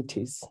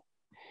communities.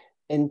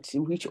 And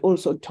which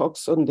also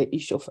talks on the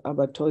issue of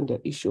abattoir and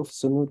the issue of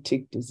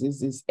zoonotic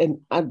diseases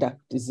and other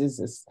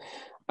diseases.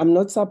 I'm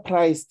not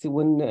surprised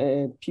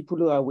when people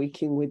who are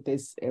working with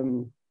this,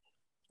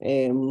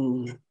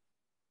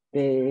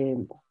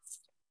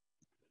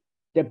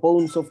 the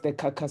bones of the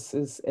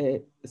carcasses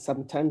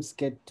sometimes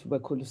get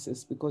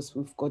tuberculosis, because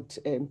we've got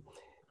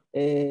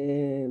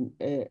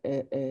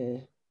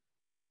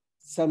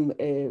some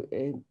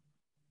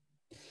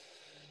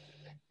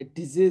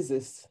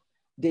diseases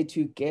that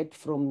you get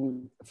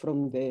from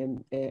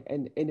the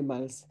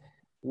animals,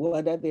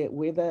 whether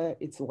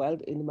it's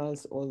wild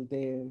animals or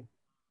the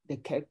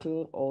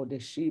cattle or the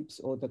sheep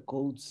or the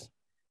goats.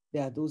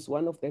 There are those.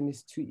 One of them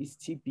is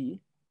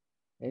TB,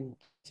 and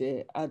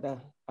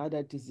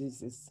other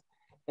diseases.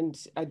 And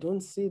I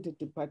don't see the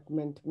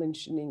department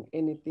mentioning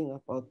anything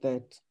about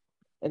that.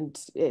 And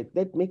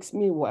that makes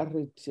me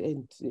worried.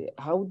 And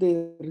how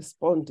they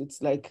respond,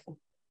 it's like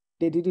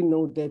they didn't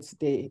know that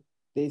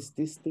there's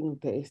this thing,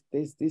 there's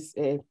this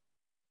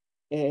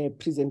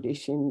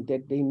presentation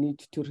that they need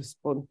to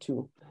respond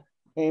to.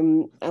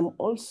 I'm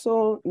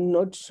also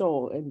not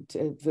sure and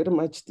very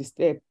much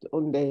disturbed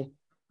on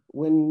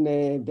when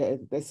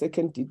the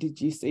second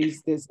DDG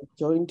says there's a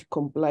joint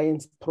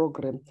compliance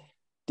program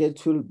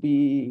that will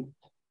be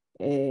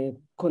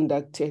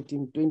conducted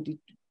in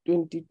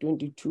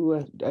 2022.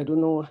 I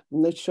don't know,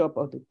 I'm not sure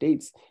about the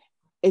dates.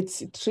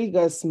 It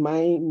triggers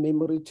my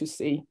memory to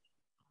say,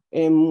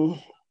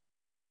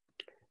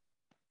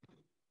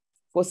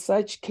 for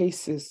such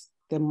cases,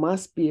 there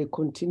must be a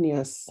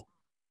continuous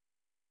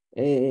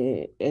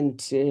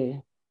and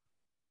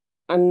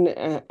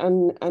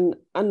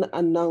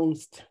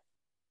unannounced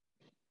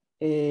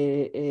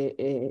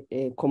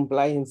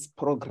compliance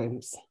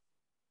programs,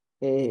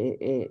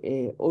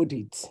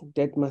 audits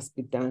that must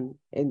be done.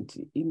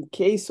 And in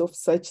case of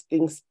such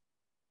things,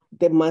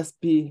 there must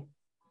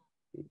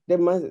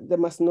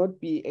not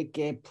be a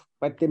gap,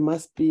 but there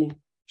must be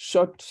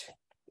short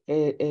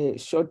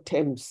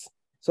terms,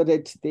 so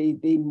that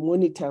they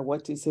monitor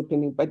what is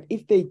happening. But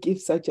if they give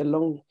such a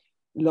long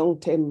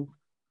term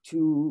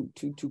to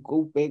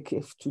go back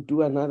to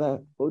do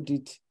another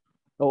audit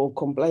or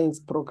compliance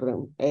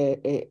program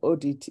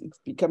audit, it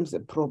becomes a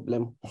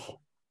problem.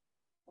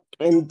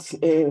 And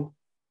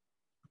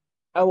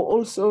I will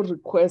also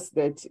request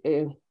that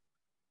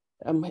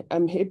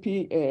I'm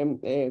happy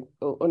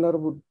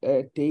Honorable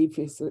Dave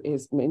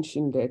has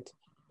mentioned that,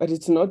 but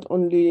it's not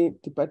only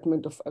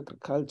Department of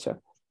Agriculture.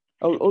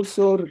 I will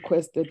also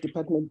request the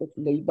Department of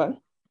Labor,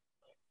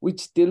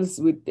 which deals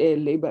with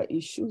labor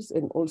issues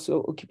and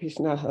also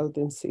occupational health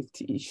and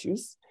safety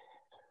issues.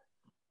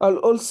 I'll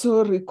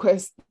also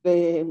request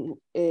the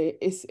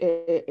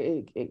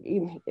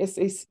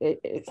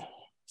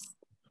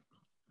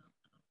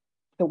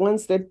the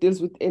ones that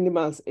deals with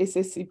animals,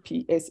 SACPSA,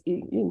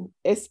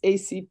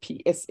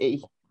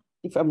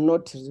 if I'm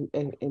not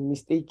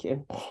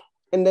mistaken.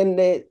 And then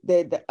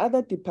the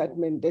other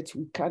department that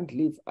we can't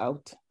leave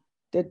out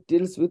that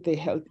deals with the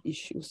health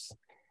issues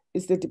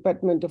is the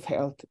Department of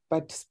Health,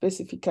 but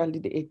specifically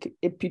the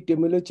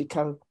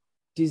epidemiological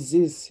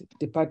disease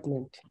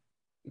department,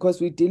 because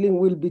we'll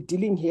be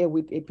dealing here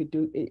with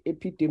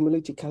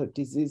epidemiological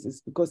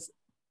diseases, because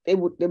they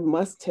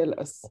must tell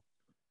us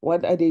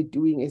what are they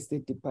doing as the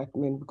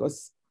department,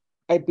 because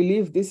I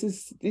believe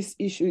this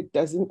issue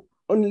doesn't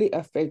only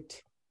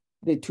affect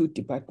the two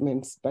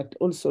departments, but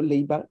also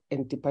Labor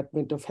and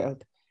Department of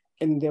Health,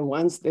 and the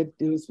ones that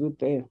deals with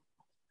the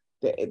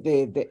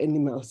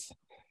animals.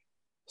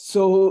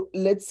 So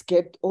let's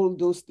get all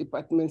those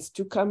departments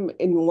to come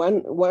in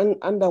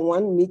under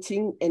one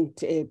meeting and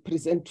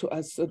present to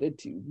us so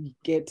that we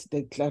get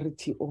the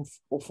clarity of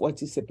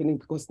what is happening,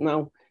 because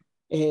now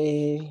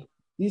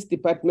this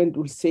department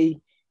will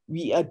say,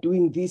 we are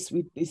doing this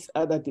with this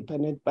other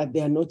department, but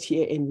they are not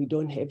here and we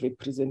don't have a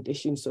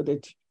presentation, so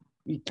that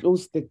we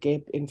close the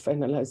gap and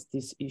finalize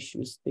these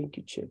issues. Thank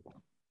you, Chair.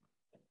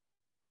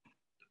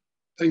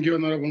 Thank you,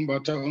 Honorable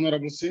Mbata.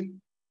 Honorable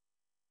Singh.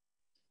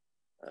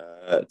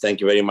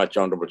 Thank you very much,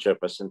 Honorable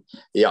Chairperson.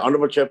 Yeah,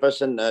 Honorable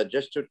Chairperson,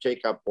 just to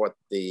take up what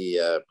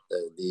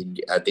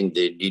I think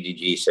the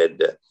DDG said,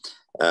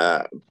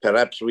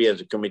 perhaps we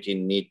as a committee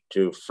need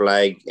to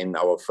flag in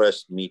our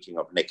first meeting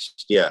of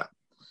next year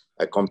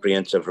a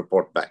comprehensive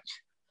report back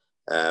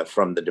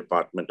from the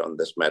department on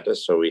this matter,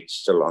 so it's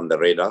still on the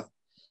radar.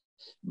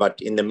 But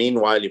in the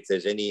meanwhile, if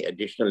there's any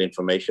additional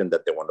information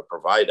that they want to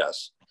provide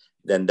us,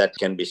 then that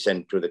can be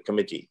sent to the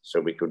committee, so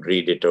we could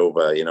read it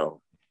over, you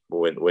know,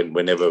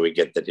 whenever we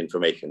get that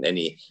information,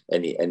 any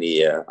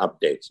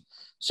updates.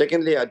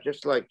 Secondly, I'd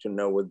just like to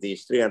know, with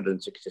these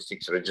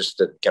 366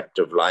 registered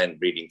captive lion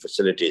breeding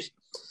facilities,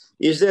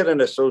 is there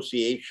an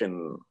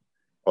association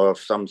of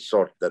some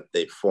sort that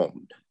they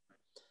formed?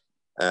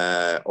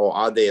 Or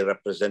are they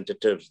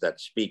representatives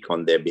that speak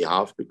on their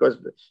behalf? Because,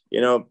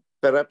 you know,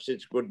 perhaps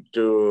it's good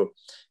to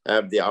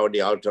have the Audi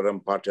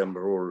Alterum Partem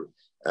rule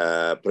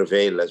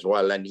prevail as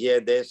well and hear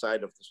their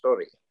side of the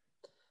story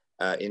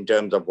in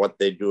terms of what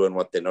they do and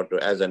what they not do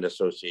as an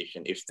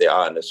association, if they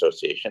are an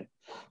association.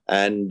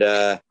 And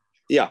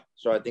yeah,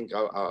 so I think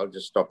I'll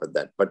just stop at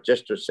that. But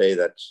just to say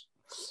that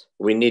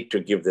we need to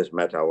give this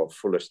matter our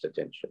fullest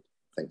attention.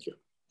 Thank you.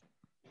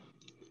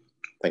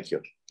 Thank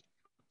you.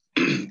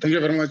 Thank you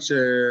very much,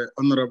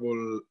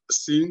 Honorable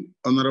Singh.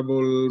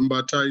 Honorable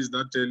Mbata, is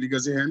that a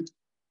legacy hand?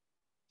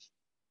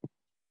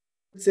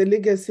 It's a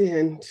legacy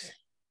hand.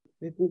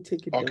 Let me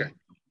take it down.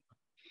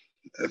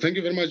 Thank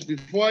you very much.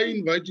 Before I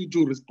invite you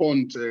to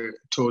respond,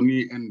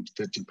 Tony and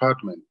the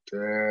department,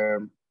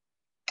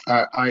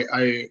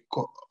 I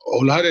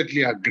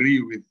wholeheartedly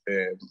agree with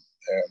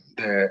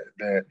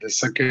the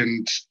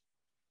second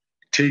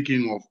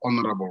taking of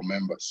honorable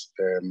members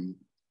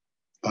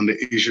on the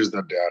issues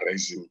that they are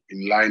raising,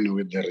 in line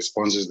with the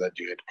responses that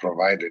you had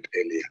provided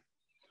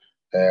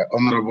earlier.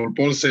 Honorable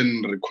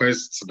Paulsen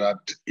requests that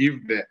if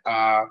there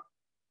are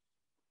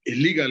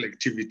illegal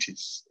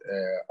activities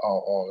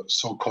or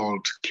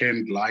so-called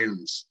canned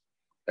lions,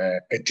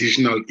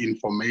 additional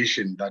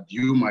information that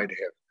you might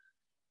have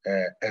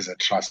as a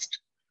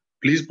trust,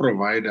 please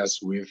provide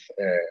us with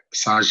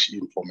such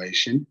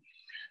information.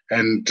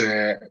 And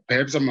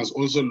perhaps I must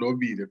also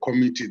lobby the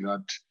committee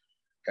that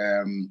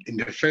in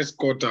the first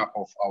quarter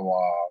of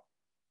our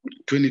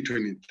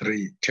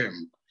 2023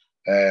 term,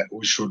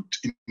 we should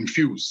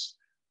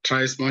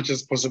try as much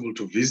as possible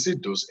to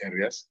visit those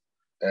areas.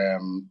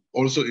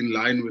 Also in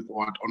line with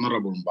what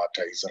Honorable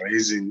Mbata is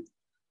raising,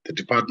 the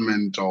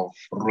Department of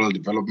Rural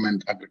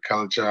Development,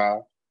 Agriculture,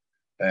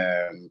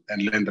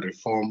 and Land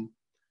Reform,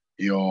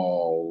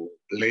 your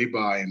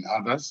Labor and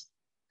others.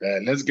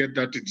 Let's get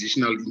that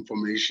additional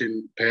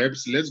information.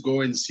 Perhaps let's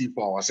go and see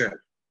for ourselves.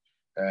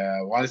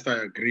 Whilst I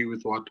agree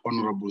with what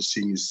Honorable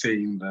Singh is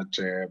saying, that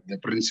the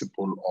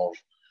principle of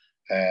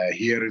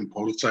hearing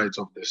both sides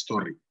of the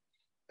story,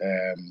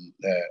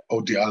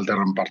 Odi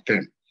Alteram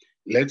Partem.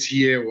 Let's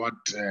hear what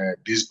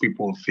these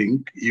people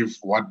think, if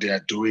what they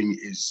are doing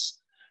is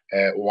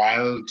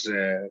wild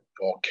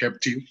or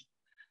captive.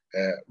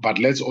 But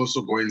let's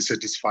also go and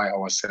satisfy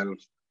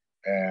ourselves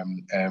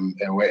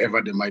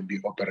wherever they might be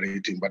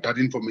operating. But that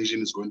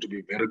information is going to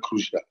be very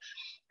crucial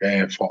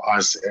for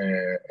us,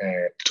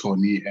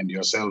 Tony, and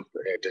yourself,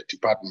 the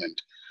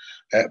department.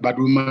 But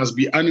we must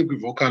be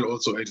unequivocal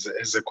also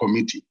as a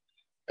committee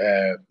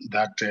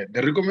that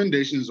the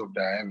recommendations of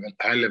the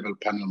high-level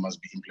panel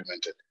must be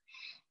implemented.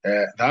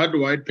 That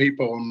white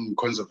paper on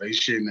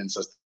conservation and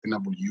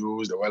sustainable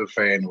use, the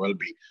welfare and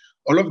well-being,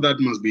 all of that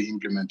must be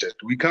implemented.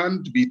 We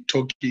can't be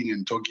talking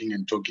and talking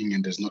and talking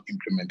and there's no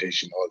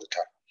implementation all the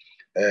time.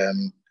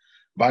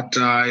 But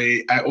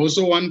I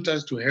also want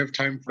us to have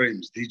time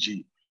frames,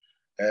 DG.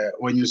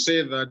 When you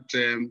say that,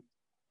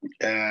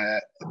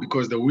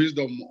 because the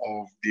wisdom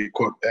of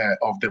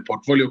the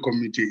portfolio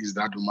committee is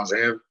that we must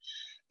have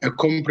a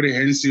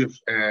comprehensive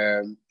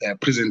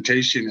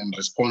presentation and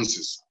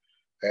responses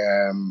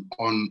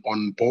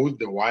on both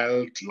the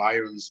wild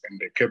lions and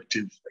the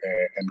captive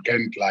and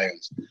caged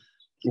lions.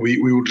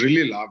 We would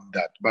really love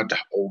that, but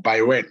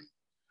by when?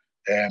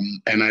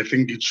 And I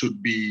think it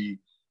should be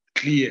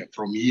clear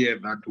from here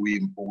that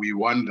we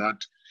want that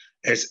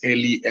as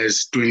early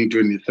as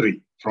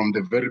 2023, from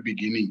the very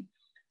beginning.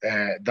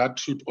 That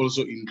should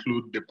also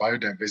include the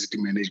biodiversity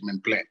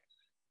management plan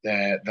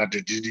that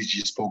the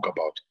DDG spoke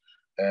about.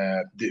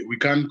 We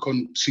can't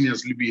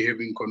continuously be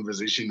having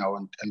conversation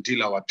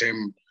until our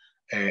term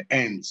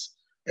ends,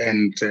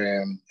 and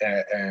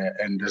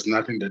there's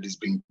nothing that is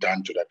being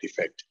done to that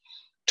effect.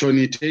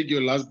 Tony, take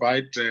your last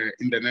bite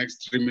in the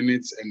next 3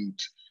 minutes, and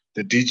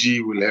the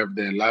DG will have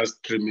the last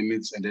 3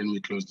 minutes, and then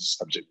we close the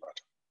subject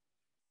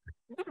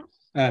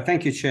matter.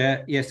 Thank you,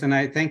 Chair. Yes, and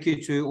I thank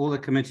you to all the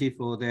committee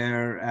for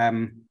their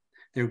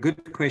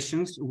good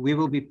questions. We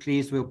will be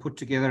pleased. We'll put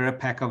together a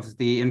pack of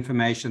the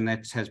information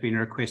that has been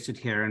requested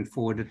here and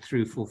forward it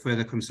through for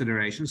further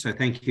consideration. So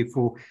thank you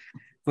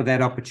for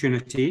that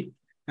opportunity.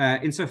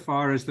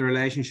 Insofar as the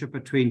relationship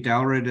between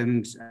DALRRD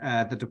and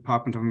the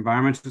Department of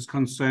Environment is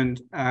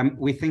concerned,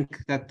 we think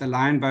that the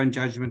Lionbone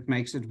judgment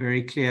makes it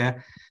very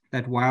clear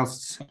that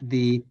whilst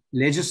the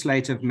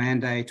legislative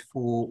mandate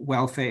for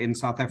welfare in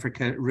South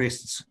Africa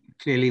rests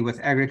clearly with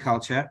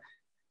agriculture,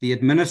 the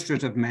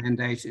administrative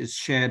mandate is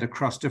shared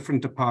across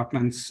different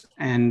departments,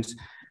 and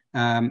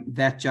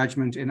that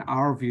judgment, in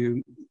our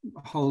view,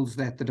 holds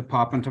that the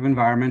Department of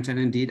Environment and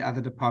indeed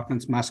other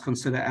departments must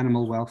consider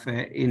animal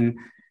welfare in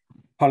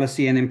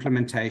policy and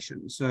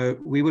implementation. So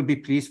we would be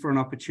pleased for an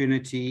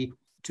opportunity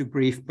to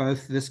brief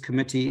both this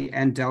committee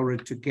and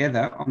DALRRD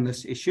together on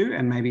this issue,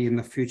 and maybe in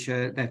the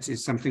future that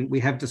is something we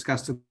have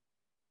discussed.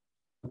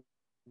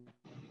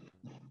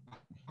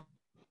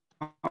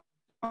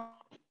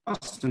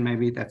 And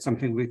maybe that's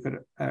something we could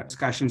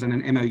discussions and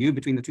an MOU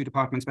between the two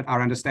departments, but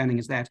our understanding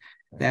is that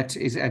that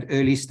is at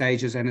early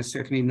stages and is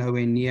certainly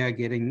nowhere near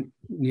getting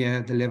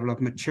near the level of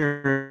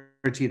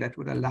maturity that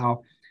would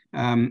allow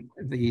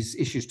these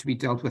issues to be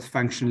dealt with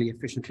functionally,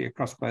 efficiently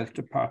across both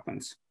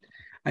departments.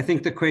 I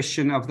think the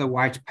question of the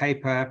white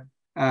paper,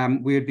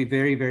 we would be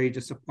very, very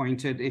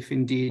disappointed if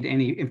indeed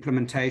any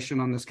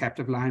implementation on this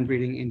captive lion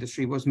breeding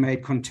industry was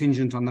made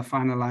contingent on the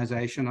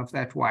finalization of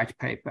that white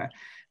paper.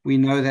 We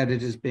know that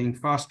it is being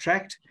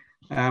fast-tracked,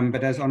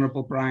 but as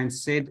Honourable Brian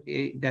said,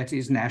 that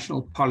is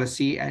national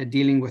policy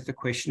dealing with the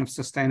question of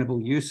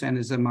sustainable use and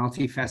is a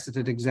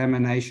multifaceted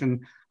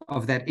examination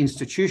of that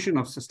institution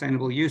of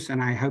sustainable use.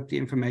 And I hope the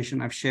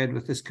information I've shared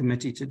with this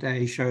committee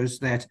today shows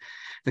that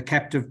the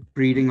captive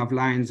breeding of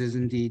lions is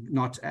indeed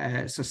not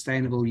a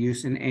sustainable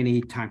use in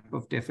any type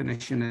of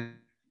definition.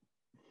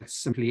 It's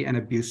simply an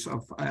abuse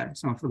of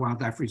some of the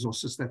wildlife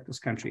resources that this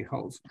country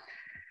holds.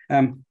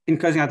 In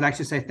closing, I'd like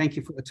to say thank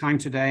you for the time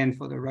today and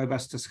for the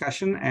robust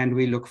discussion, and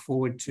we look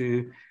forward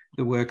to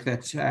the work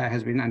that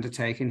has been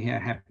undertaken here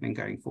happening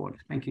going forward.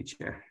 Thank you,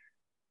 Chair.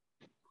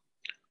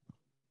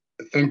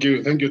 Thank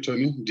you,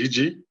 Tony.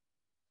 DG.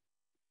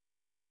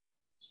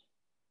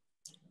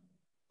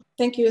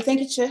 Thank you,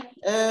 Chair.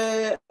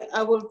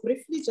 I will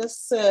briefly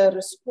just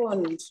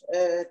respond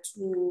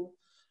to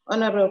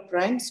Honourable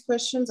Brian's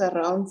questions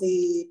around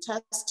the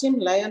task team,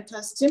 Lion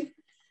task team.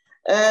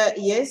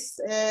 Yes,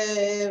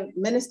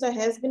 Minister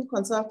has been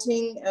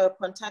contacting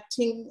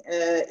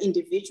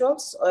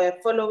individuals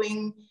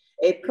following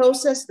a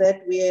process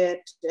that we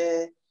had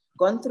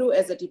gone through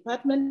as a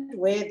department,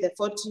 where the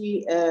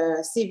 40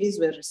 CVs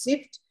were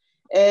received.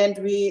 And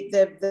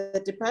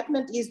the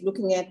department is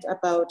looking at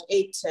about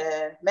 8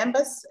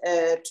 members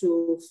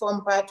to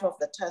form part of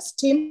the task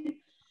team.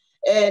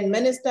 And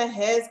Minister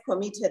has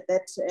committed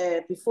that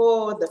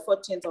before the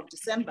 14th of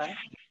December,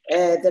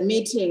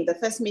 the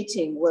first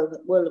meeting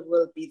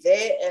will be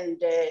there, and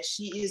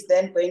she is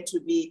then going to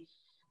be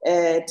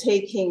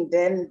taking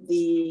then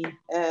the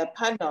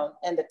panel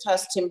and the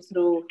task team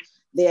through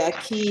their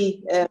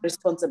key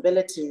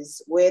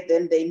responsibilities, where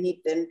then they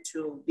need them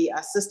to be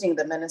assisting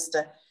the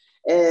Minister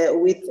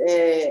with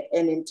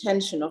an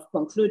intention of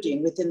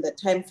concluding within the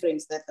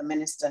timeframes that the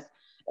Minister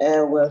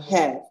will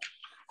have.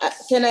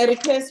 Can I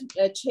request,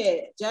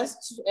 Chair,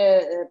 just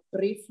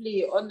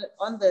briefly on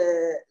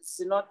the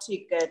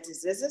zoonotic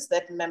diseases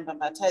that Member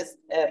Mata has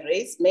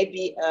raised,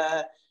 maybe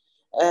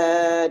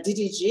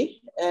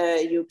DDG,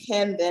 you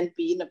can then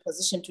be in a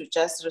position to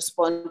just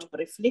respond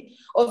briefly.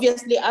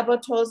 Obviously,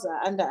 abattoirs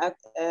are under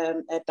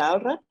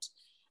DALRRD.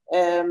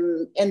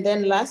 And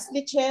then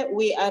lastly, Chair,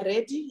 we are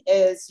ready,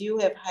 as you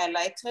have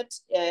highlighted,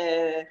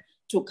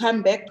 to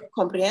come back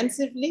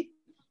comprehensively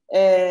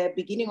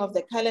beginning of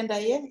the calendar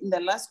year, in the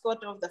last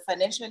quarter of the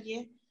financial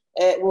year.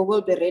 We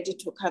will be ready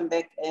to come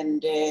back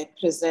and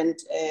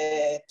present,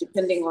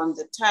 depending on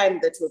the time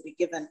that will be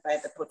given by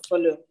the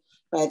portfolio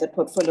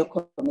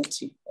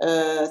committee.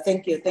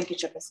 Thank you,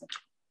 Chairperson.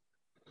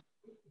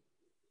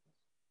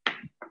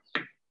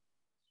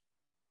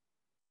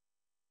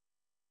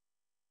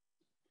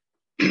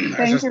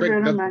 Thank you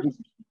very much.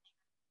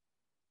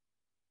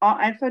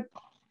 I thought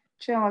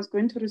Chair was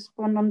going to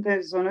respond on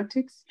the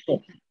zoonotics.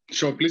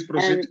 Sure, please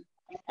proceed.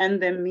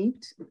 and the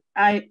meat.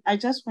 I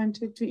just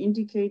wanted to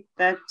indicate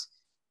that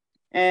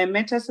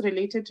matters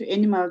related to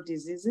animal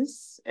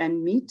diseases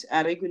and meat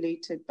are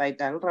regulated by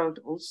DALRAD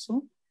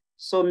also.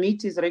 So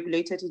meat is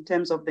regulated in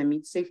terms of the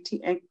Meat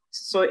Safety Act.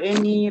 So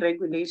any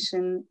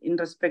regulation in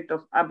respect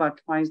of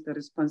abattoir is the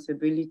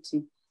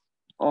responsibility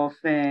of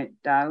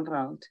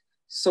DALRAD.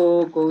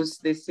 So goes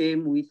the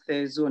same with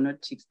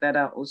zoonotics that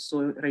are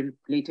also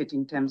regulated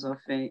in terms of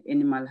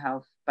animal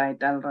health by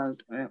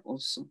DALRAD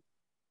also.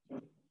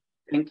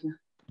 Thank you.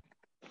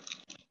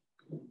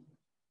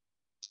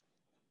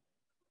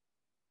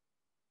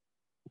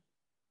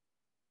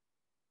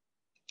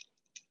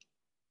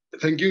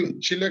 Thank you.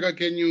 Chileka,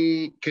 can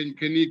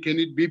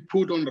it be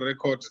put on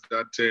record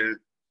that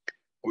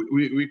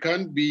we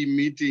can't be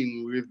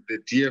meeting with the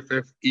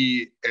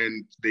DFFE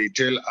and they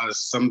tell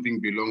us something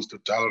belongs to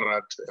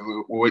DALRAD.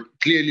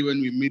 Clearly,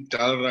 when we meet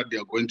DALRAD, they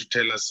are going to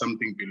tell us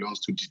something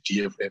belongs to the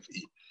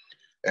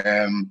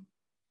DFFE.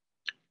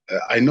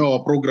 I know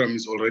our program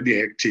is already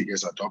hectic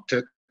as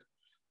adopted,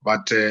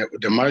 but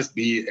there must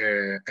be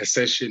a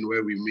session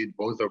where we meet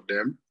both of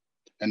them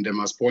and they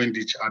must point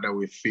each other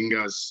with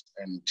fingers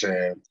and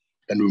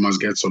we must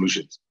get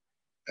solutions.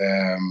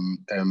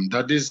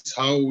 That is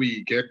how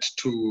we get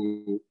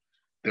to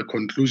the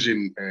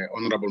conclusion,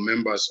 honorable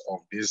members, of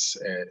this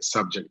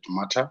subject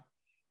matter.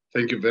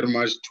 Thank you very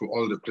much to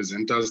all the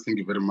presenters. Thank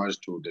you very much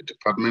to the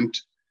department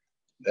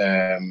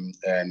and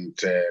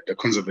the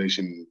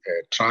Conservation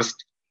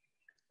Trust,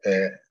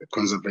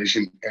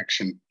 Conservation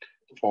Action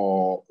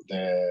for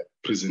the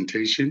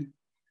presentation.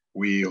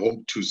 We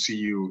hope to see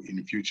you in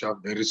the future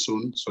very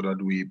soon so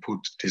that we put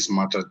this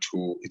matter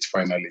to its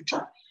finality.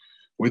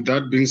 With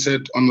that being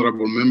said,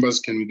 honorable members,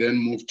 can we then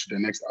move to the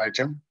next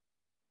item?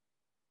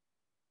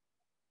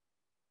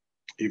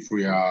 If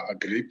we are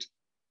agreed.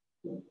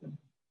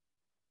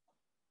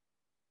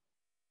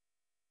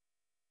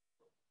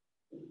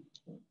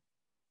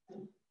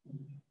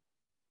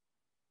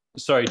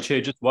 Sorry,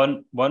 Chair, just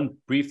one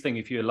brief thing,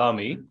 if you allow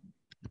me.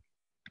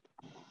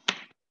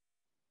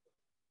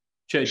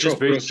 Chair, sure,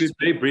 just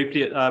very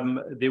briefly,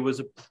 there was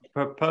a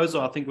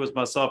proposal, I think it was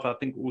myself, I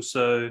think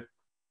also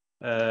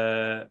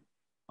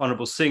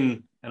Honourable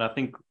Singh, and I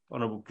think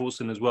Honourable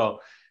Paulson as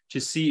well, to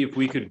see if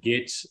we could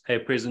get a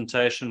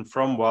presentation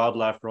from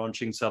Wildlife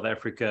Ranching South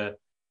Africa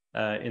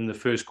in the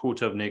first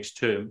quarter of next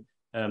term.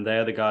 They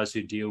are the guys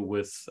who deal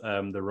with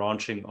the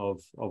ranching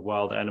of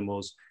wild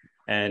animals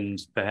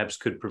and perhaps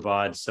could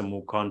provide some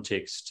more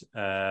context.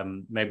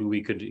 Maybe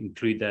we could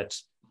include that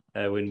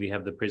when we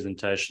have the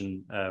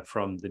presentation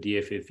from the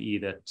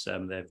DFFE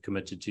that they've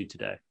committed to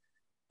today.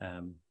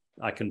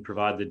 I can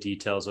provide the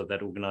details of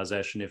that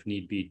organization if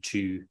need be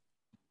to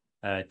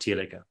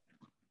Chileka.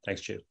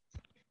 Thanks, Chair.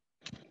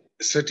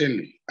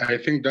 Certainly. I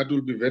think that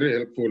will be very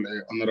helpful,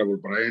 Honorable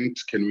Bryant.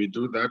 Can we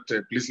do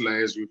that? Please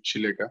liaise with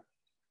Chileka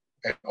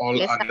and all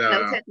yes,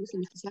 other.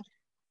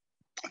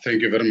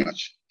 Thank you very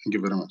much. Thank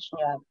you very much.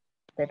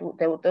 Yeah,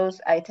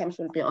 those items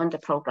will be on the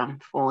program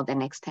for the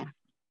next time.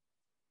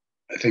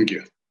 Thank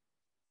you.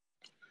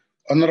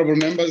 Honorable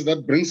members,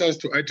 that brings us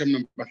to item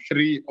number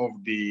 3 of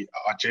the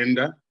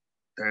agenda,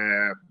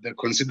 the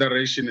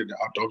consideration and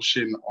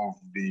adoption of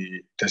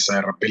the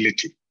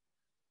desirability.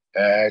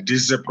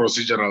 This is a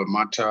procedural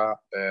matter,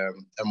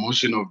 a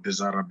motion of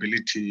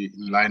desirability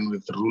in line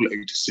with Rule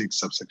 86,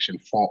 subsection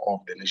 4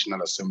 of the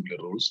National Assembly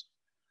rules,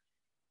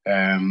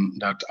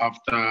 that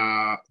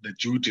after the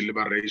due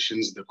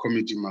deliberations, the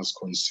committee must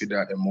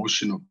consider a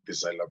motion of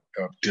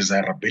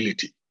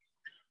desirability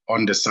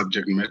on the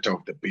subject matter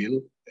of the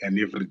bill, and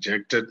if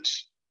rejected,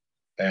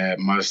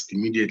 must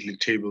immediately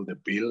table the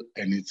bill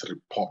and its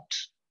report.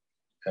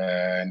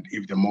 And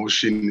if the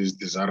motion is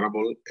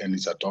desirable and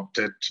is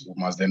adopted, we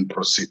must then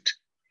proceed.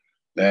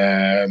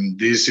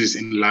 This is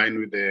in line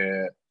with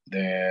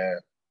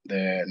the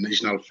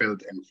National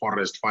Veld and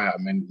Forest Fire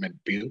Amendment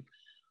Bill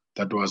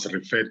that was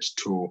referred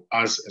to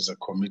us as a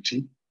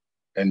committee,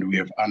 and we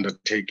have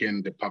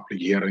undertaken the public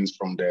hearings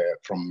from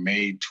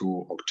May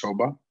to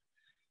October.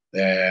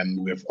 And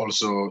we have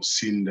also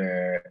seen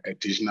the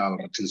additional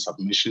written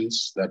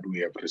submissions that we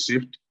have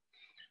received.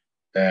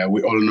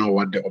 We all know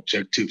what the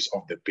objectives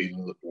of the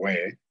bill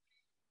were.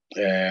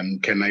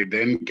 Can I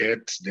then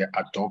get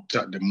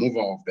the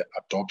mover of the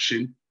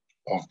adoption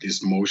of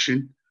this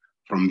motion?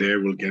 From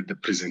there, we'll get the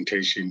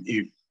presentation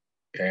if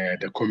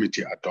the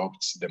committee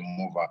adopts the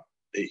mover,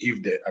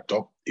 if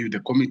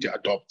the committee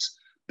adopts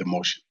the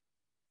motion.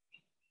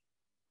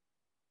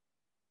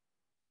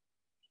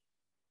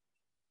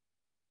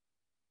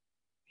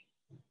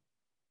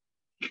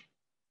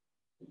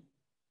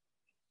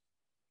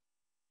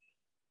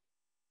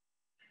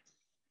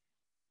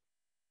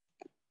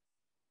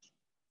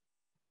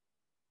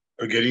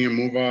 We're getting a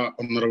mover,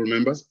 honorable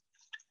members.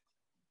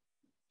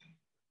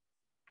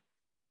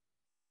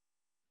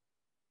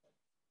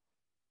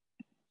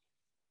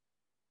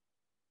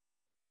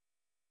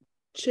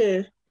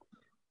 Chair,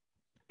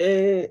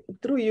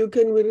 through you,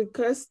 can we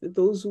request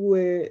those who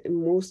were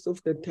most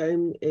of the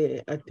time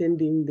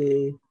attending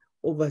the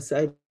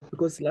oversight?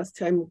 Because last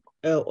time,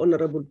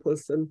 Honorable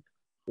Paulson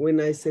when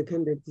I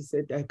seconded, he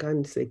said, I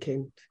can't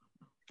second.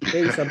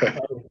 Then sometime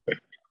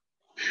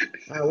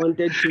I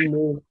wanted to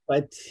move,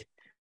 but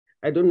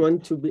I don't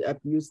want to be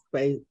abused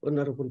by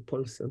Honorable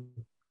Paulson.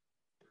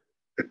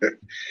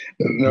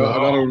 No,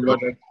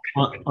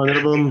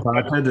 Honorable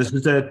Mbata, this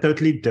is a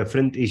totally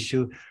different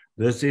issue.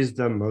 This is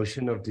the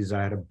motion of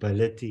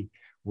desirability,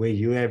 where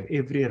you have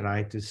every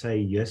right to say,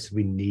 yes,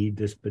 we need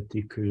this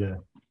particular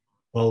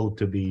bill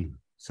to be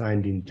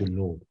signed into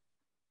law.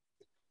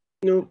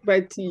 No,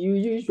 but you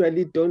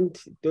usually don't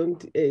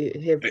have.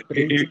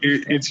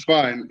 It's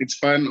fine. It's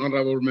fine,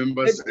 honorable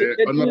members.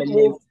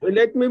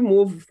 Let me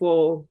move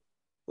for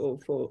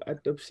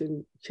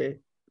adoption, Chair.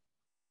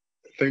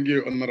 Thank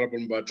you, Honorable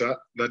Mbata.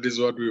 That is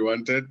what we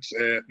wanted.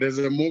 There's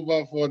a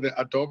mover for the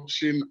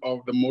adoption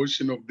of the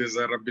motion of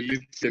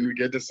desirability. Can we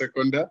get a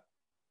seconder?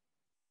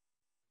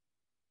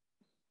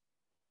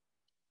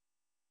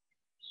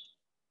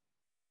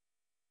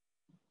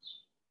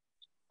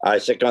 I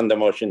second the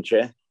motion,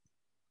 Chair.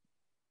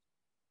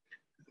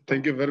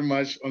 Thank you very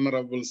much,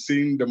 Honorable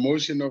Singh. The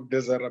motion of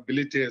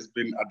desirability has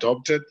been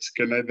adopted.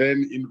 Can I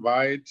then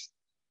invite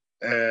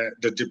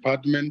the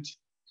Department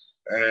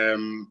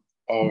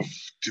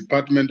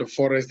of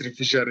Forestry,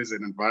 Fisheries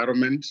and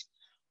Environment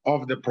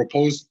of the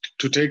proposed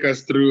to take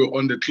us through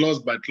on the clause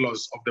by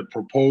clause of the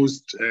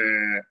proposed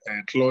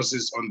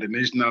clauses on the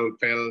National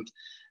Veld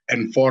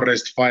and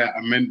Forest Fire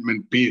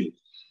Amendment Bill,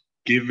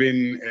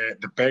 given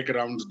the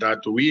background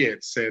that we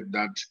had said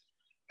that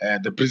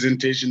the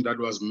presentation that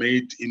was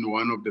made in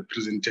one of the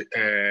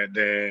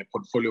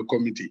portfolio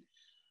committee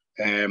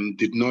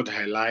did not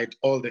highlight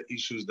all the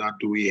issues that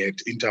we had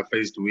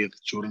interfaced with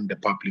during the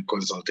public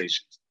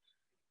consultations.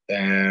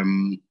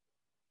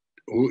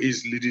 Who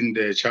is leading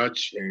the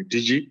charge?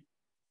 DG?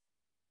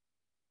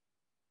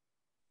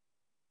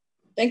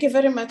 Thank you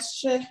very much,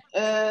 Chair.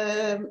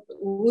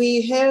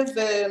 We have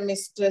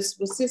Mr.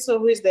 Sbusiso,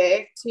 who is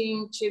the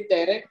Acting Chief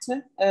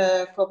Director,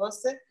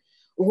 Kobose,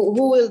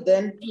 who will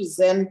then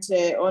present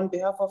on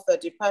behalf of the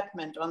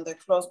department on the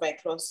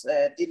clause-by-clause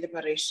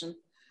deliberation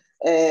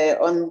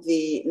on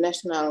the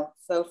National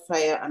Veld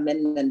Fire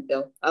Amendment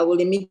Bill. I will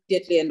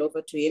immediately hand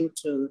over to him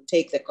to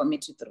take the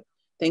committee through.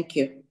 Thank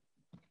you.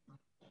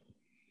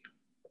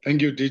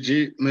 Thank you,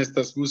 DG.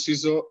 Mr.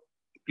 Sbusiso,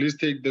 please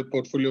take the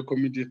portfolio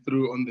committee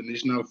through on the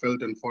National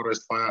Veld and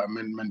Forest Fire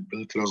Amendment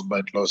Bill clause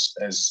by clause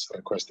as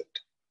requested.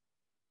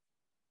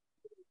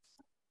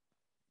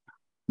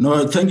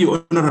 No, thank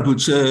you, Honorable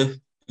Chair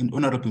and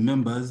Honorable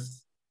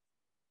Members.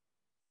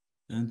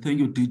 And thank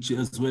you, DG,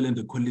 as well, and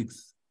the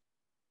colleagues.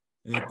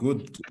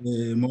 Good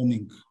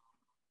morning.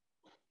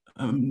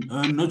 I'm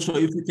not sure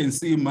if you can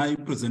see my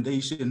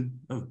presentation.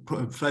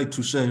 I've tried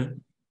to share.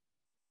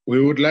 We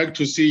would like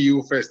to see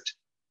you first.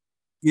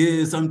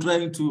 Yes, I'm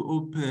trying to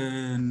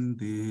open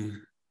the,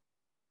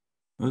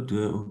 how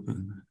do I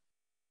open?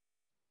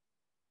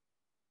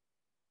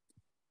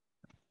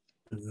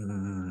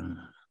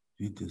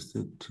 Video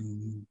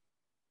setting.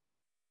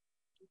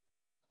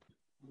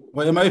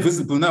 Why am I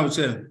visible now,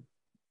 Chair?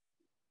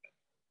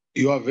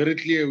 You are very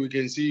clear. We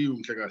can see you,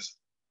 Mtlekas.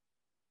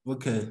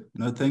 Okay,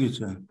 no, thank you,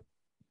 Chair.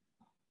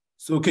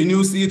 So can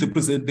you see the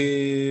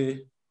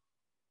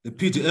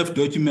PDF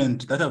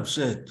document that I've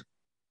shared?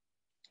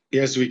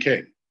 Yes, we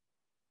can.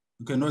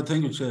 Okay, no,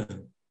 thank you, Chair.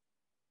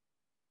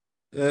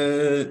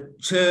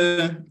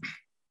 Chair,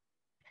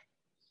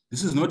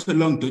 this is not a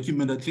long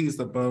document. I think it's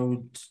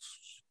about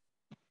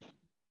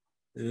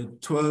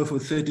 12 or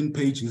 13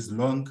 pages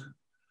long.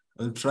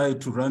 I'll try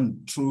to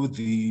run through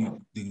the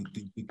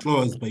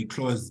clause by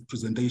clause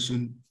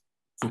presentation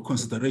for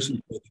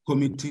consideration by the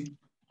committee.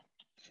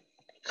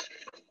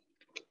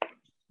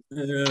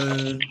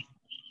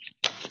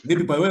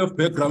 Maybe by way of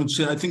background,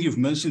 Chair, I think you've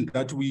mentioned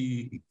that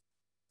we've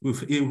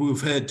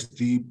had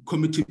the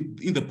committee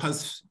in the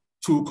past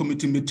 2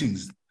 committee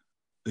meetings.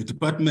 The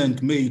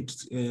department made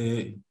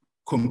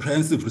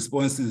comprehensive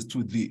responses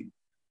to the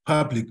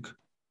public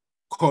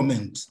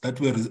comments that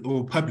were,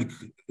 or public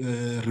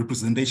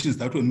representations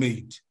that were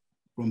made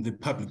from the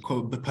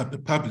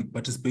public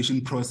participation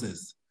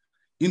process.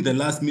 In the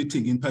last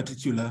meeting in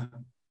particular,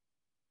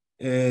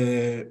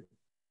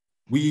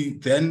 we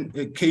then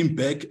came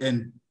back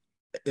and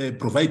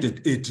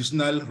provided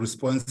additional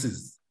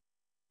responses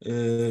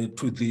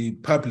to the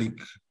public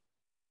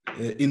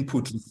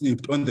input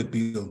received on the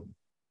bill.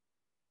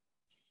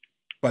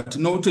 But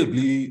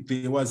notably,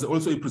 there was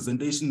also a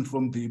presentation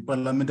from the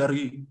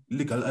parliamentary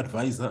legal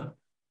advisor,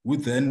 who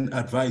then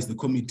advised the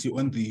committee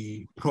on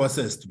the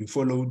process to be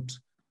followed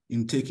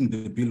in taking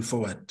the bill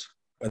forward.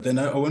 But then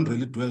I won't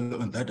really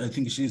dwell on that. I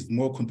think she's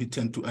more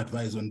competent to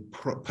advise on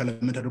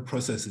parliamentary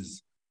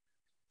processes.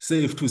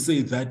 Safe to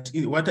say that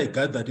what I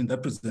gathered in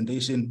that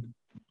presentation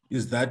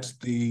is that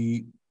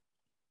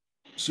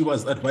she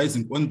was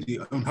advising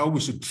on how we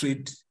should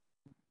treat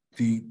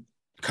the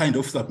kind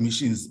of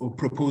submissions or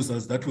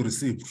proposals that we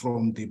received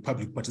from the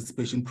public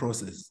participation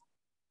process.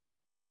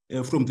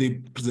 From the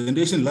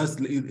presentation,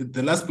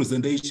 the last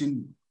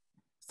presentation,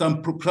 some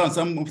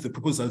of the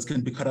proposals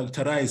can be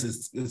characterized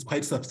as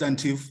quite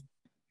substantive.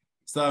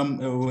 some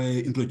were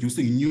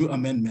introducing new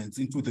amendments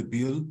into the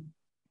bill.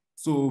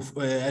 So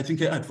I think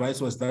her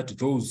advice was that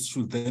those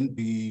should then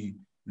be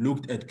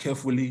looked at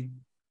carefully,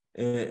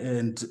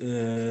 and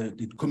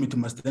the committee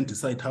must then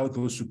decide how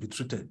those should be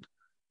treated.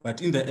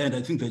 But in the end,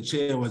 I think the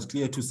chair was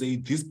clear to say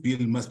this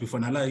bill must be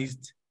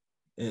finalized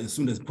as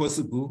soon as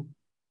possible.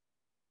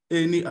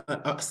 Any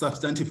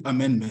substantive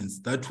amendments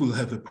that will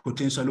have a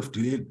potential of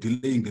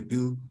delaying the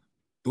bill,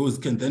 those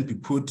can then be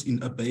put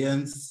in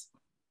abeyance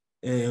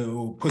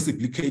or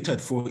possibly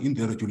catered for in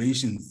the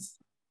regulations,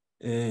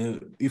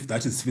 if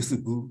that is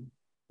feasible,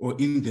 or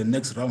in the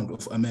next round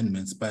of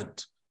amendments.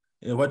 But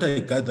what I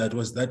gathered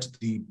was that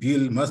the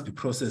bill must be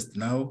processed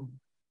now,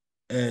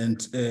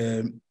 and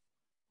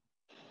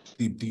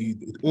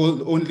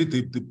only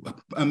the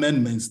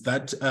amendments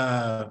that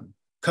are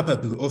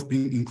capable of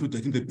being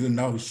included in the bill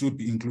now should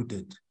be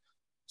included.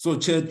 So,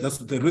 Chair, that's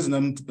the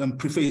reason I'm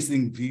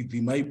prefacing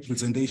my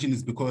presentation,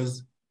 is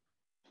because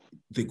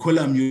the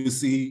column you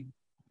see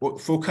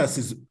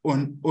focuses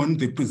on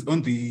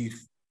the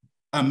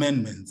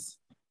amendments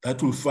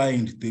that will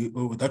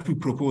that we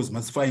propose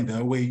must find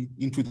their way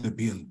into the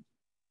bill.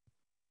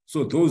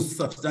 So those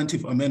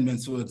substantive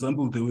amendments, for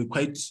example, there were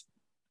quite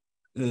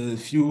a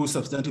few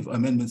substantive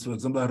amendments, for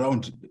example,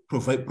 around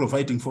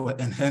providing for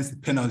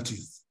enhanced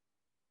penalties.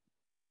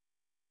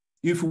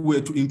 If we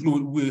were to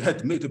include, we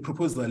had made a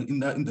proposal in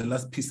the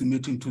last PC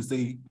meeting to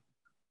say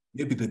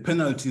maybe the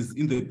penalties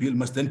in the bill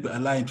must then be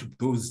aligned to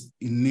those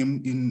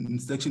in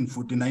section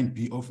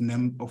 49B of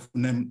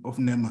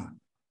NEMA,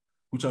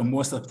 which are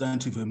more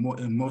substantive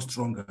and more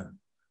stronger.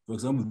 For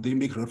example, they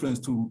make reference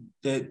to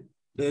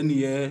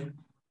 10-year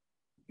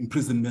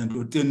imprisonment,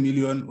 or 10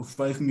 million, or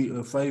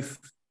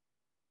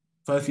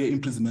 5-year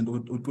imprisonment, or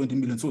 20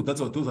 million. So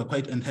those are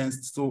quite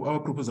enhanced. So our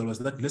proposal was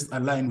that let's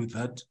align with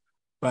that.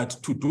 But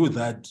to do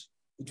that,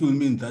 it will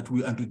mean that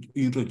we are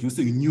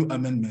introducing new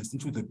amendments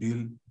into the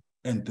bill,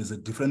 and there's a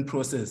different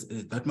process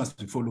that must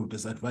be followed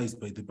as advised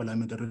by the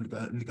parliamentary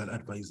legal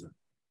advisor.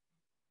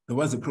 There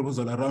was a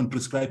proposal around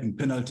prescribing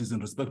penalties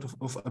in respect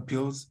of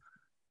appeals,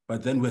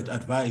 but then we had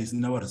advised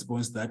in our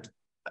response that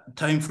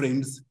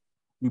timeframes,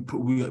 we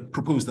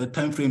proposed that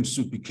timeframes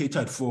should be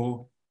catered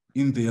for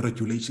in the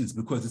regulations,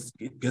 because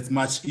it gets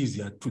much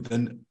easier to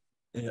then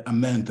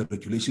amend the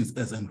regulations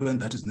as and when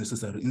that is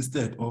necessary,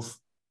 instead of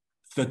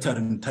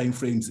factoring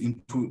timeframes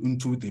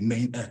into the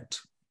main act.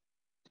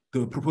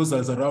 The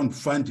proposals around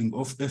funding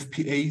of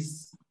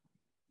FPAs,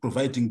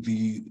 providing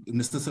the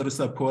necessary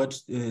support,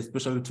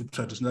 especially to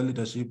traditional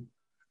leadership.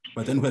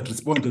 But then we had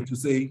responded to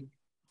say,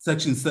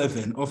 Section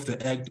 7 of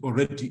the Act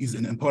already is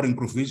an empowering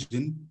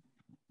provision.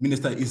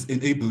 Minister is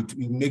enabled to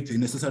make the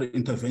necessary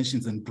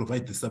interventions and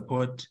provide the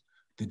support.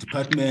 The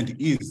department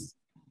is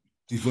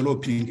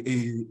developing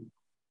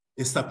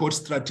a support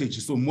strategy.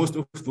 So most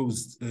of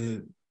those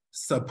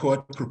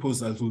support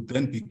proposals will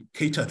then be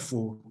catered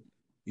for,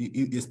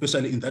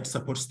 especially in that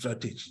support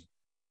strategy.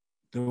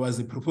 There was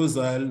a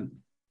proposal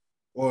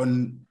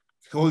on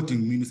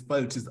holding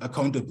municipalities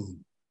accountable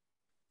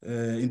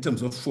in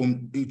terms of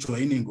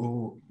joining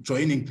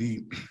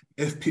the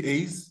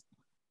FPAs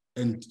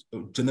and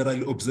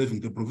generally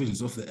observing the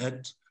provisions of the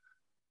Act.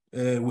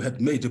 We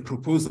had made a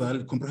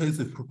proposal,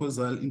 comprehensive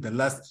proposal, in the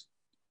last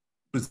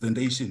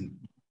presentation.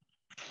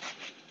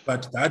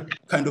 But that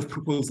kind of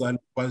proposal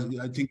was,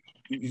 I think,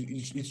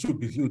 it should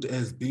be viewed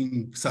as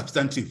being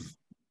substantive,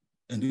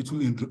 and it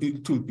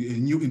will be a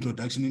new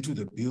introduction into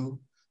the bill.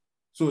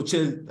 So,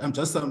 Chair, I'm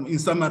just in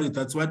summary,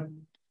 that's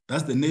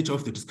the nature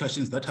of the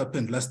discussions that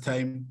happened last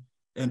time,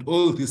 and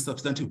all these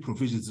substantive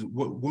provisions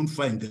won't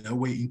find their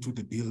way into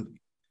the bill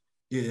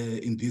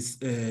in this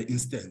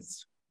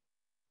instance.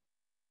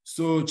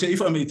 So, Chair,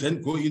 if I may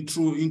then go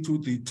into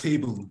the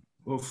table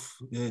of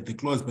the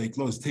clause by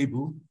clause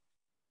table,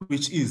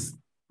 which is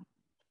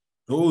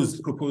those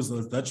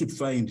proposals that should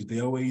find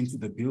their way into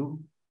the bill.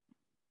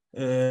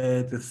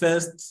 The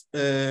first,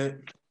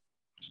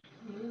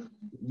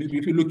 maybe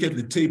if you look at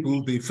the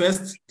table, the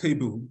first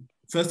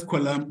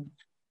column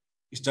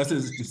is just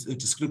a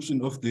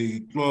description of the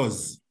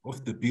clause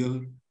of the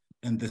bill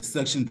and the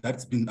section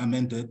that's been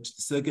amended.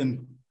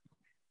 Second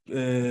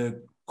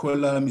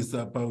column is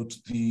about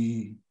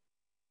the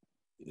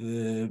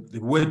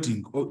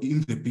wording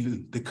in the bill,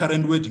 the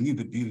current wording in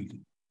the bill.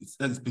 It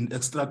has been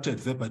extracted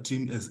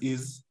verbatim as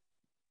is.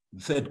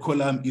 The third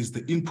column is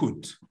the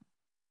input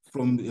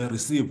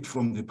received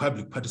from the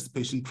public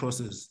participation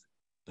process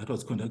that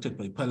was conducted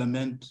by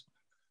Parliament.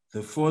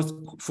 The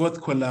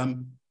fourth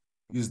column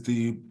is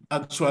the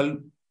actual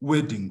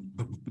wording,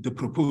 the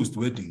proposed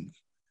wording.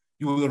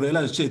 You will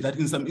realize, Chair, that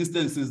in some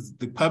instances,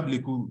 the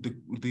public will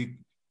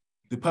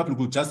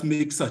just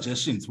make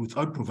suggestions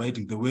without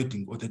providing the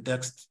wording or the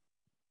text.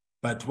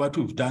 But what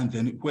we've done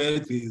then, where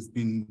there's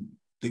been,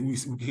 we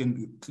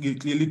can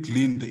clearly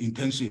glean the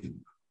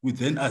intention, we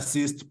then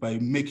assist by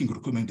making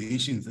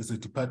recommendations as a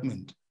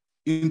department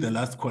in the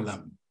last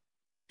column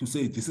to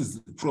say, this is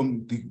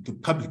from the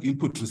public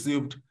input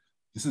received,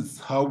 this is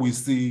how we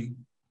see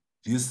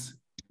this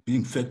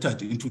being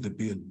factored into the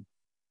bill.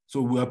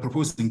 So we are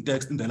proposing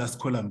text in the last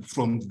column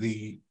from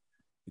the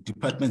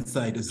department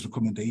side as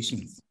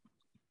recommendations.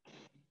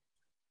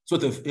 So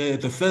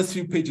the first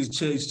few pages,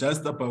 Chair, is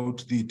just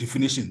about the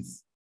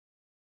definitions,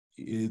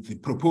 the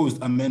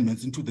proposed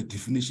amendments into the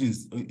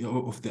definitions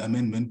of the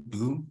amendment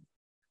bill.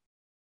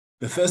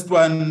 The first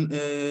one,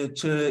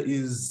 Chair,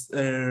 is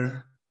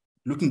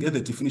looking at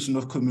the definition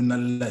of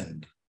communal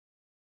land.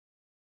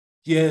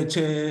 Here,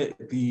 Chair,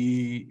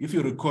 if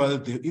you recall,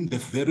 in the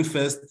very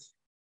first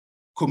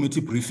committee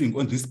briefing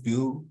on this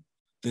bill,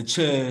 the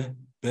Chair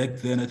back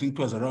then, I think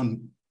it was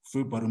around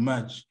February,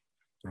 March,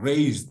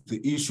 raised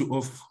the issue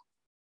of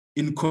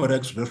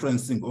incorrect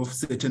referencing of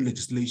certain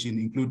legislation,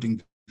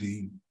 including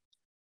the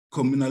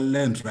Communal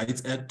Land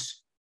Rights Act.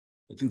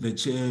 I think the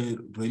Chair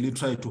really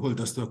tried to hold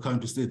us to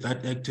account to say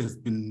that act has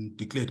been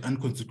declared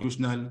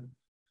unconstitutional.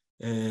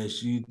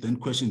 She then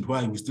questioned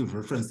why we're still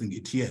referencing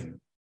it here.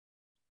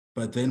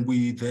 But then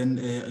we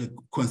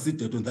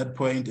considered on that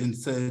point and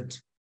said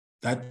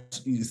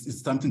that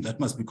is something that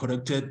must be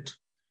corrected.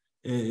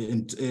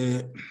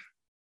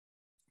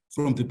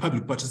 From the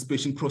public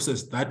participation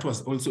process, that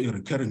was also a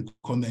recurring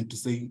comment to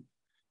say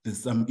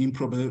there's some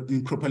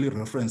improperly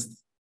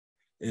referenced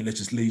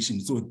legislation.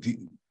 So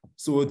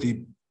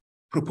the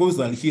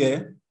proposal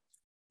here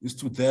is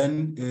to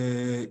then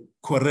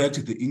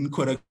correct the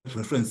incorrect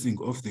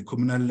referencing of the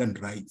communal land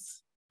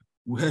rights.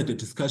 We had a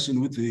discussion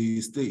with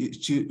the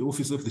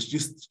Office of the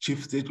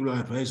Chief State Law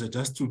Advisor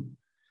just to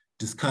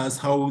discuss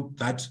how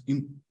that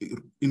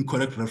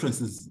incorrect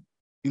referencing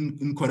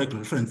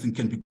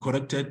can be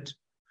corrected.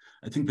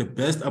 I think the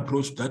best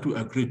approach that we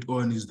agreed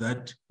on is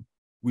that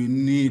we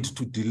need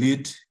to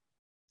delete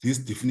this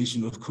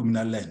definition of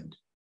communal land,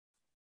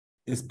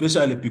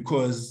 especially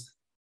because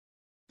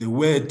the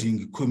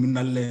wording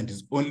communal land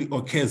only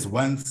occurs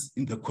once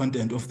in the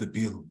content of the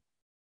bill.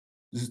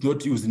 This is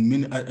not used in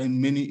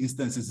many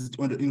instances. It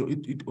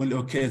only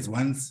occurs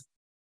once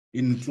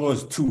in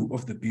clause 2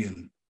 of the bill.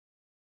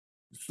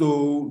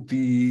 So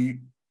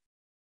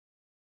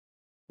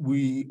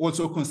we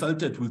also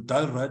consulted with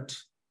DALRAT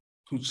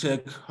to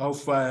check how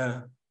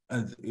far,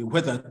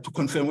 to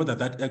confirm whether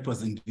that act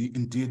was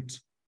indeed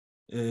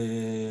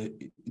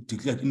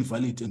declared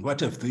invalid and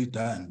what have they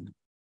done.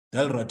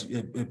 DALRAT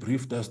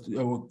briefed us,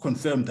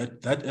 confirmed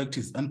that that act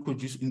is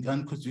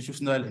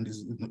unconstitutional and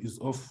is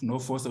of no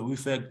force or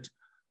effect,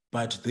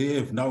 but they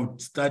have now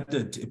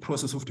started a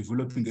process of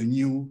developing a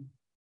new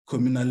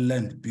communal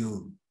land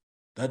bill.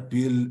 That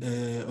bill,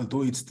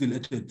 although it's still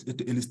at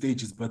the early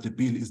stages, but the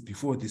bill is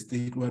before the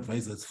state law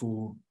advisors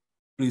for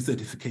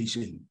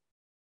pre-certification.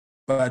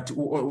 But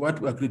what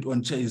we agreed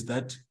on, Chair, is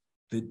that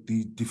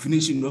the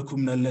definition of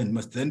communal land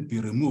must then be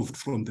removed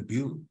from the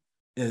bill,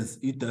 as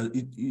it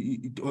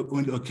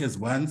only occurs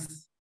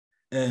once,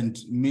 and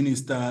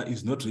minister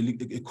is not really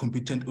a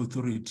competent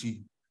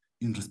authority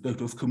in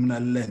respect of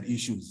communal land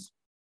issues.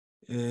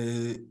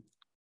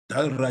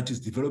 DALRAT is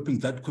developing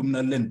that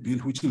communal land bill,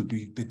 which will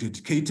be the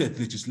dedicated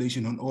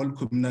legislation on all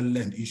communal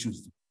land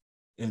issues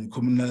and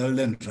communal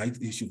land rights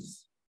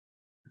issues.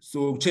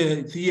 So,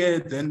 Chair, here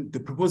then the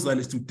proposal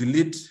is to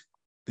delete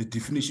the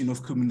definition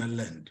of communal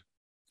land.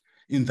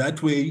 In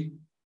that way,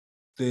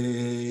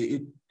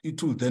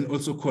 it will then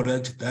also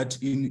correct that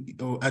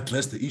or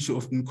address the issue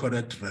of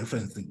incorrect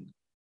referencing.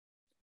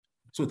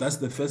 So that's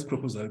the first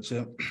proposal,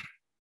 Chair.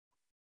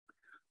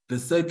 The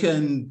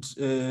second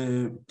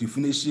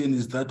definition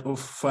is that of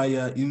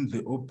fire in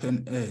the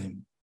open air.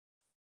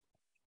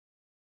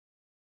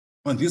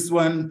 On this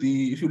one,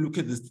 if you look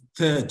at the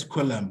third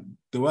column,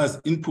 there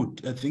was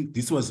input. I think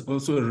this was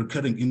also a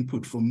recurring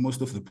input from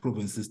most of the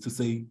provinces to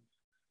say,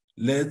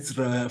 let's,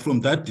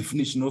 from that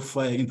definition of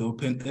fire in the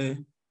open air,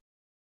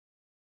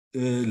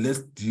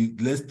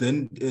 let's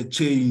then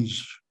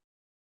change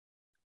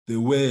the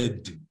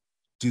word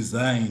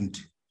designed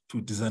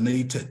to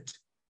designated.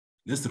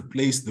 Let's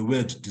replace the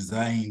word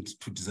designed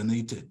to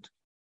designated.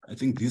 I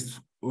think this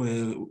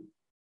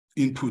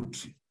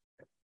input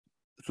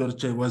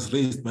was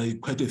raised by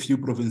quite a few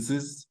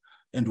provinces,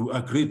 and we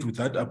agreed with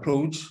that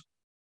approach.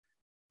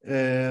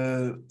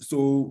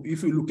 So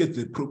if you look at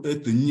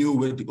the new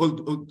word,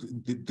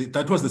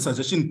 that was the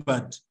suggestion,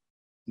 but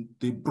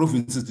the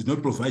provinces did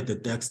not provide the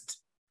text.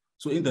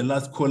 So in the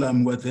last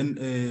column, we're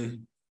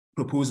then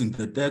proposing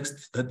the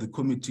text that the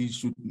committee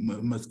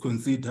must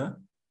consider.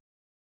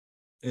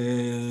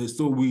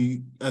 So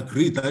we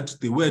agree that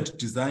the word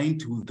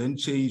designed will then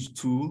change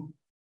to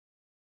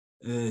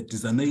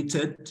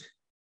designated,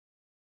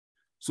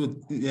 so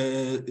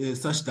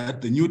such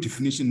that the new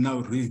definition now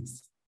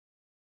reads,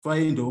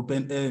 fire in the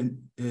open air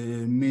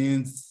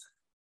means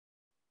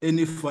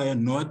any fire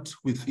not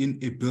within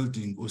a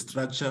building or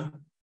structure,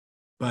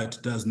 but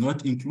does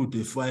not include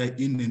a fire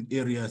in an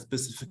area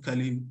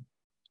specifically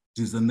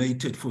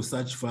designated for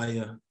such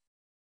fire,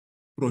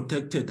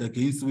 protected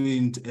against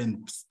wind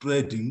and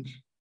spreading,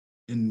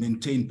 and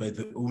maintained by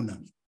the owner.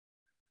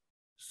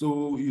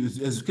 So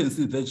as you can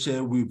see that,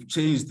 Chair, we've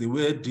changed the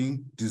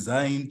wording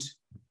designed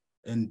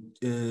and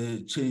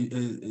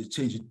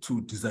change it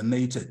to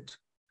designated.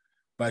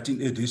 But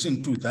in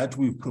addition to that,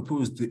 we've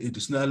proposed the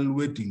additional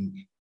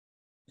wording,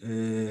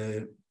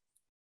 the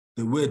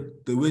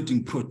the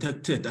wording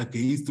protected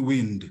against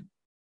wind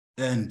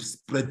and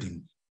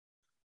spreading.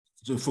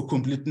 So for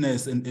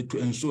completeness and to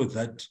ensure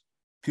that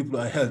people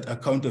are held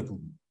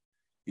accountable.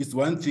 It's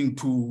one thing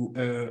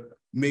to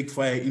make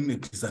fire in a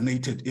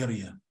designated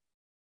area,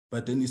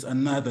 but then it's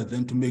another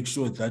then to make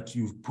sure that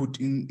you've put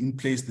in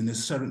place the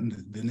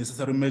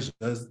necessary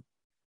measures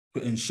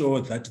to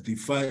ensure that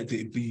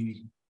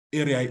the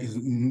area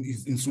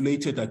is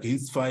insulated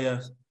against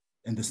fire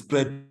and the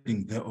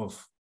spreading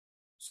thereof.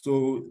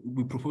 So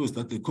we propose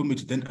that the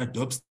committee then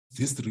adopts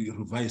this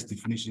revised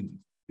definition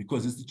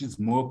because it is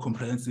more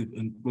comprehensive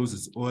and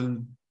closes all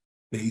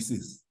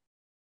bases.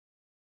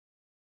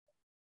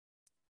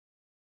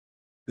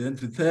 Then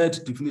the third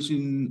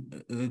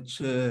definition,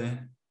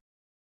 Chair,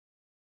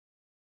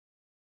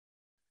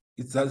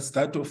 it's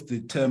that of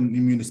the term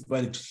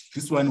municipality.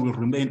 This one will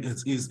remain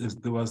as is, as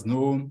there was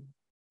no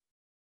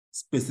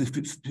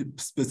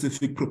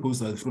specific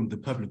proposal from the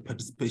public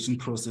participation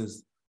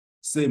process.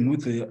 Same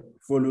with the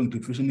following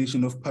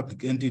definition of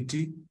public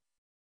entity.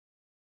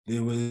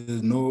 There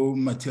was no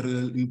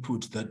material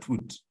input that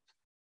would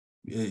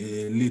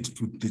lead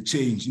to the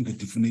change in the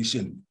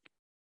definition.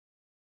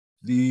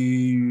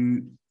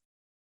 The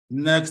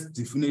next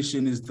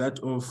definition is that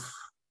of,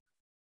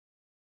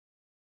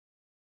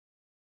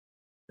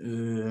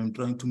 I'm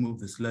trying to move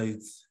the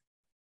slides.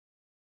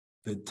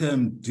 The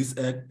term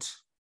disact.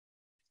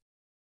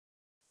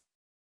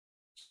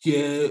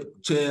 Here,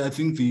 Chair, I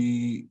think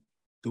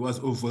there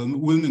was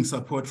overwhelming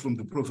support from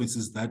the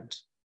provinces that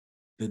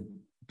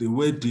the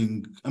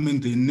wording,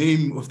 the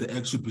name of the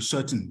act should be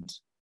shortened,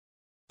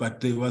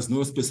 but there was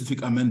no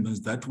specific amendments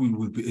that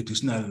will be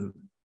additional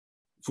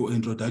for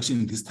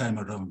introduction this time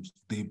around.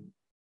 The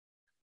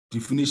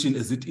definition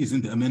as it is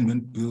in the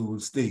amendment bill will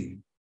stay.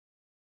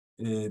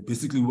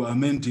 Basically, we're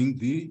amending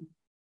the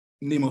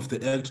name of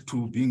the act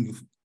to being,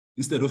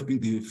 instead of being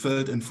the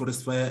Veld and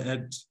Forest Fire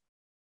Act,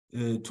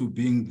 to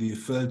being the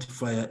Veld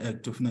Fire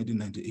Act of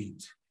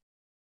 1998.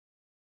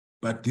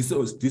 But this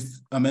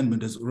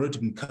amendment has already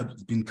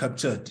been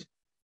captured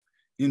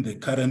in the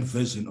current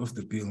version of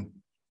the bill.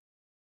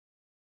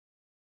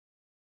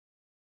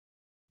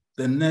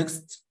 The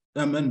next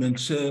amendment,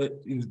 Chair,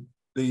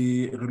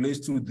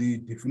 relates to the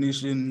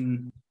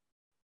definition.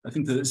 I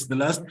think it's the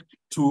last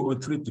 2 or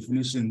 3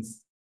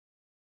 definitions.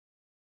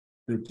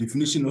 The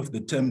definition of the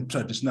term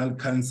traditional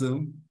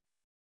council.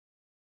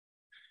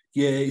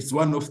 Yeah, it's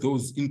one of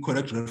those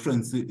incorrect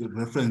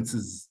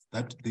references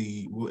that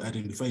they were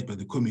identified by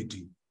the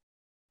committee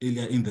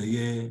earlier in the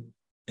year,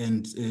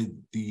 and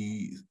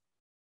the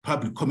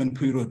public comment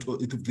period,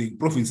 the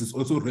provinces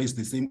also raised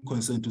the same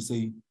concern to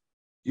say,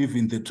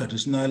 even the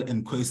Traditional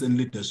and Quiescent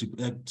Leadership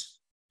Act,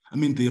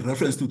 the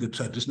reference to the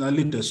Traditional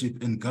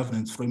Leadership and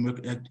Governance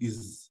Framework Act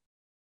is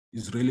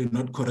really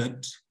not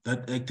correct.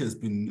 That act has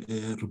been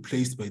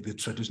replaced by the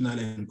Traditional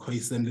and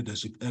Quiescent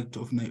Leadership Act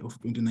of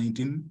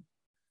 2019.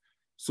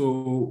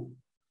 So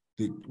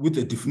with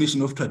the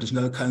definition of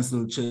traditional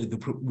council, Chair,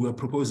 we are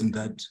proposing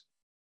that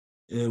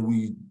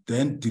we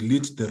then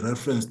delete the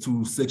reference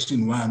to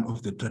Section 1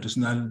 of the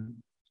Traditional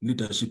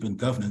Leadership and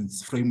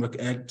Governance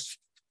Framework Act,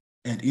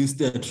 and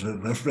instead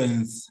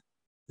reference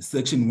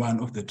Section 1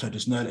 of the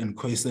Traditional and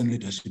Quiescent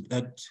Leadership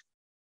Act.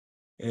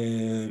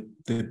 The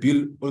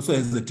bill also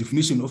has the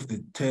definition of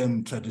the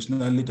term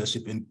Traditional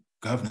Leadership and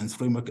Governance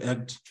Framework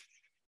Act.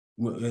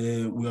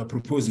 We are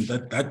proposing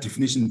that that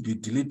definition be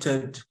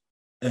deleted,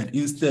 and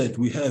instead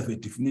we have a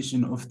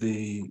definition of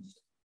the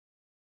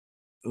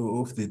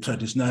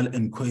Traditional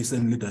and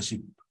Quiescent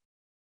Leadership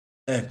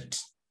Act.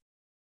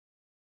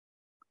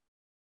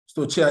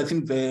 So, Chair, I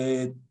think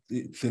the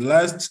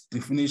last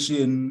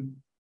definition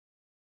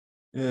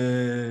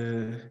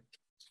is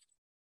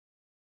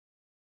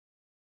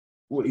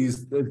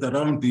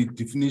around the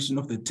definition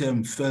of the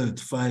term Veld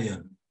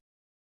fire.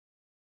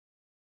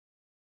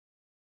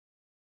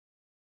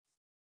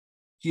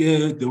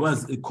 Here, there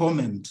was a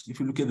comment, if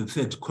you look at the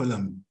third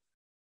column,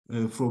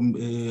 from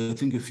I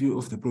think a few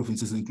of the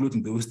provinces,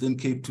 including the Western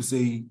Cape, to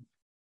say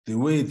the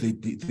way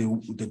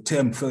the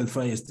term Veld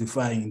fire is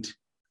defined,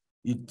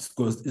 it's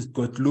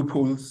got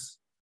loopholes.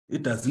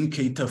 It doesn't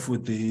cater for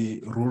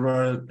the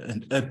rural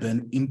and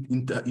urban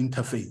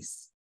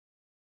interface.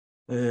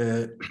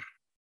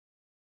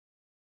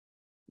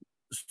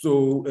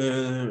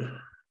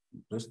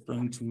 Just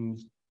trying to.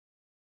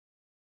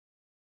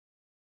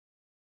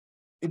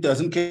 It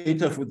doesn't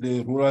cater for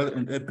the rural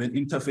and urban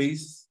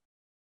interface,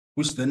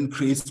 which then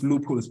creates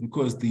loopholes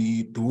because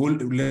the whole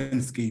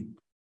landscape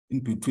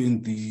in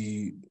between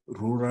the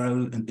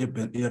rural and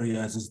urban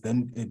areas is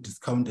then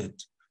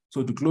discounted.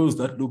 So to close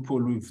that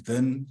loophole, we've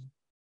then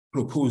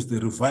proposed the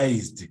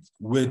revised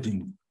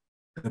wording,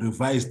 the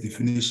revised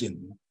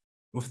definition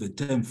of the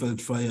term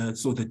Veld fire.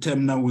 So the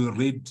term now will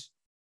read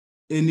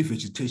any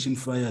vegetation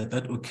fire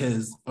that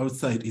occurs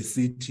outside a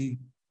city,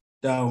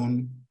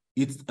 town,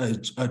 its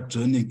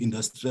adjoining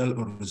industrial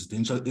or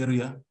residential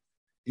area,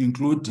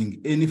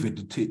 including any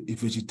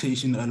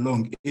vegetation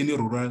along any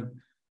rural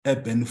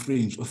urban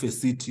fringe of a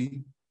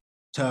city,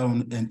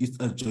 town, and its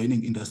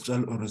adjoining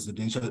industrial or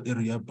residential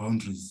area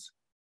boundaries,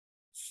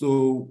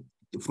 So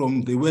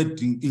from the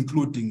word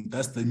including,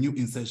 that's the new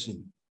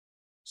insertion,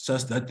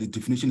 such that the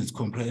definition is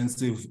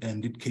comprehensive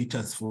and it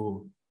caters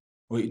for,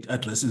 or it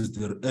addresses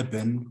the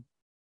urban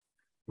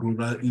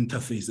rural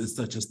interface as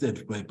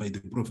suggested by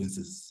the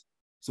provinces.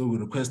 So we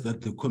request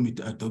that the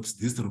committee adopts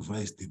this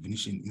revised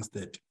definition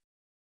instead.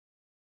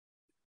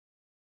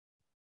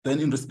 Then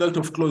in respect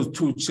of clause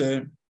 2,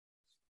 Chair,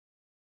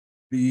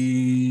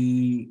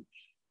 here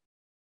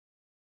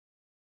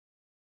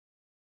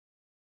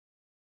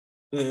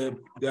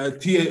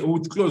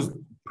with clause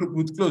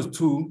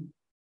 2,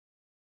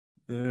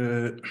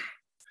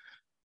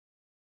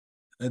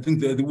 I think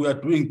that we are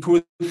doing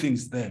two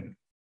things there.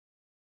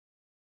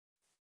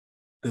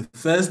 The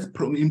first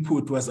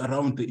input was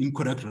around the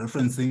incorrect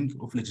referencing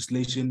of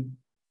legislation,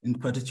 in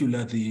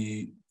particular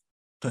the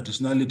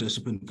Traditional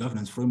Leadership and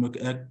Governance Framework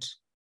Act.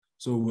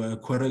 So we're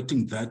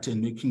correcting that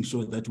and making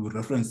sure that we're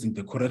referencing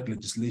the correct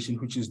legislation,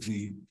 which is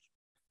the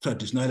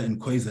Traditional and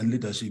Cohesion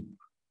Leadership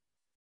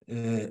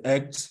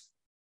Act.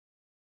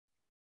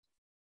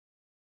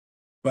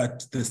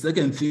 But the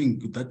second thing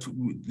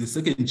the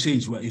second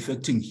change we're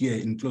effecting here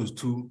in clause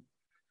 2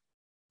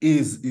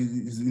 is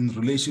in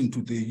relation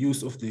to the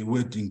use of the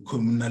wording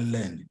communal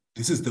land.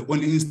 This is the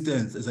only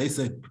instance, as I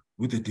said,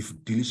 with the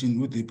deletion,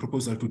 with the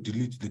proposal to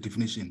delete the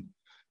definition.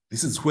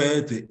 This is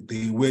where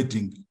the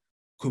wording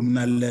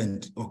communal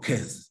land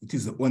occurs. It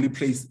is the only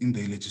place in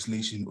the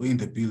legislation or in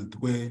the bill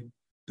where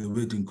the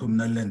wording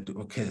communal land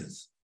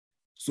occurs.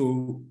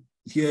 So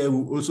here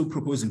we're also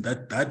proposing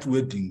that that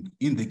wording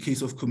in the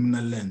case of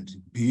communal land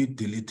be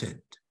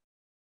deleted.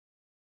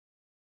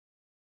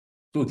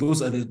 So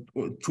those are the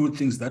two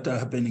things that are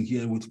happening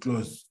here with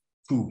clause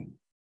 2.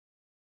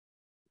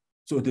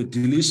 So the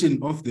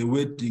deletion of the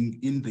wording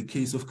in the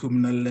case of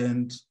communal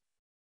land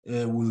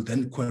will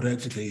then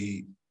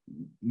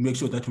make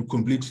sure that we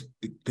complete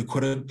the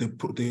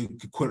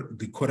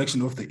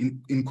correction of the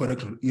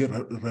incorrect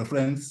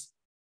reference.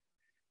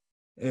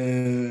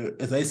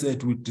 As I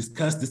said, we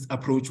discussed this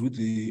approach with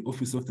the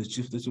Office of the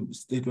Chief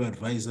State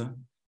Advisor.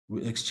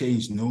 We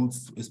exchanged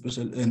notes,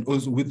 especially, and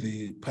also with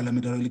the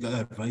Parliamentary Legal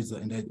Advisor.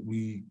 And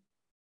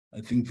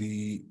I think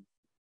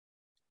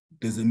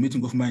there's a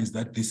meeting of minds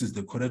that this is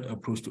the correct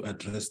approach to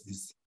address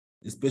this,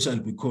 especially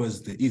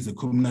because there is a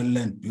communal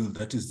land bill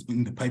that is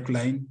in the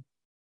pipeline,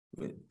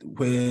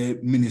 where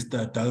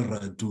Minister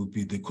Dalrad will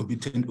be the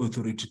competent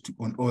authority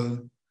on all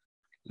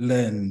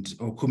land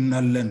or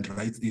communal land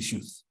rights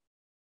issues.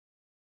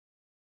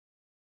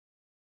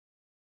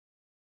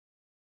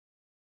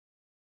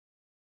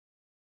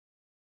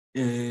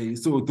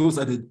 So those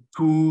are the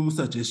two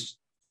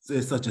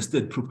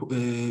suggested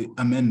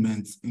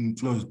amendments in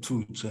clause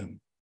 2, Chair.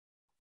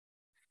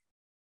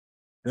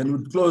 Then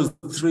with clause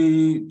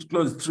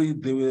 3,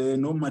 there were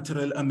no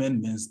material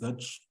amendments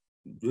that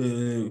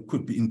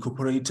could be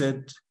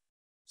incorporated.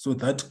 So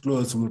that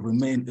clause will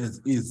remain as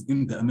is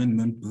in the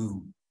amendment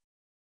bill.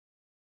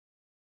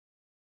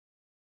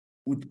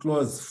 With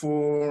clause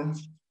 4,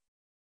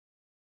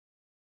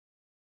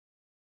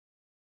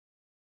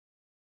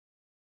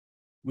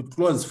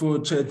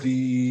 Chair,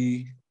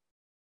 the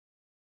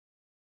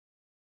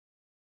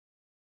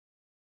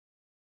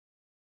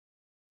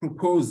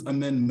proposed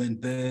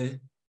amendment there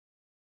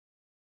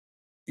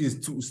is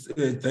to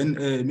then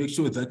make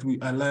sure that we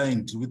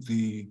aligned with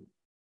the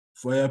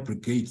Fire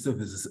Brigade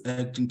Services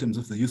Act in terms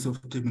of the use of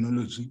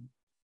terminology.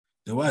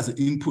 There was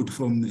input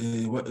from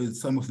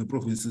some of the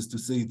provinces to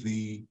say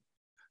the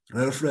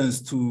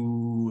reference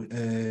to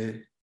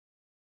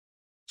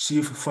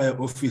Chief Fire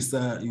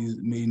Officer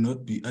may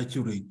not be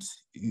accurate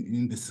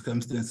in the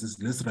circumstances.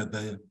 Let's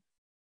rather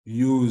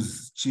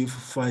use Chief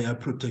Fire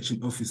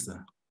Protection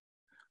Officer.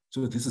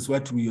 So this is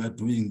what we are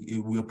doing.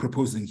 We are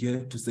proposing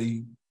here to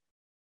say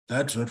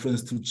that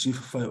reference to Chief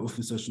Fire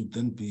Officer should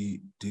then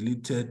be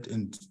deleted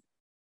and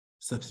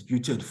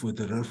substituted for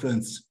the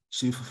reference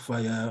Chief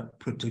Fire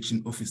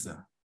Protection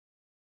Officer.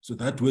 So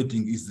that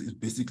wording is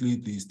basically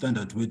the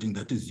standard wording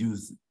that is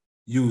used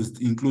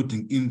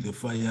including in the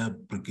Fire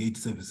Brigade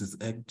Services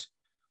Act.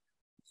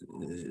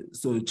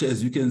 So, Chair,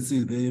 as you can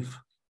see there, if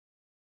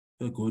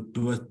I go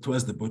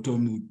towards the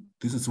bottom,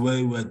 this is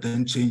where we are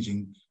then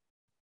changing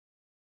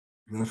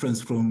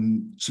reference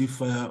from Chief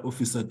Fire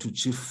Officer to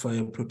Chief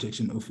Fire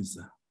Protection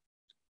Officer.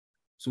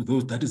 So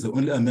that is the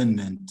only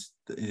amendment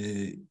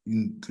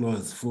in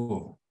clause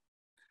 4.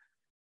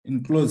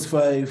 In clause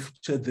 5,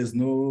 Chair, there's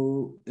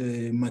no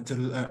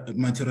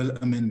material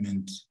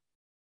amendment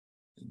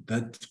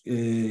that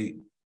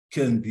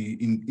can be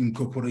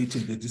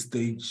incorporated at this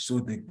stage, so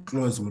the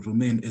clause will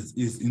remain as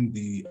is in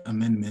the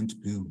amendment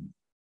bill.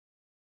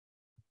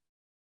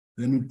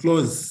 Then in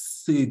clause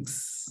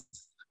 6,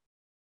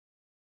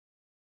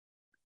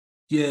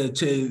 here,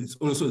 Chair, it's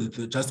also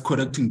just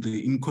correcting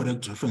the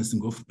incorrect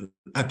referencing of,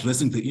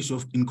 addressing the issue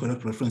of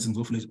incorrect referencing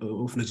of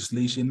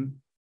legislation.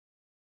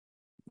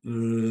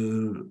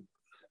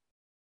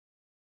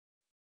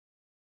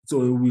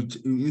 So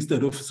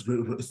instead of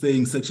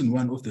saying Section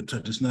 1 of the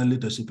Traditional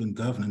Leadership and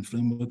Governance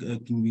Framework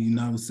Act, we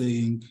now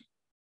saying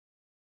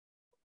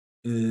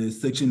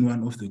Section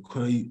 1 of the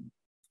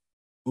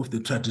of the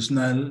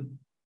Traditional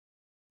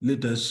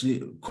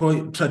Leadership,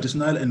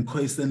 Traditional and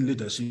Khoisan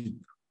Leadership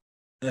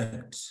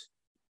Act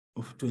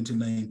of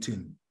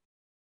 2019.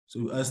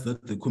 So we ask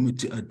that the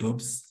committee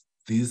adopts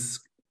this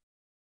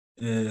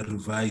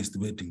revised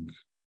wording.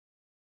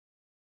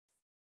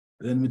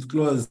 Then with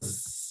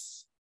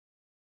clause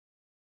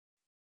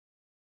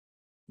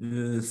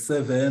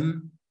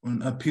 7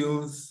 on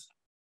appeals,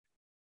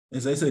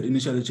 as I said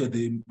initially, Chair,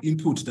 the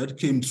input that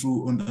came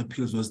through on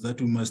appeals was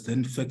that we must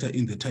then factor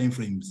in the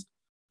timeframes.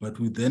 But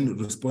we then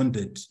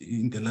responded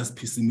in the last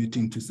PC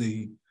meeting to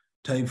say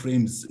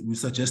timeframes, we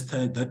suggest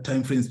that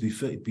timeframes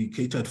be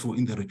catered for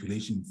in the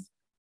regulations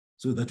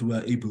so that we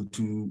are able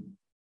to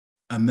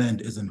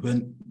amend as and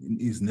when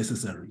is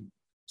necessary.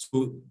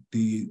 So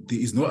there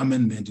is no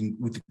amendment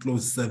with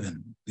clause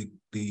 7.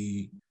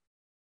 The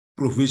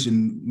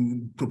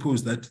provision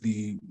proposed that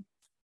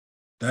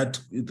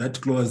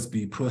that clause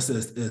be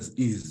processed as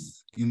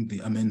is in the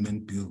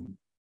amendment bill.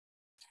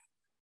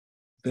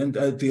 Then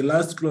the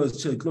last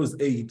clause, clause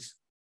 8,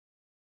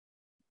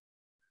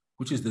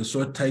 which is the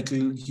short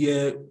title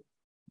here,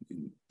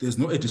 there's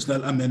no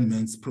additional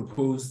amendments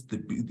proposed.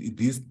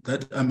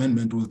 That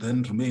amendment will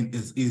then remain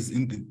as is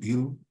in the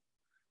bill.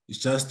 It's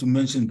just to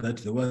mention that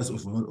there was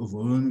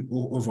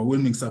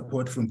overwhelming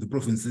support from the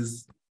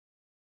provinces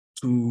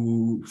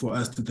for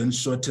us to then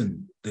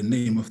shorten the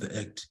name of the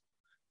act,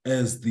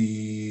 as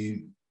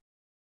the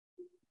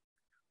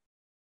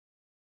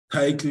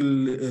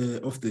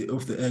title of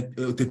the act,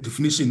 the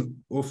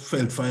definition of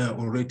felt fire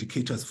already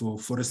caters for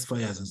forest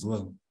fires as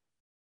well.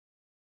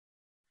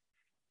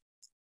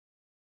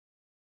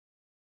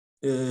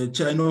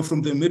 Chair, I know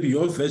from maybe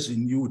your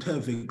version, you would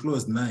have a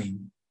clause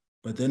 9,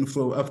 but then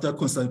after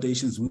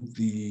consultations with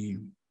the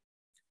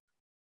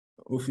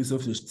Office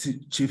of the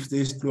Chief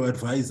State Law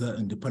Advisor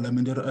and the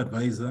Parliamentary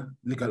Advisor,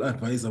 Legal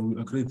Advisor, we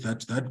agreed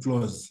that that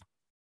clause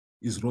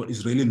is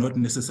really not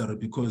necessary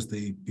because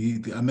the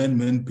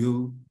amendment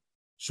bill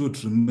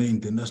should remain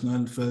the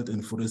National Felt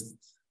and Forest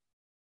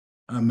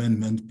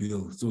Amendment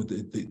Bill. So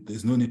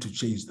there's no need to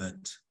change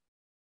that.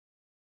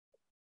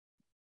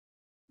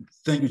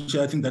 Thank you,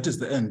 Chair. I think that is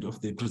the end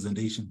of the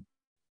presentation.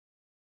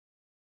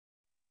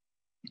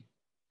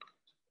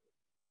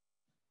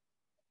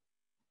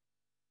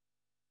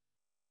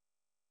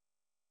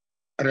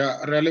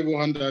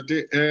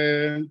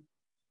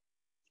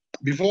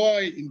 Before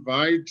I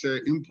invite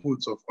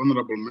inputs of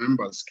honorable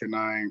members,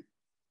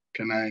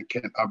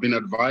 I've been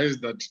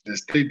advised that the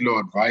State Law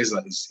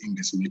Advisor is in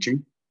this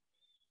meeting.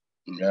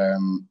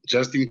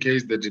 Just in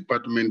case the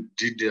department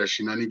did their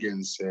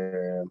shenanigans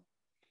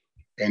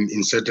and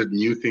inserted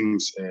new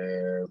things,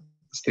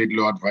 State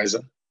Law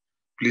Advisor,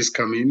 please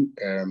come in,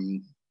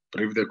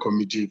 brief the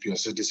committee if you're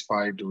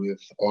satisfied with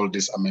all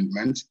these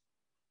amendments.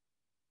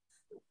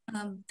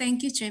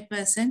 Thank you,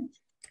 Chairperson.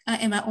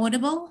 Am I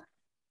audible?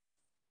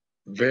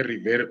 Very,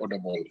 very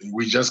audible.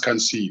 We just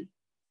can't see you.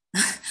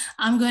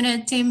 I'm going to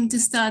attempt to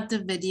start the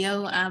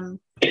video.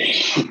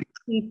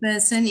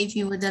 Chairperson, if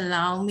you would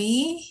allow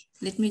me,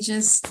 let me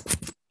just...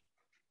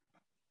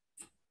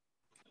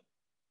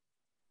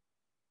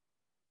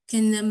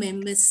 Can the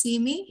members see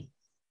me?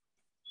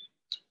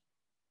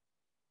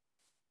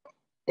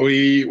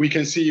 We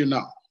can see you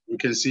now. We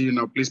can see you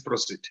now. Please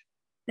proceed.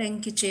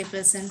 Thank you,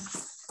 Chairperson.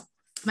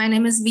 My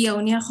name is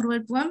Vionia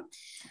Grootboom,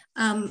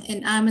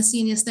 and I'm a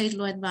Senior State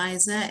Law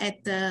Advisor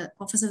at the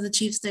Office of the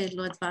Chief State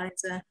Law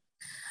Advisor.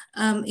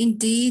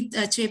 Indeed,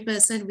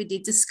 Chairperson, we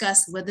did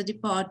discuss with the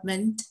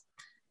department,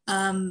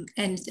 and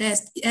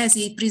as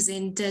he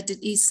presented,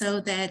 it is so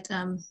that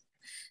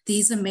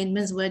these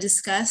amendments were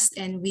discussed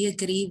and we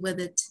agree with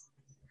it.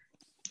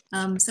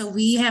 So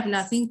we have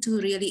nothing to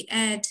really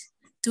add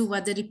to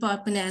what the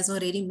department has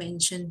already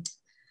mentioned.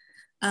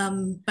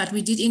 But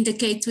we did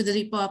indicate to the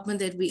department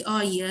that we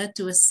are here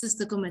to assist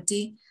the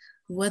committee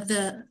with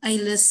the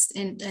A-list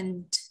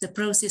and the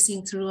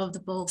processing through of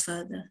the bill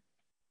further.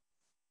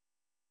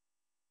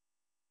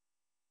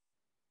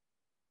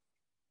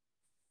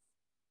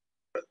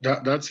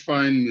 That's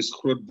fine, Ms.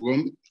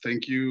 Grootboom.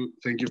 Thank you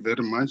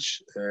very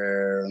much.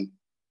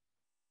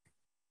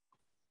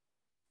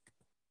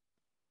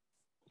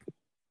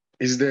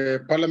 Is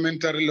the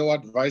Parliamentary Law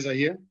Advisor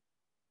here?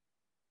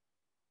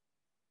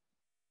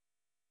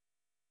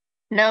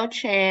 No,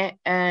 Chair.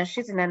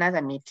 She's in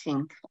another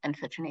meeting,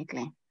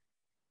 unfortunately.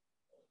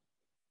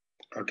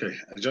 Okay,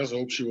 I just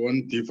hope she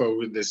won't differ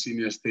with the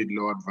Senior State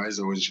Law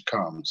Advisor when she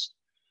comes.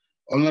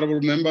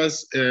 Honorable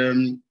members,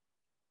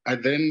 I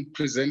then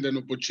present an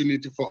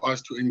opportunity for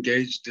us to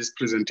engage this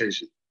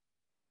presentation.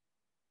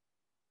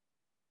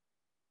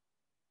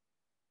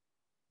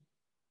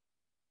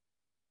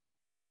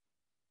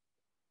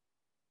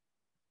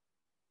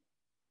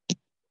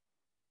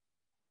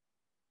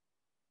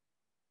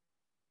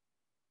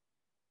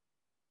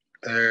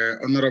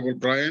 Honorable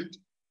Bryant.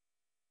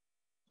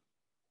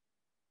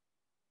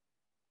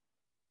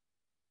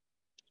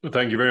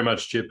 Thank you very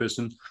much,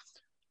 Chairperson.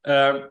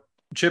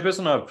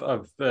 Chairperson,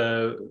 I've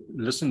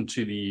listened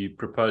to the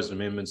proposed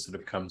amendments that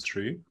have come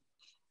through,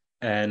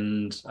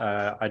 and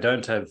I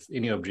don't have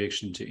any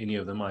objection to any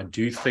of them. I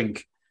do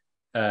think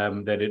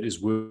that it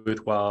is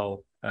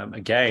worthwhile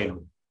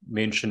again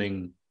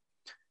mentioning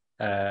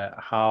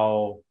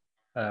how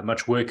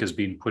much work has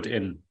been put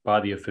in by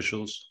the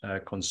officials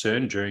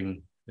concerned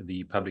during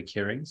the public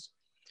hearings.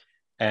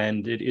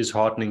 And it is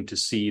heartening to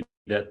see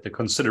that the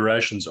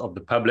considerations of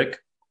the public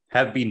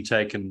have been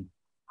taken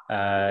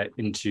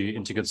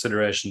into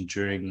consideration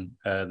during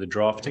the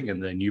drafting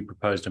and the new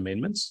proposed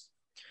amendments.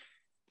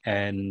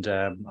 And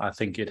I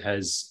think it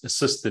has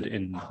assisted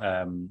in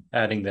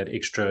adding that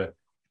extra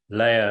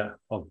layer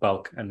of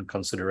bulk and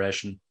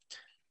consideration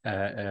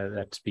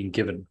that's been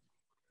given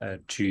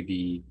to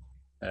the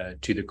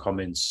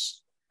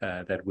comments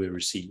that were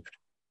received.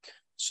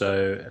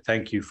 So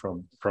thank you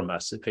from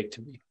us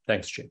effectively.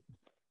 Thanks, Chair.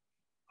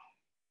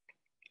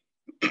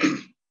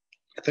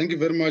 Thank you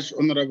very much,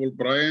 Honorable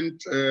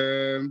Bryant.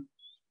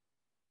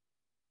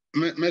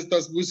 Mr.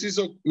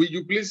 Busiso, will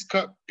you please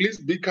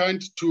be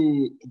kind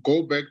to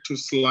go back to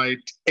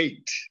slide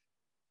 8?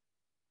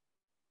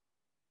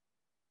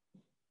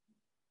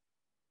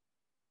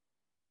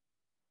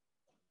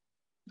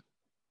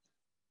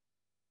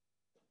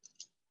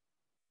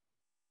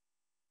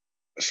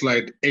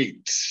 Slide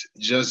 8,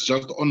 just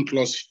on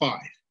clause 5.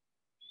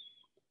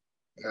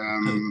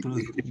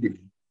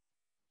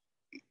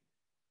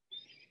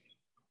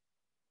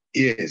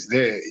 Yes,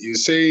 there you're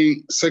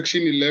saying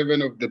section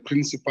 11 of the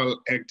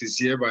Principal Act is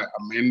hereby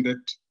amended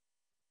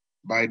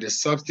by the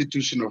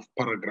substitution of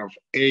paragraph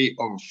A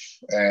of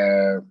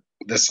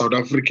the South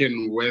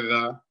African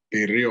Weather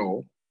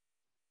Bureau,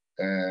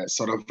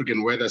 South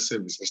African Weather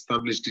Service,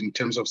 established in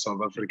terms of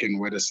South African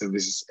Weather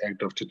Services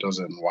Act of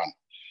 2001.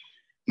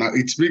 Now,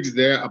 it speaks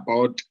there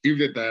about if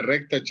the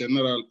Director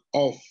General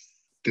of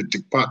the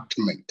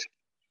Department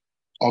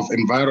of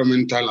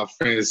Environmental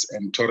Affairs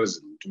and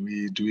Tourism,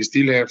 do we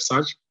still have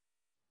such?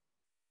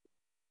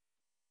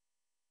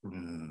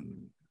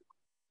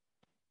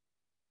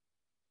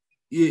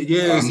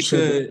 Yes, I'm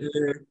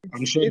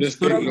sure the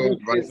state law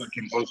advisor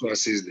can also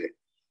assist there.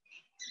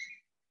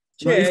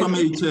 Chair, if I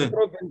may, Chair.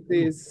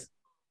 Provinces.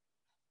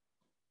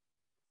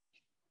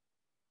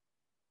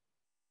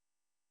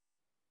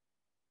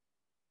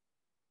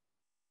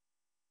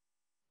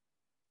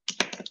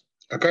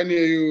 I can't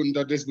hear you,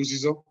 Ndades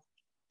Busiso.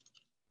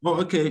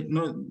 Oh, okay.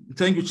 No,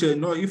 thank you, Chair.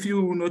 No, if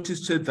you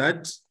notice, Chair,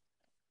 that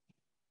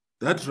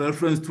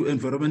reference to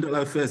environmental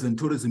affairs and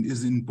tourism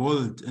is in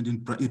bold and in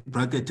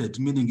bracketed,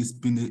 meaning it's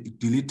been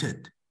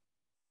deleted.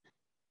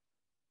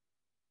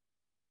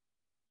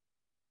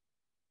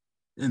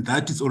 And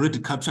that is already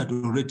captured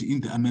already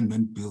in the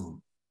amendment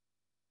bill.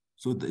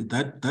 So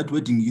that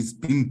wording is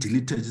being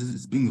deleted,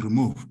 is being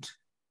removed.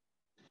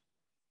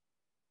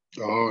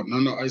 Oh,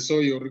 no, I saw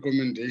your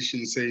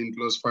recommendation saying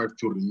clause 5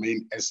 to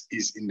remain as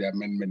is in the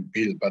amendment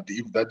bill. But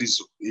if that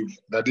is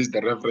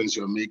the reference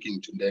you're making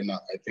to, then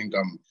I think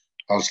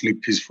I'll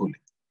sleep peacefully.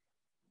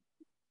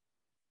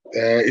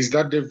 Is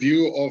that the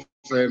view of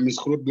Ms.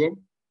 Grootboom?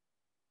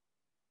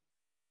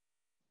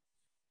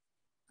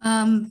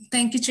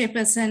 Thank you,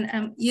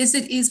 Chairperson. Yes,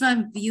 it is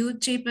my view,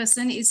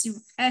 Chairperson,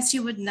 as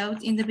you would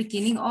note in the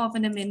beginning of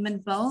an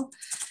amendment bill,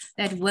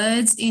 that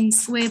words in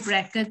square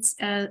brackets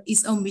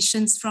is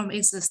omissions from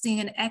existing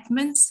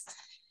enactments,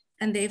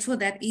 and therefore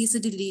that is a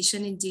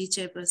deletion indeed,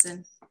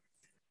 Chairperson.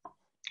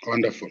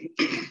 Wonderful.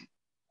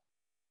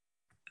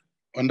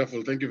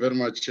 Wonderful, thank you very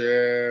much.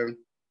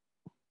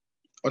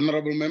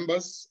 Honorable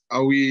members,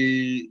 are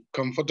we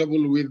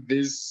comfortable with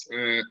this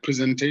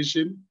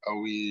presentation? Are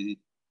we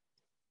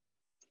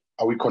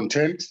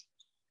content?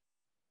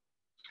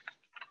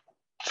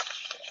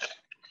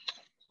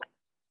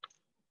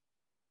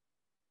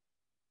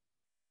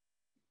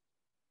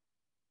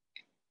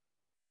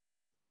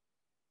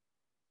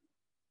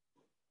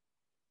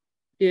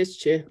 Yes,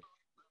 Chair.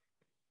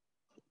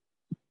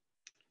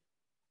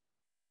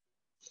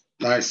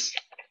 Nice.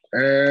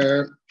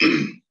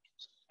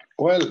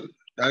 Well,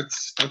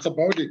 that's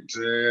about it.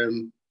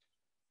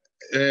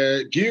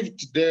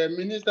 Gift, the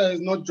minister has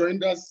not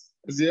joined us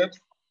as yet.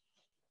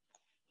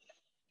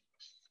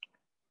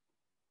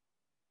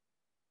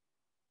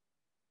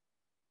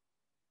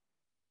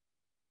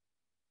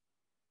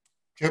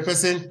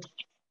 Chairperson?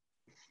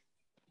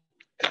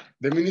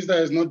 The minister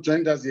has not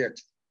joined us yet.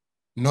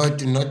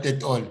 Not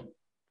at all.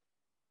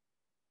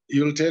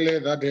 You'll tell her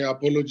that her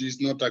apology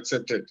is not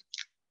accepted.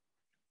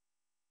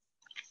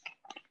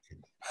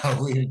 How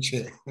will you,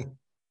 Chair?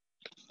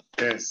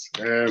 Yes,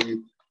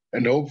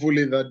 and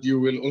hopefully that you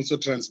will also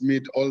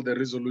transmit all the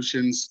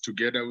resolutions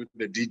together with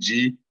the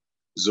DG.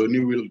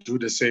 Zoni will do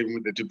the same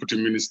with the Deputy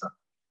Minister.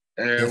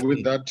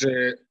 With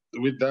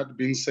that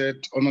being said,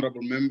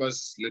 honorable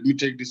members, let me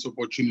take this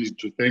opportunity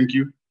to thank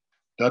you.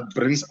 That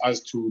brings us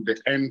to the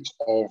end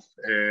of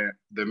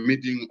the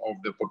meeting of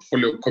the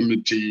Portfolio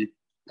Committee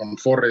on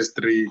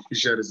Forestry,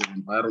 Fisheries and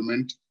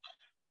Environment.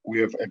 We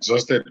have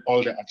exhausted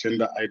all the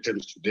agenda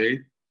items today.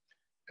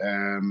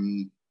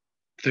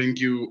 Thank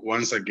you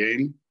once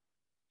again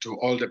to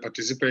all the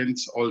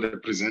participants, all the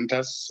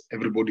presenters,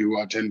 everybody who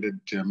attended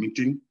the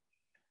meeting.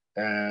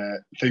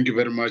 Thank you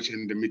very much,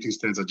 and the meeting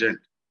stands adjourned.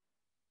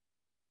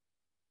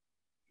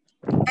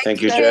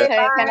 Thank you, Chair.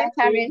 Can I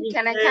come in?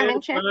 Can I come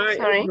in, Chair?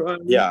 Sorry.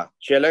 Yeah,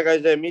 Chair,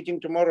 is there a meeting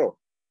tomorrow?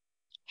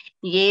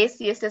 Yes,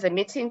 there's a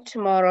meeting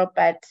tomorrow,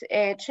 but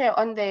Chair,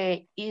 on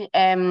the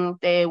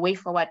way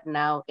forward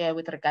now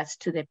with regards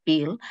to the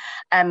bill,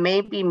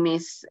 maybe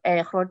Ms.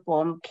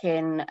 Grootboom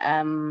can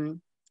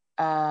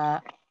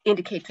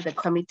indicate to the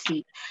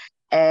committee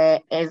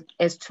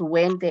as to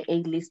when the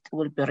A list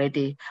will be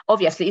ready.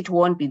 Obviously, it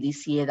won't be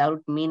this year. That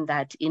would mean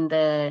that in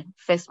the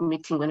first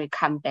meeting when we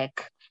come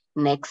back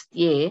next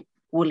year,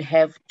 we'll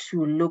have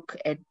to look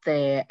at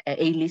the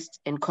A list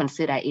and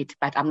consider it.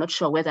 But I'm not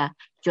sure whether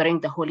during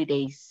the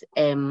holidays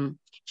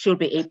she'll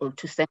be able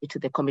to send it to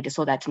the committee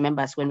so that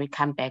members, when we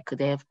come back,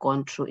 they have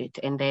gone through it,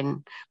 and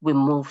then we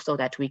move so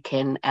that we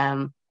can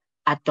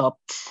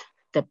adopt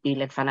the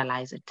bill and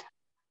finalize it.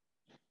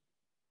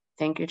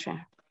 Thank you,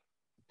 Chair.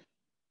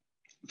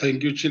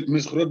 Thank you,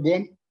 Ms.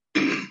 Grootboom.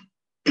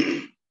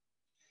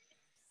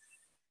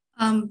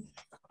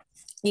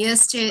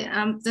 Yes,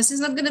 Chair. This is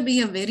not going to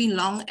be a very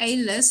long A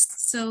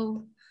list,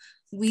 so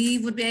we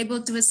would be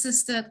able to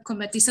assist the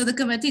committee. So the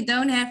committee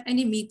don't have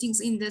any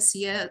meetings in this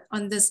year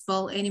on this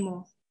bill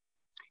anymore?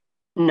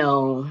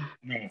 No.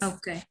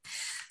 Okay.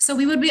 So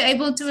we would be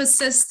able to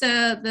assist to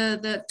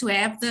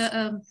have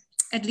the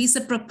at least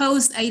a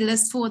proposed A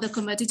list for the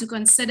committee to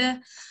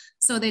consider,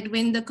 so that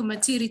when the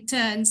committee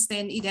returns,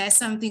 then it has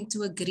something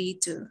to agree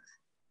to.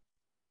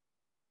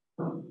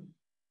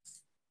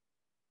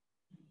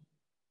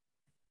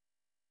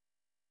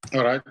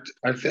 All right,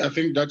 I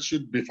think that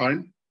should be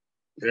fine.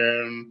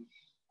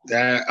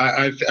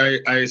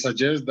 I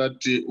suggest that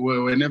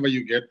whenever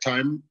you get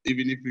time,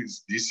 even if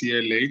it's this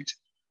year late,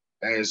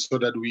 so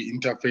that we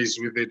interface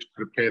with it,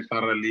 prepare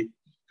thoroughly,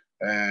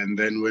 and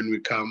then when we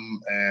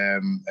come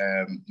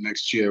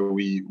next year,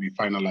 we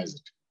finalize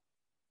it.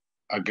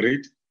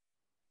 Agreed?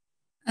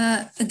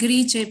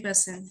 Agreed,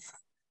 Chairperson.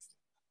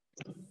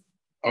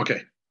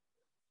 Okay.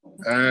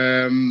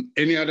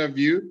 Any other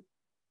view?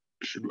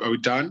 Are we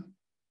done?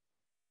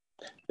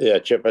 Yeah,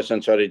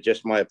 Chairperson, sorry,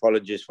 just my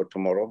apologies for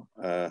tomorrow.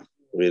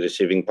 We're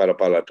receiving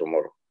Parapala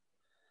tomorrow.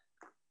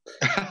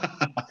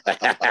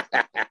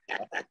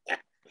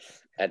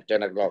 At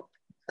 10 o'clock.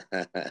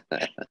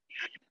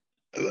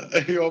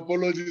 Your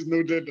apologies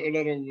noted,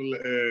 Honorable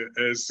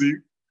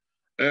Singh.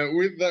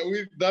 With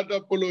that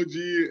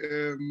apology,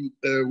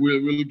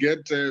 we'll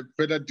get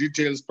further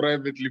details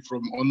privately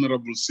from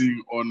Honorable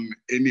Singh on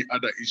any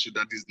other issue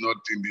that is not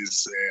in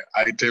these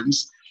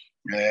items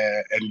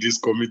and this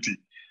committee.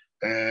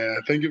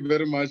 Thank you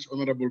very much,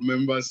 honorable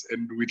members,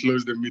 and we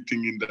close the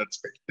meeting in that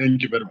space.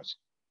 Thank you very much.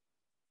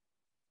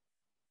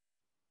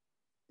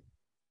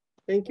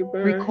 Thank you, Bye.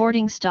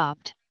 Recording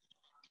stopped.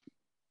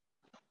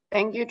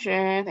 Thank you,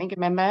 Chair. Thank you,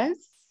 members.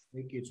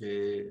 Thank you,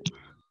 Chair.